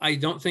 I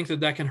don't think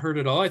that can hurt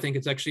at all. I think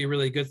it's actually a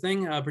really good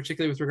thing,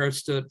 particularly with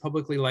regards to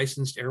publicly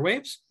licensed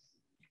airwaves.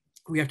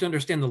 We have to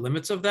understand the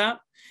limits of that.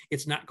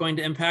 It's not going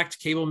to impact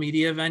cable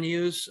media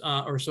venues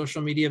or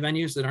social media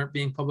venues that aren't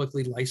being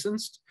publicly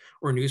licensed,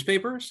 or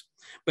newspapers,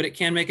 but it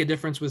can make a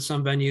difference with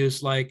some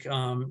venues like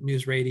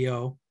news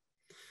radio,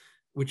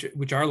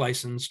 which are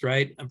licensed,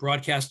 right? And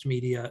broadcast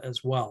media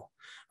as well.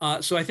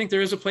 So I think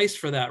there is a place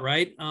for that,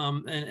 right?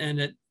 And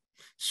it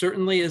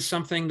certainly is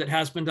something that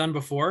has been done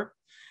before.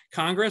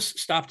 Congress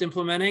stopped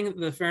implementing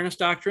the fairness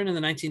doctrine in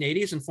the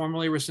 1980s and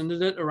formally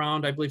rescinded it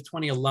around, I believe,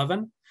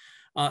 2011.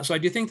 So I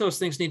do think those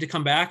things need to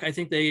come back. I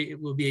think they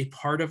will be a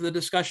part of the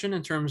discussion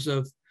in terms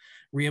of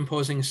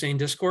reimposing sane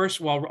discourse,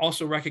 while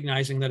also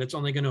recognizing that it's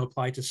only going to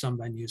apply to some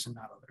venues and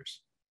not others.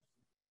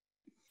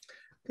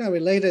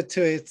 Related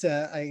to it,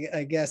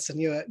 I guess, and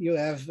you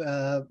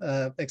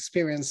have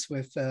experience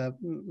with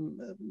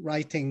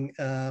writing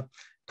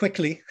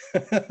quickly.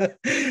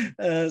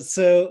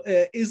 So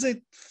is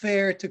it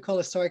fair to call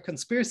a story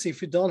conspiracy if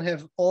you don't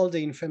have all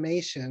the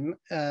information?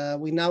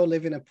 We now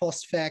live in a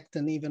post-fact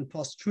and even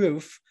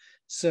post-truth.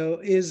 So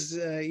is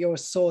your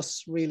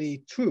source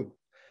really true?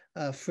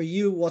 For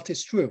you, what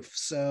is truth?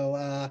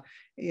 So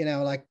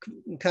like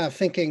kind of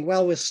thinking,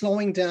 well, we're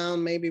slowing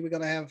down. Maybe we're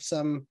going to have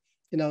some,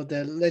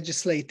 the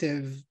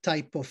legislative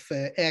type of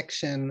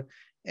action.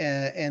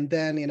 And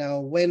then,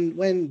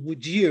 when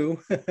would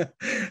you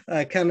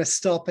kind of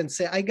stop and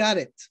say, I got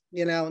it,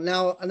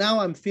 now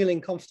I'm feeling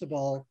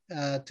comfortable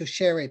to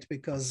share it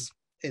because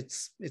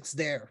it's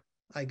there.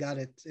 I got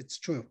it. It's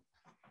true.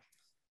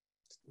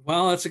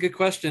 Well, that's a good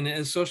question.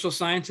 As social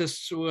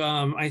scientists,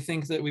 I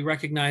think that we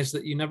recognize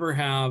that you never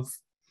have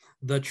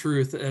the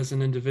truth as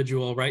an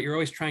individual, right? You're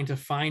always trying to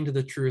find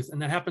the truth.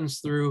 And that happens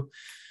through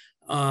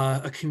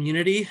a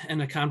community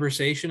and a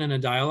conversation and a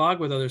dialogue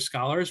with other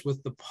scholars,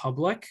 with the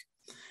public,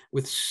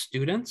 with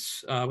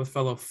students, with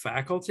fellow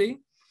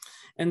faculty.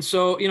 And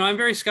so, I'm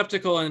very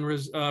skeptical and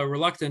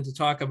reluctant to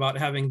talk about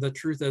having the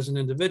truth as an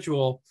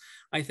individual.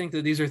 I think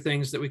that these are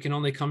things that we can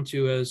only come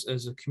to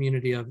as a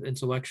community of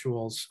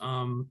intellectuals.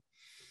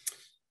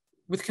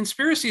 With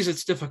conspiracies,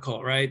 it's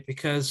difficult, right?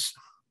 Because,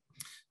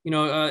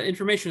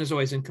 information is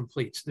always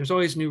incomplete. There's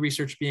always new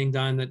research being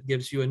done that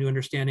gives you a new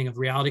understanding of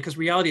reality, because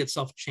reality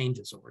itself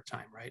changes over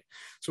time, right?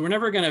 So we're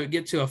never going to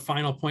get to a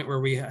final point where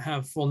we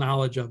have full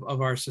knowledge of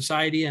our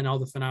society and all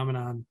the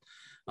phenomena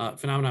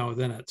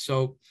within it.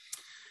 So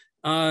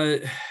at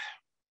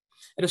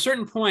a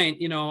certain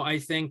point, I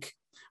think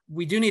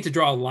we do need to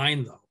draw a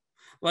line, though.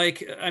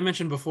 Like I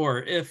mentioned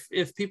before, if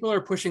people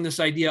are pushing this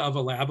idea of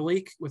a lab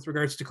leak with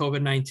regards to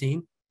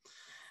COVID-19,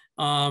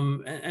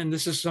 and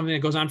this is something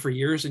that goes on for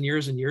years and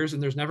years and years,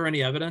 and there's never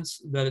any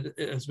evidence that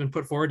it has been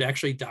put forward to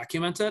actually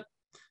document it,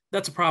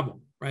 that's a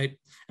problem, right?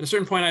 At a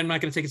certain point, I'm not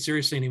going to take it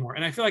seriously anymore.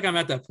 And I feel like I'm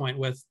at that point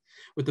with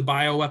the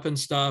bioweapon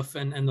stuff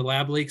and the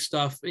lab leak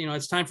stuff.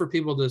 It's time for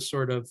people to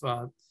sort of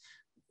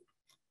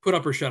put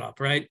up or shut up,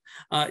 right?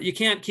 You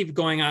can't keep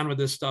going on with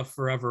this stuff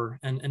forever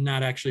and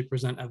not actually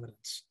present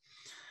evidence.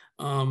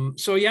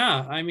 So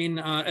yeah,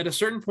 at a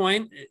certain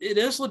point, it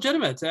is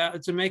legitimate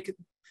to make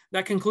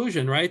that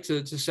conclusion, right?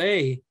 To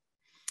say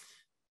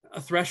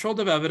a threshold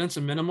of evidence,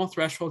 a minimal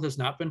threshold has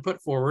not been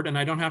put forward, and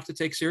I don't have to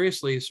take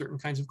seriously certain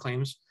kinds of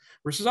claims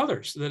versus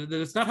others, that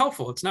it's not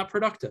helpful, it's not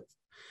productive.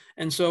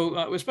 And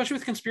so, especially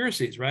with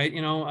conspiracies, right?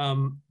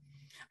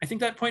 I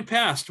think that point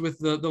passed with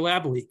the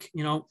lab leak,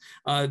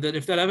 that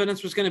if that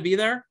evidence was going to be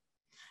there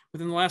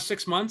within the last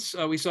 6 months,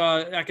 we saw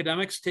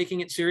academics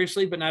taking it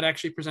seriously, but not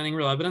actually presenting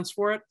real evidence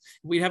for it.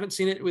 We haven't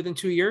seen it within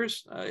 2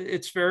 years.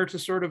 It's fair to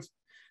sort of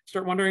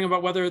start wondering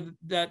about whether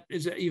that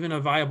is even a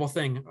viable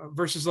thing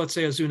versus, let's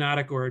say, a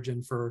zoonotic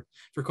origin for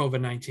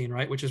COVID-19,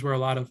 right? Which is where a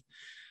lot of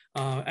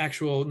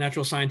actual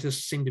natural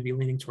scientists seem to be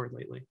leaning toward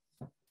lately.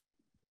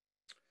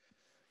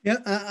 Yeah,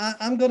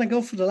 I'm going to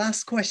go for the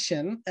last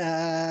question.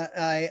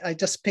 I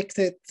just picked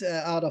it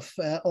out of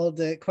all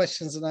the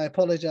questions, and I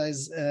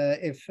apologize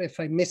if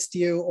I missed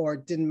you or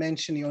didn't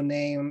mention your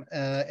name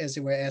as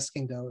you were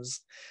asking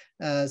those.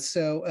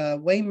 So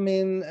Wei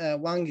Min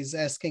Wang is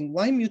asking,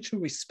 why mutual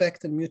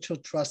respect and mutual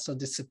trust are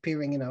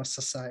disappearing in our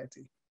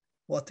society?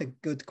 What a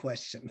good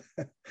question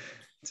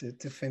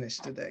to finish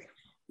today.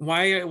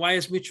 Why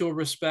is mutual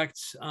respect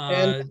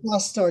and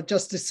trust are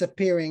just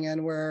disappearing,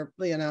 and we're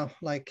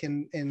like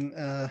in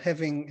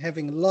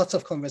having lots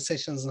of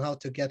conversations on how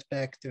to get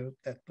back to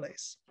that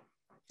place.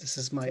 This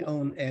is my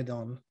own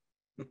add-on.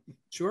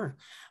 Sure.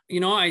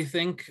 I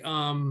think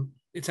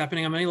it's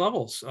happening on many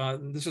levels.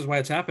 This is why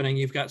it's happening.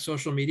 You've got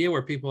social media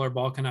where people are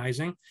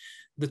balkanizing.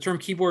 The term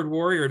keyboard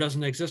warrior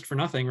doesn't exist for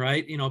nothing,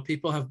 right?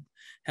 People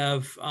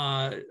have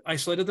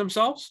isolated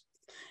themselves.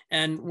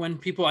 And when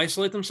people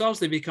isolate themselves,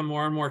 they become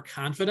more and more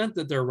confident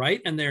that they're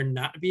right and they're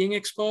not being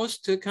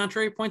exposed to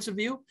contrary points of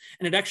view.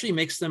 And it actually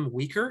makes them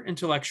weaker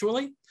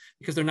intellectually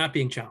because they're not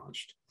being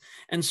challenged.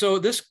 And so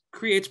this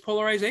creates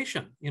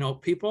polarization.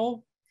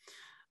 People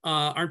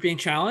aren't being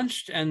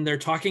challenged, and they're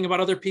talking about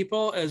other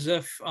people as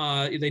if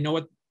they know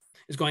what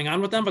is going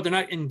on with them, but they're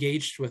not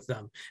engaged with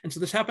them. And so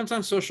this happens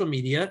on social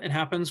media. It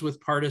happens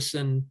with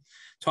partisan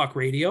talk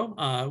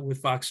radio,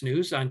 with Fox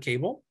News on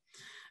cable.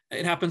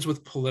 It happens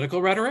with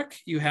political rhetoric.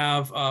 You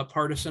have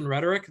partisan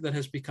rhetoric that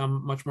has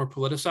become much more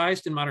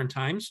politicized in modern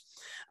times.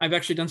 I've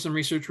actually done some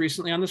research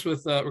recently on this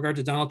with regard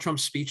to Donald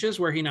Trump's speeches,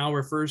 where he now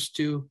refers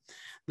to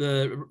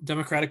the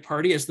Democratic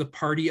Party as the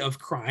party of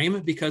crime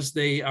because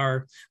they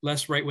are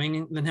less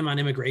right-wing than him on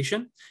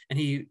immigration, and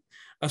he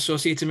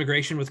associates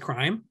immigration with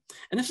crime.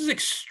 And this is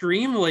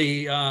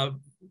extremely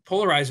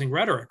polarizing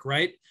rhetoric,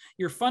 right?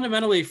 You're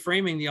fundamentally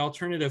framing the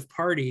alternative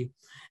party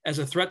as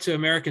a threat to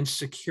American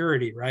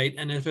security, right?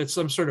 And if it's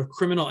some sort of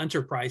criminal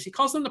enterprise, he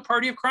calls them the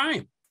party of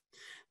crime.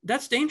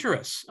 That's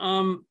dangerous.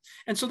 And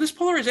so this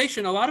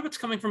polarization, a lot of it's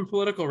coming from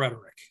political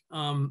rhetoric,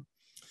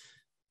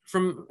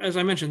 from, as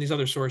I mentioned, these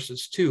other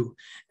sources too.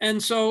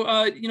 And so,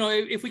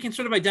 if we can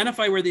sort of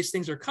identify where these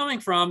things are coming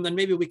from, then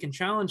maybe we can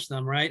challenge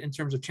them, right? In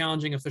terms of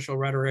challenging official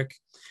rhetoric,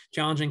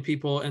 challenging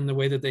people in the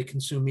way that they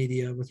consume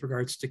media with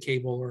regards to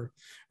cable or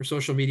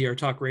social media or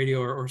talk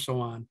radio or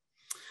so on.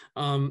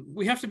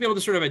 We have to be able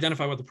to sort of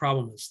identify what the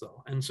problem is,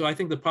 though. And so I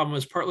think the problem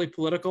is partly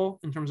political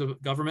in terms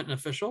of government and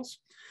officials,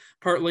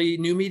 partly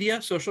new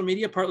media, social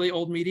media, partly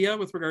old media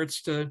with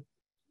regards to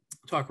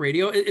talk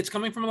radio. It's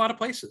coming from a lot of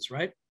places,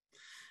 right?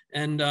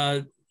 And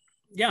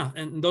yeah,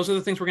 and those are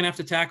the things we're going to have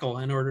to tackle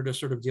in order to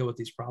sort of deal with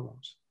these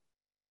problems.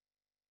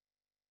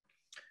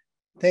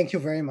 Thank you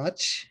very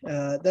much.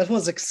 That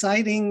was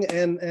exciting,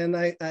 and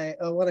I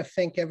want to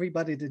thank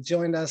everybody that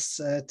joined us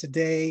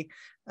today.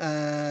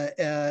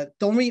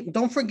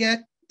 Don't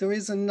forget, there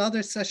is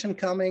another session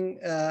coming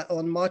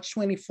on March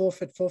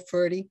 24th at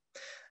 4:30.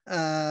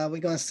 We're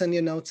going to send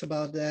you notes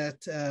about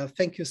that.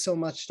 Thank you so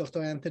much,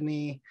 Dr.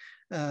 Anthony.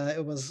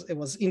 It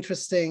was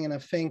interesting, and I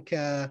think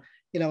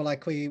you know,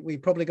 like we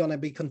probably going to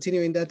be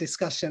continuing that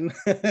discussion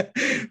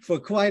for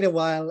quite a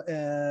while,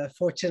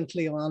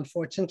 fortunately or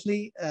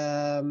unfortunately.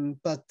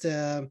 But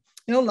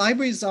you know,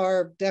 libraries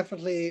are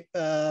definitely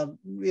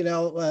you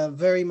know,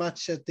 very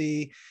much at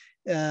the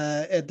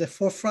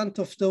forefront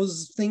of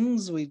those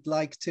things. We'd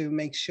like to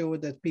make sure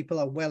that people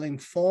are well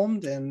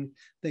informed and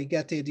they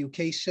get the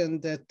education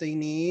that they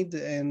need,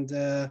 and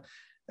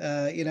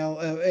you know,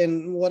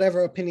 and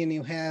whatever opinion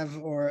you have,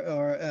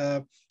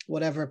 or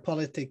whatever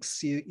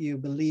politics you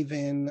believe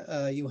in,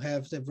 you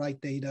have the right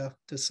data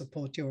to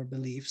support your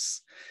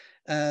beliefs.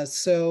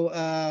 So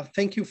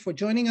thank you for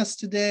joining us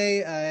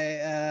today.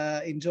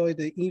 I enjoyed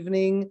the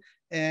evening,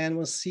 and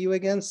we'll see you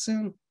again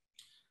soon.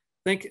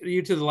 Thank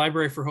you to the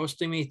library for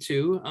hosting me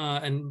too.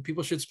 And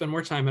people should spend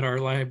more time at our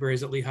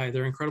libraries at Lehigh.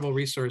 They're incredible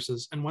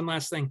resources. And one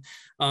last thing,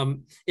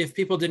 if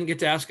people didn't get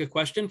to ask a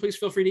question, please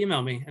feel free to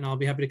email me and I'll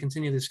be happy to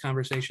continue these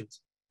conversations.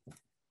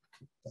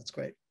 That's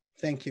great.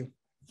 Thank you.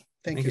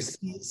 Thank you.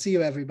 See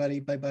you,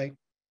 everybody. Bye-bye.